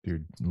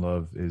 dude,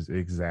 Love is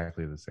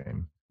exactly the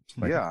same.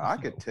 yeah, I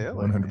could tell.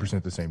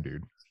 100% the same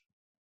dude.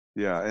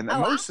 Yeah, and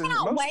Oh, most I of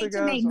cannot most of wait the to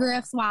guys meet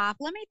Griff's wife.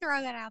 Let me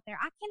throw that out there.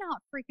 I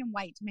cannot freaking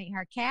wait to meet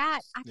her.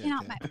 Kat, I Yeah,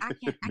 cannot. Kat. I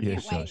Yeah,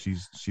 can't wait.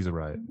 she's a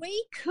riot.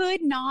 We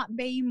could not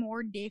be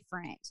more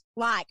different.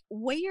 Like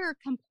we are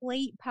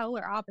complete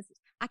polar opposites.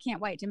 I can't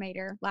wait to meet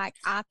her. Like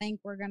I think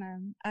we're gonna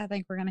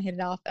hit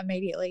it off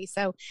immediately.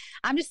 So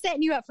I'm just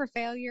setting you up for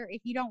failure.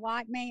 If you don't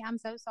like me, I'm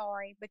so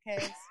sorry,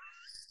 because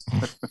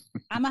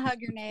I'm gonna hug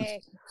your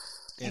neck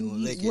and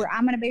lick it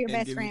I'm gonna be your and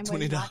best give friend, you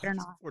whether you like it or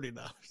not. $20.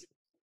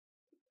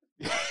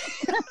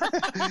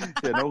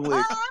 Yeah, no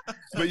lick.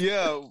 But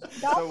yeah, Don't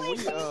so lick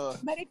we me,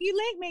 but if you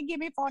lick me, give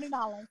me $40.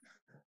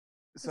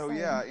 so saying.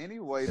 yeah,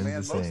 anyway, It's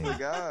man, the most of the same.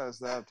 guys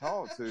that I've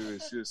talked to,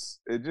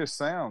 it just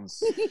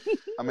sounds,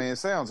 I mean, it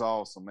sounds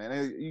awesome, man.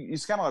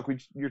 It's kind of like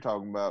what you're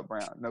talking about,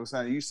 Brown. No,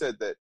 Sonny, you said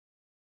that,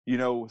 you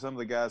know, some of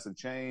the guys have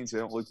changed, they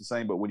don't look the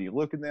same, but when you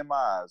look in them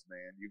eyes,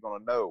 man, you're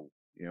gonna know,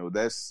 you know,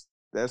 that's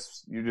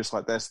you're just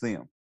like, that's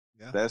them.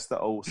 Yeah. That's the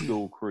old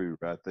school crew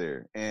right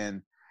there.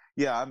 And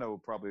yeah, I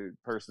know probably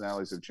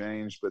personalities have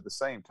changed, but at the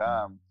same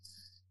time,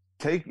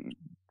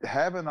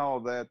 having all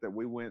that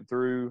we went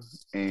through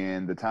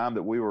and the time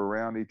that we were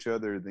around each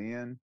other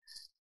then,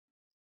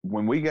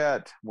 when we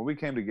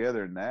came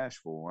together in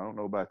Nashville, I don't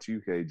know about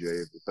you, KJ,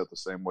 if it felt the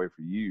same way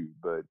for you,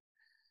 but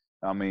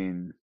I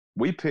mean,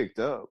 we picked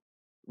up.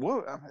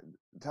 Well,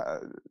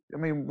 I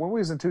mean, when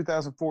we was in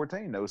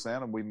 2014, no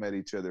sound, and we met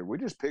each other, we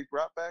just picked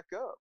right back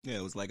up. Yeah,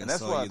 it was like And I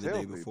that's saw what you the I tell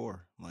day people.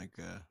 before. Like,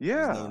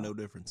 Yeah. there's no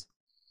difference.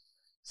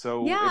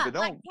 So Yeah, if it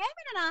don't, like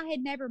Kevin and I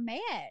had never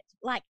met,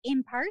 like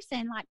in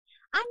person. Like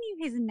I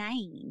knew his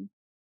name.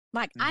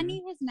 Like I Mhm.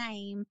 knew his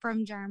name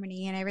from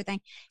Germany and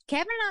everything.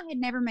 Kevin and I had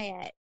never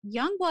met.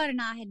 Youngblood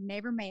and I had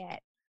never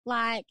met.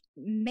 Like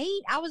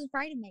meet, I was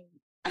afraid of meet.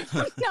 I'm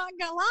not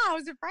gonna lie, I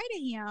was afraid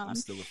of him. I'm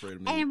still afraid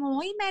of me. And when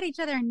we met each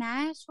other in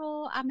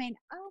Nashville, I mean,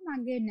 oh my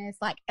goodness,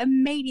 like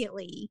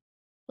immediately,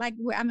 like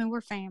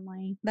we're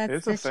family.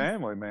 it's a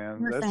family, man.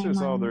 we're That's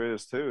just all family. there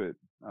is to it.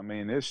 I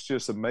mean, it's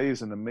just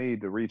amazing to me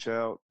to reach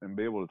out and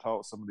be able to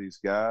talk to some of these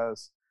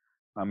guys.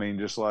 I mean,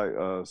 just like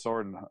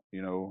Sergeant,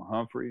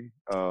 Humphrey.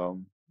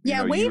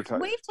 Yeah, we've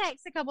we've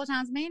texted a couple of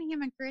times. Me and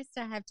him and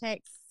Krista have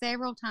texted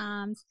several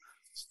times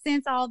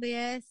since all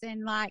this,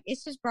 and like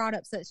it's just brought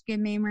up such good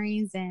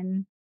memories.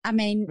 And I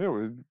mean, Yeah,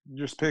 we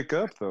just pick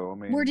up though. I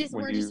mean,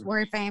 we're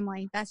a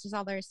family. That's just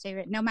all there is to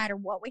it. No matter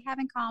what we have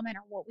in common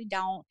or what we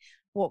don't,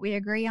 what we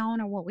agree on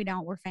or what we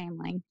don't, we're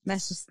family.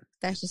 That's just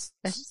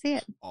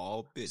it.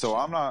 All bitch. So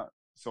I'm not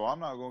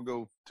going to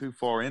go too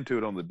far into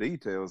it on the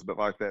details, but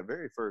like that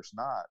very first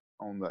night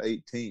on the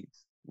 18th,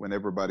 when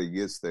everybody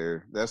gets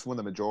there, that's when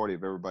the majority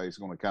of everybody's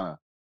going to kind of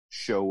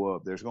show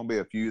up. There's going to be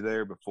a few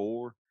there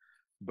before,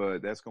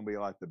 but that's going to be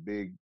like the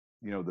big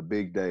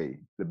day,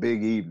 the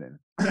big evening.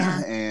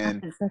 Yeah,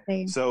 And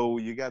that's so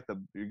you're going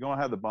to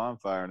have the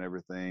bonfire and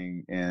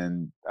everything.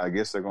 And I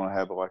guess they're going to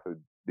have like a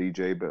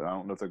DJ, but I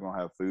don't know if they're going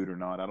to have food or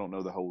not. I don't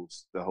know the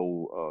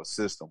whole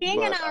system.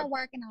 King and I are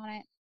working on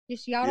it.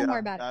 Just y'all don't worry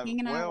about it. King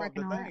and I are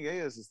working on it. The thing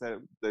is that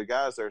the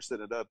guys that are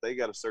setting it up, they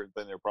got a certain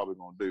thing they're probably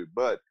going to do.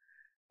 But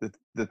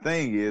the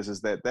thing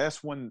is that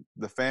that's when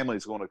the family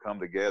is going to come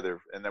together,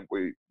 and then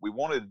we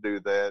wanted to do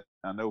that.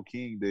 I know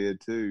King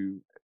did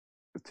too,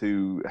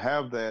 to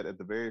have that at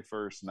the very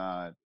first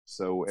night,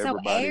 so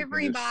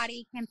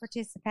everybody can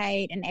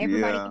participate and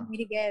everybody can be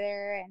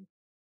together,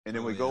 and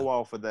then we go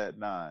off of that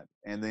night,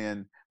 and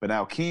then but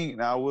now King.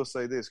 Now I will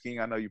say this, King.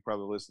 I know you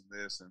probably listen to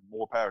this, and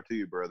more power to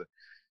you, brother.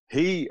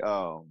 He,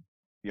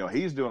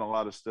 he's doing a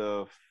lot of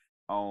stuff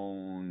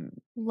on.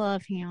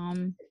 Love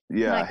him.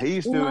 Yeah,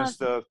 he's doing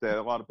stuff that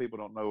a lot of people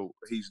don't know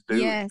he's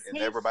doing, and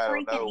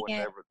everybody will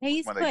know.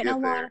 He's when putting they a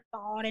get lot there. of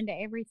thought into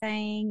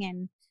everything,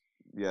 and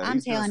yeah, I'm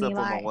telling you,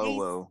 like,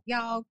 low.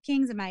 y'all,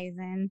 King's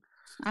amazing.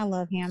 I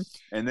love him.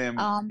 And then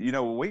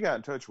when we got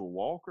in touch with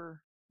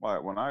Walker,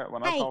 like when I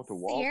talked to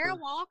Walker, Sierra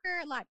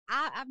Walker, like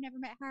I've never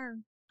met her.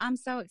 I'm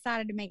so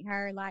excited to meet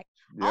her. Like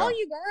all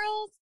you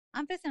girls,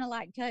 I'm fixing to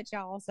like touch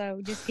y'all.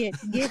 So just get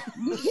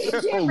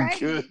oh, ready.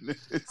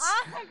 Goodness.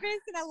 I'm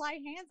fixing to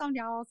lay hands on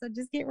y'all. So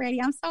just get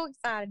ready. I'm so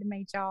excited to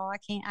meet y'all. I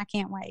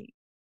can't wait.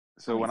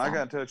 So when I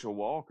got in touch with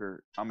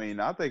Walker, I mean,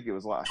 I think it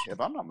was like, if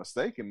I'm not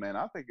mistaken, man,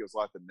 I think it was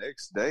like the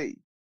next day.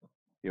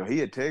 He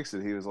had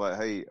texted. He was like,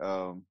 "Hey,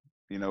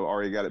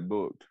 already got it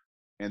booked."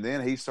 And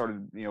then he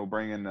started,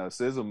 bringing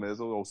Sizzle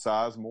Mizzle, old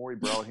Sizemore. He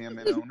brought him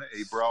in on it.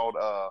 He brought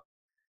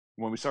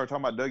when we started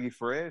talking about Dougie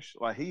Fresh,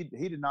 like he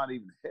did not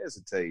even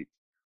hesitate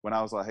when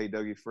I was like, "Hey,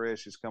 Dougie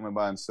Fresh is coming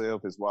by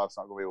himself. His wife's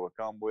not going to be able to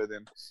come with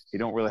him. He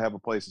don't really have a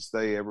place to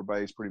stay.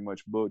 Everybody's pretty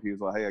much booked." He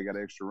was like, "Hey, I got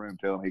an extra room.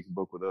 Tell him he can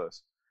book with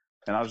us."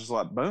 And I was just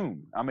like,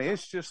 boom. I mean,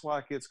 it's just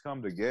like it's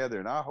come together,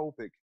 and I hope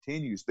it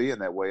continues being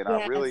that way. And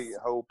I really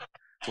hope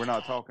we're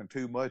not talking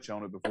too much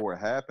on it before it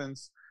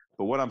happens.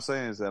 But what I'm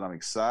saying is that I'm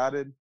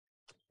excited.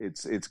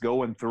 It's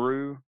going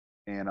through,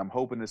 and I'm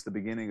hoping it's the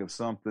beginning of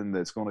something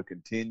that's going to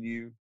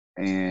continue.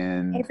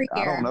 And every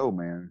year. I don't know,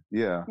 man.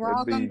 Yeah. We're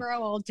all going to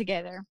grow old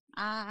together.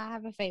 I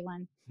have a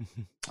feeling.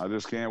 I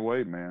just can't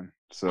wait, man.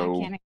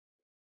 So.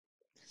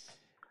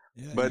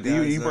 Yeah, but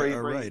you guys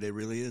are right. It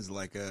really is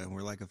like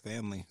we're like a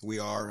family. We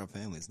are a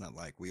family. It's not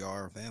like we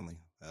are a family.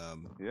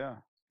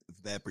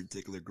 That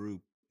particular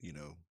group, you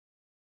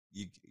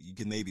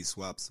can maybe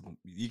swap some.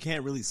 You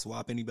can't really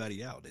swap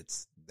anybody out.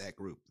 It's that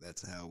group.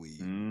 That's how we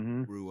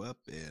grew up,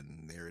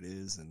 and there it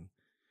is. And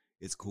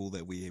it's cool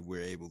that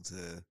we're able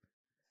to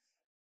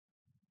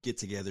get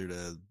together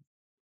to,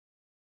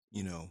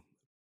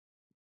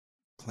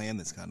 plan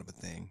this kind of a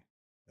thing.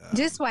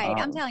 Just wait.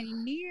 I'm telling you,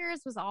 New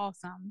Year's was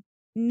awesome.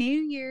 New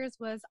Year's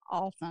was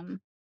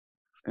awesome.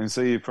 And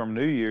see, from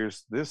New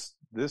Year's, this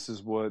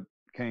is what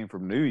came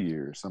from New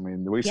Year's. I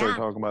mean, we started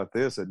talking about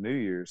this at New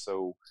Year's,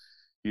 so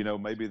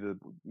maybe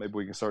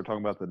we can start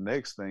talking about the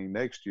next thing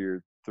next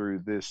year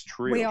through this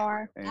trip. We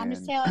are. I'm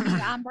just telling you,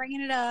 I'm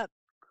bringing it up.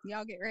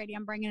 Y'all get ready.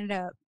 I'm bringing it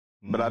up.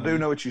 But I do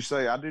know what you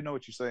say. I do know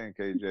what you're saying,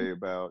 KJ,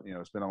 about,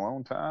 it's been a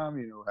long time,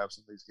 have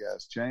some of these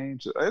guys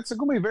change. It's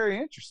going to be very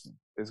interesting.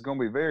 It's going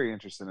to be very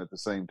interesting at the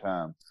same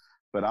time.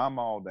 but I'm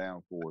all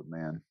down for it,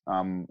 man.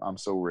 I'm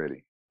so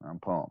ready. I'm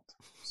pumped.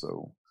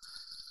 So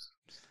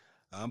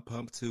I'm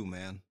pumped too,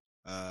 man.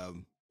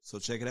 So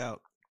check it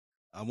out.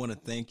 I want to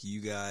thank you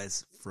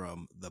guys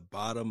from the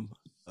bottom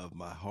of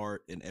my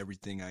heart and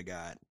everything I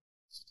got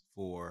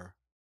for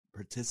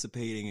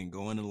participating and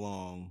going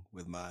along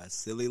with my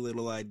silly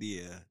little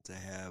idea to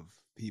have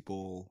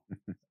people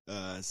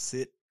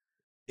sit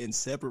in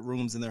separate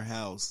rooms in their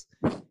house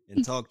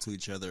and talk to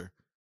each other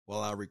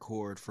while I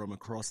record from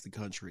across the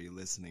country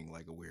listening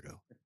like a weirdo.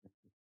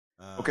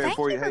 Okay, Thank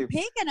for you you, for hey,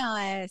 picking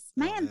us,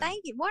 man. man.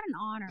 Thank you. What an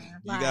honor!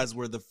 You guys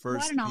were the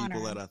first an people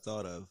honor. that I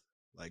thought of.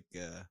 Like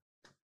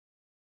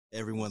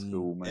everyone, That's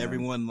cool, man.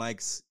 everyone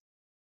likes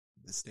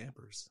the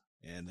Stampers,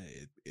 and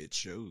it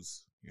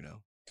shows. You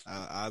know,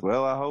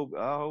 well, I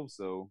hope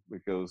so,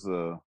 because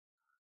you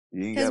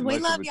ain't because got we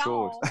much love of a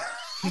y'all. choice.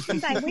 I can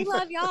say we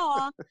love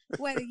y'all,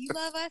 whether you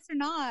love us or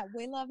not.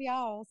 We love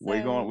y'all. So.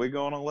 We're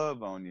going to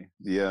love on you.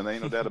 Yeah, and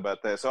ain't no doubt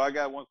about that. So I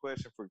got one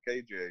question for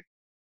KJ.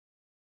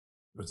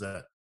 What's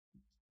that?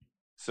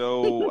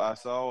 So I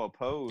saw a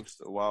post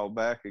a while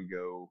back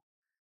ago,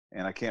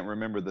 and I can't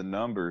remember the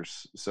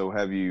numbers. So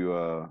have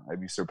you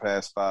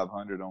surpassed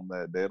 500 on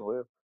that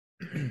deadlift?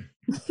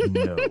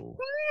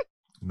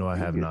 No, I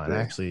have not. there.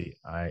 Actually,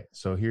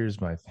 so here's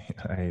my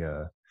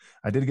thing.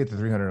 I did get the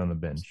 300 on the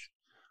bench.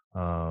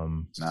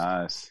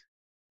 Nice.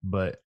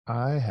 But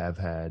I have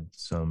had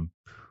some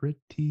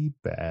pretty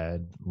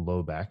bad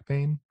low back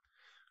pain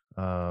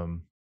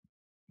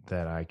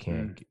that I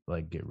can't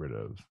get rid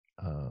of.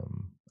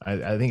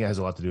 I think it has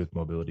a lot to do with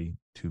mobility,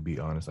 to be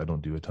honest. I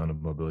don't do a ton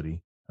of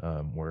mobility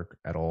work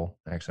at all.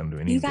 Actually, I don't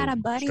do any. You got a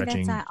buddy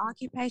stretching. that's an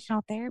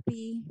occupational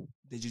therapy.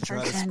 Did you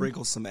try to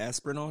sprinkle some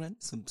aspirin on it?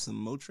 Some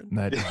Motrin?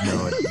 No, it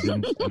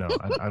didn't. No,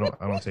 I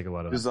don't take a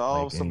lot of.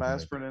 Dissolve some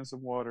aspirin in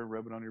some water,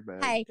 rub it on your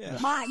back. Hey, Yeah.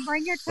 Mike,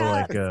 bring your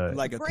cups.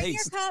 Like a bring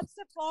paste. your cups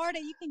to Florida.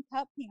 You can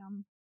cup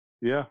him.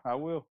 Yeah, I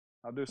will.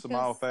 I'll do some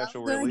Feels myofascial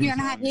so good. release. You're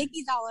gonna have on you.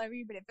 hickeys all over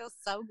you, but it feels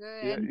so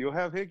good. Yeah, you'll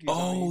have hickeys.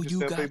 Oh, just you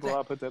tell got people that?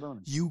 I'll put that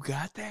on you. You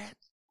got that?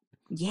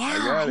 Yeah,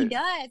 got he it.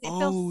 does. It Oh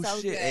feels so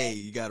shit! good. Hey,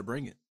 you got to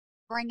bring it.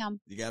 Bring them.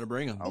 You got to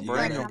bring them. I'll You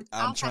bring gotta- 'em.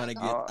 I'm trying to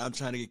I'll get. I'm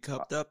trying to get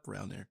cupped up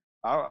around there.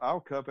 I'll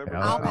cup everybody.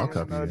 I'll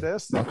cup in, you.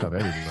 Destin. I'll cup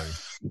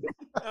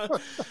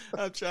everybody.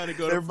 I'm trying to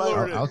go to Everybody-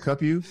 Florida. I'll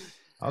cup you.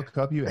 I'll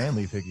cup you and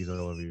leave hickeys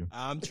all over you.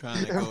 I'm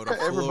trying to go to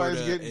Everybody's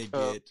Florida getting and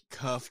cupped. get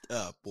cuffed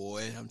up,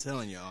 boy. I'm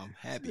telling y'all, I'm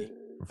happy.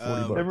 For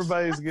 40 bucks.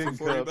 Everybody's For getting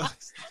 40 cupped.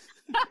 bucks.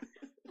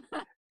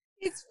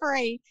 It's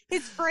free.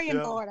 It's free in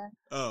Yeah. Florida.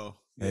 Oh,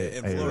 yeah, Hey,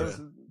 in hey,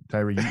 Florida.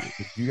 Tyree,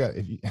 if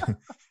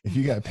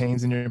you got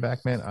pains in your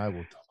back, man, I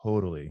will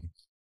totally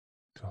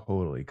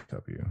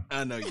cup you.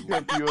 I know you.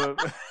 Cup you up.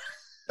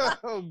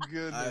 Oh I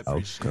goodness. I'll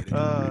appreciate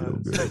cup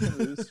it. you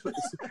real good.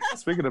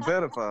 Speaking of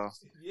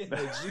pedophiles, Yeah,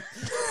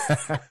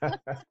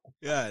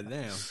 God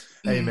damn.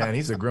 Hey man,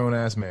 he's a grown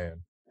ass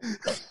man.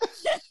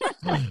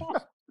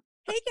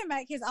 He can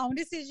make his own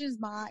decisions,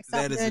 Mike.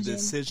 Stop That is a judging.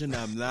 decision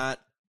I'm not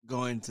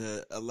going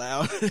to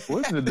allow. it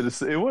wasn't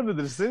the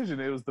decision.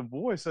 It was the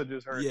voice I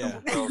just heard. Yeah,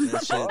 coming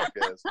across that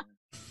the shit. podcast.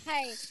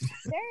 Hey,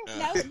 there's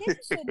no. This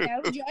is a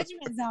no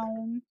judgment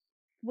zone.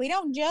 We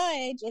don't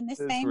judge in this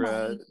That's family.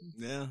 right.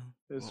 Yeah.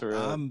 That's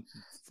Well, right.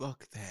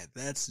 fuck that.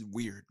 That's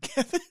weird.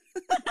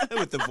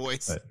 With the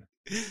voice. But-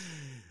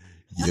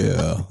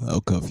 Yeah, I'll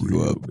cuff you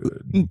Real up.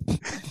 good.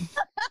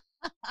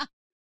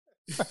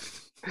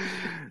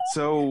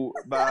 So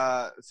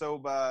by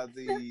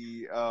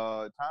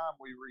the time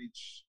we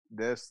reach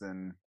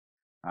Destin,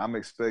 I'm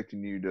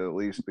expecting you to at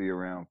least be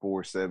around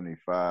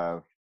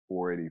 475,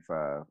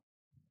 485.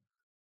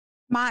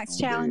 Mike's On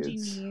challenging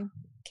beds. you,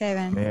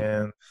 Kevin.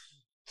 Man,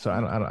 so I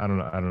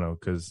don't know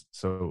because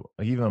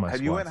like even on my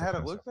Have you went squats, and had I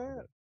it kinda looked suffer at?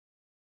 with it.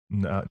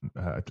 No,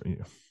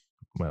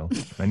 well,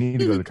 I need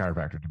to go to the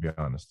chiropractor to be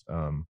honest.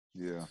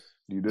 Yeah,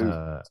 you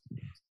do.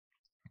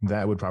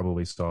 That would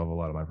probably solve a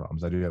lot of my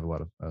problems. I do have a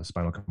lot of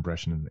spinal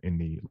compression in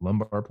the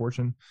lumbar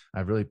portion. I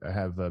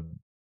have a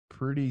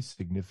pretty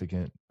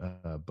significant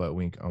butt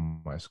wink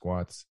on my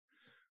squats.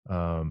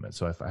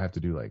 So if I have to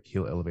do like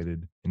heel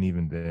elevated, and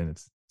even then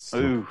it's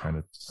still Ooh. kind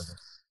of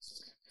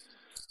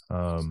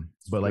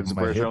but like Puts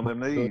my pressure hip on them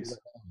knees.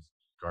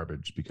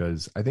 garbage,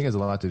 because I think it has a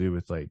lot to do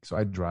with so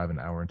I drive an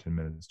hour and 10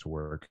 minutes to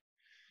work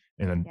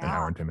and an Yeah.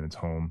 hour and 10 minutes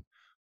home.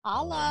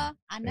 Allah,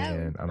 I know.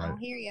 and I'm I'll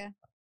hear you.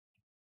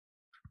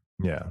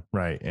 Yeah,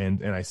 right.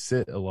 And I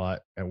sit a lot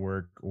at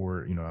work,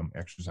 or I'm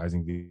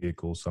exercising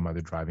vehicles, so I'm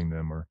either driving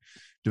them or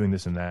doing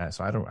this and that.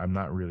 So I'm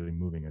not really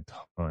moving a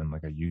ton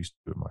like I used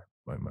to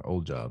at my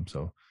old job.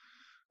 So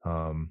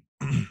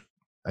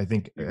I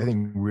think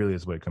really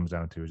is what it comes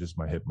down to, is just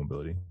my hip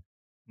mobility.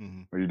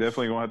 Mhm. Well, you're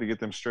definitely gonna have to get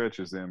them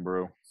stretches then,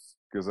 bro.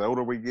 Because the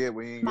older we get,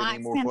 we ain't getting any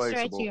Mike's more gonna stretch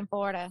flexible. you in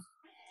Florida.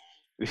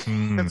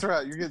 That's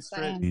right. You're getting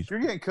Saying. stretched. You're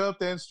getting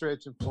cuffed and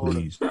stretched in Florida.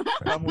 Please,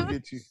 I'm gonna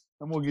get you.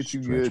 I'm gonna get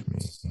you stretch good.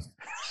 me.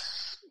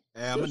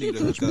 Yeah, I'm gonna need a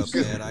hookup,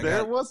 man. I There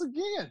got. it was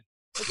again.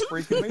 It's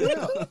freaking me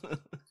out.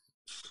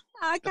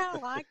 I kind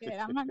of like it.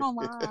 I'm not gonna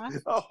lie.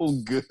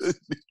 Oh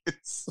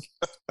goodness.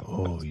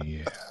 Oh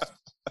yeah.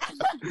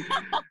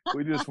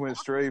 We just went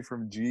straight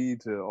from G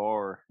to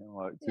R in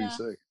like 2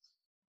 seconds.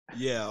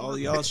 Yeah, all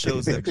y'all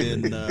shows have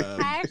been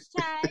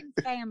Hashtag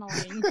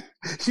family.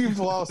 You've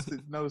lost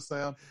it. No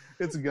sound.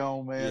 It's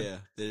gone, man.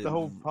 yeah, The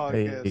whole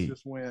podcast Hey.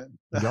 just went.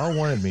 Y'all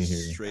wanted me here.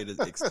 straight as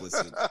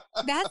explicit.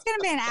 That's gonna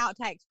be an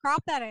outtake.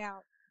 Crop that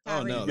out.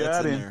 Oh no, Tyree. that's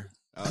Got in him.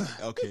 there.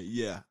 Okay,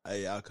 yeah,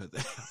 I'll cut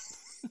that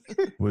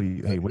out. What are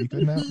you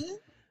cutting out? You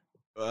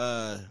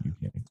can't.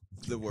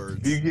 The words,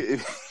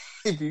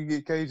 If you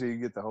get KJ, you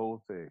get the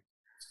whole thing.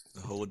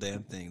 the whole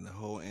damn thing, the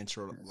whole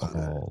intro.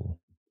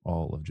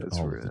 All of That's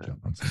the right.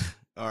 Johnson.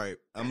 All right,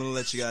 I'm gonna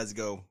let you guys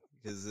go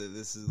because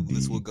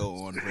this will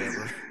go on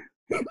forever.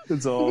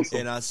 It's awesome.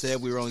 And I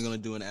said we were only gonna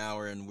do an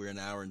hour, and we're an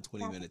hour and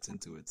 20 minutes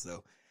into it.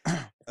 So,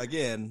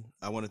 again,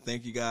 I want to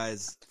thank you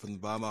guys from the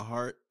bottom of my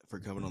heart for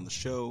coming on the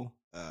show,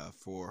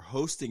 for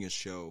hosting a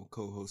show,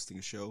 co-hosting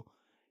a show.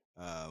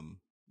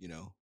 You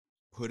know,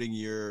 putting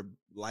your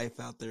life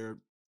out there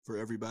for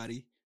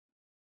everybody,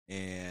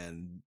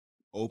 and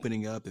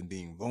opening up and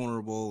being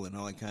vulnerable and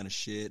all that kind of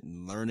shit,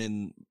 and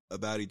learning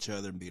about each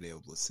other and being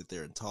able to sit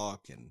there and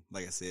talk. And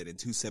like I said, in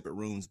 2 separate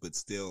rooms, but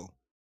still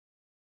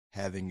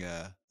having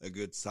a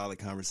good solid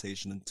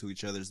conversation to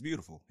each other is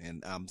beautiful.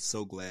 And I'm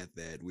so glad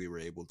that we were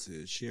able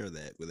to share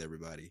that with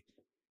everybody.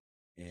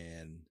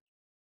 And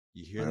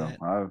you hear that?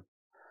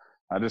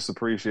 I just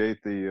appreciate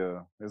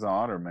it's an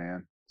honor,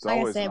 man. It's Like I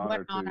always said, an what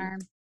honor an honor.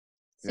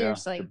 to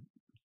Seriously.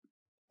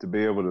 to be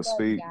able to Love you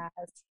speak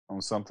guys.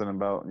 on something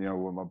about,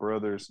 with my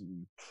brothers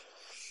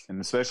and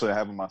especially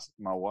having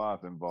my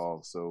wife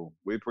involved. So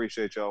we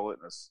appreciate y'all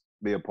letting us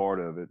be a part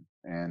of it.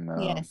 And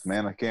Yes.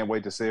 man, I can't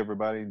wait to see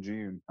everybody in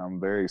June. I'm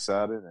very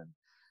excited, and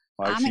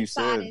like I'm she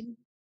excited. said,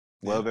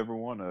 love every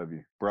one of you.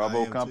 I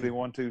Bravo am Company too.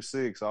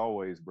 126,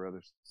 always,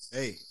 brothers.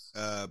 Hey,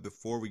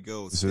 before we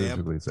go, Stamp,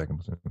 Specifically, second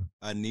platoon.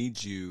 I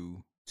need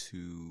you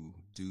to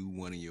do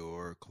one of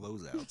your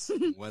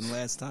closeouts one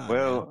last time.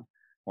 Well, man.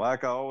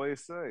 like I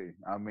always say,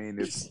 I mean,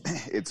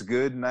 it's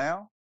good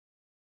now.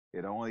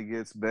 It only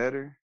gets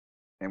better.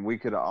 And we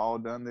could have all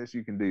done this.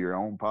 You can do your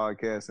own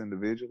podcast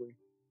individually.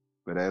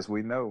 But as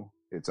we know,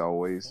 it's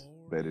always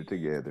better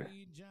together.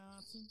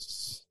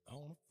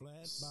 On a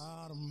flat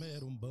bottom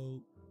metal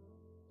boat.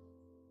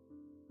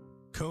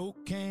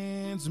 Coke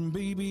cans and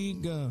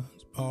BB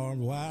guns, barbed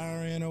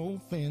wire and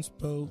old fence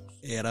posts.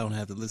 Hey, I don't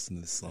have to listen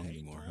to this song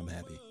anymore. I'm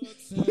happy.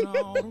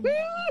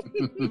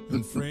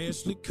 And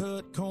freshly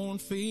cut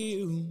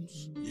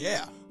cornfields.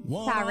 Yeah.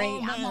 Tyree,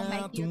 I'm gonna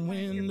make you a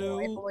friend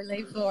before we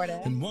leave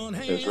Florida. And one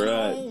hand That's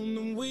right. on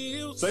the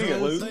wheel, Sing it, so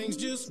Luke. things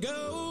just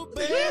go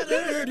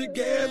better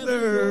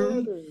together.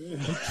 And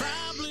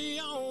probably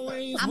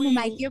always I'm gonna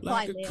make you a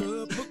like a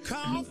playlist. cup of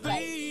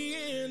coffee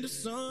and a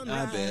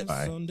sunrise bet.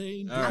 Bye.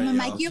 Sunday. All I'm right, gonna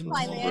y'all. make you a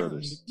Brothers.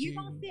 playlist. You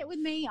gonna sit with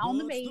me on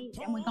the beach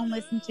and we're gonna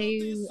listen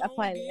to a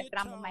playlist that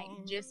I'm gonna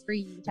make just for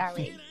you,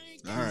 Tyree.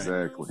 All right.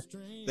 Exactly.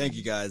 Thank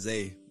you guys.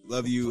 Hey,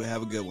 love you.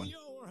 Have a good one.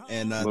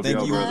 And Love thank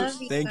y'all, you, brothers.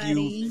 thank you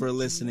Buddy. for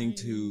listening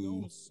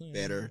to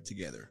Better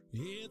Together.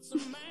 It's a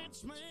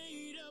match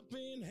made up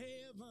in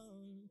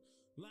heaven,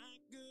 like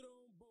good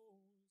old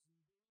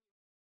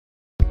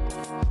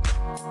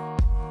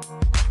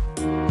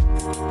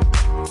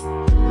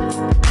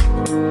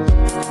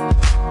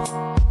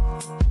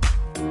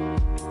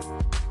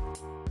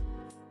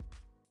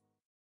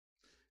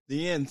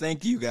The end.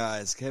 Thank you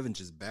guys. Kevin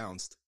just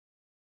bounced.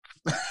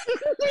 We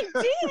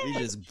He did.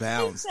 just He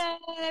bounced. said,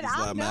 He's like,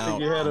 I'm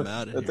done. out. I'm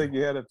out of I here. think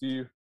you had a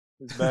few.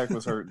 His back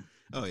was hurting.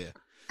 Oh yeah,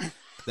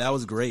 that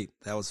was great.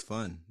 That was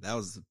fun. That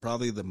was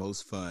probably the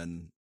most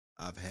fun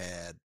I've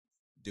had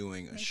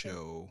doing a Me too.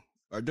 show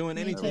or doing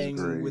Me too. anything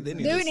Great. with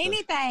any of Doing this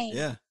stuff. anything.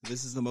 Yeah,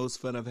 this is the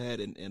most fun I've had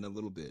in a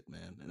little bit,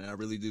 man. And I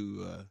really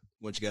do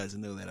want you guys to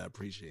know that I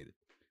appreciate it.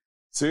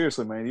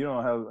 Seriously, man, you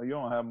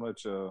don't have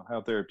much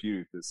how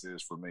therapeutic this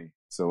is for me.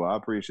 So I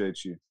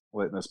appreciate you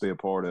letting us be a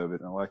part of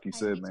it. And like you Hey,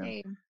 said, me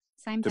man, too.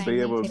 Same to thing. be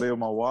me able to too. be with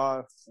my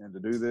wife and to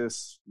do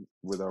this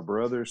with our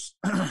brothers,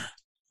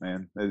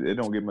 man, it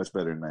don't get much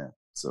better than that.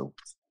 So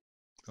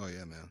Oh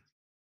yeah, man.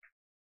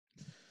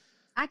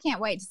 I can't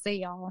wait to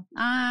see y'all.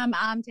 I'm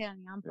telling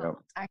you, I'm Yep.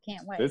 pumped. I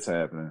can't wait. it's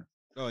happening.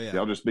 Oh yeah.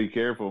 Y'all just be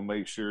careful and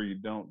make sure you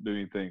don't do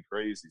anything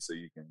crazy so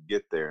you can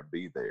get there and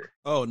be there.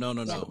 Oh no.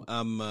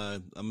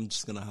 I'm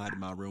just gonna hide in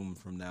my room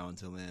from now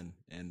until then,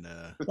 and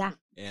Yeah.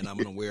 and I'm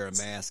gonna wear a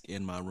mask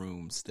in my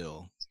room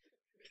still.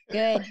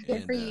 Good. Good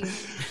And, for you.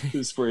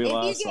 Just spray If you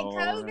Lysol get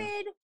around.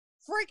 COVID,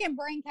 freaking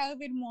bring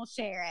COVID and we'll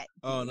share it.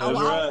 Oh That's no,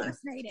 All of right. us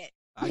need it.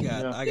 I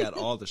got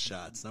all the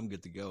shots. I'm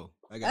good to go.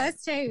 I got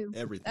Us too.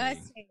 everything,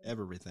 too.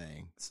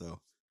 everything. So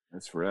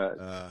That's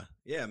right.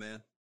 yeah,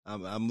 man.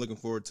 I'm looking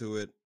forward to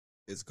it.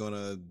 It's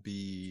gonna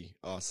be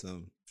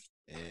awesome,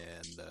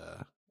 and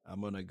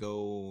I'm gonna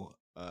go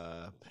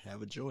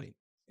have a joint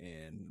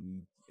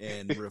and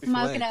reflect.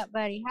 Smoke it up,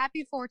 buddy.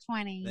 Happy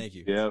 420. Thank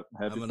you. Yep.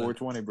 Happy I'm gonna-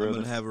 420, I'm brother.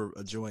 gonna have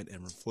a joint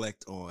and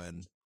reflect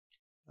on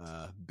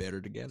Better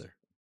Together.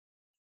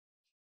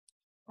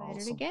 Better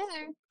Awesome.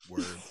 together.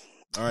 Word.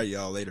 All right,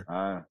 y'all. Later.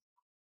 All right.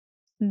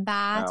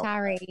 Bye, Out.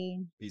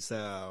 Tyree. Peace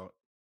out.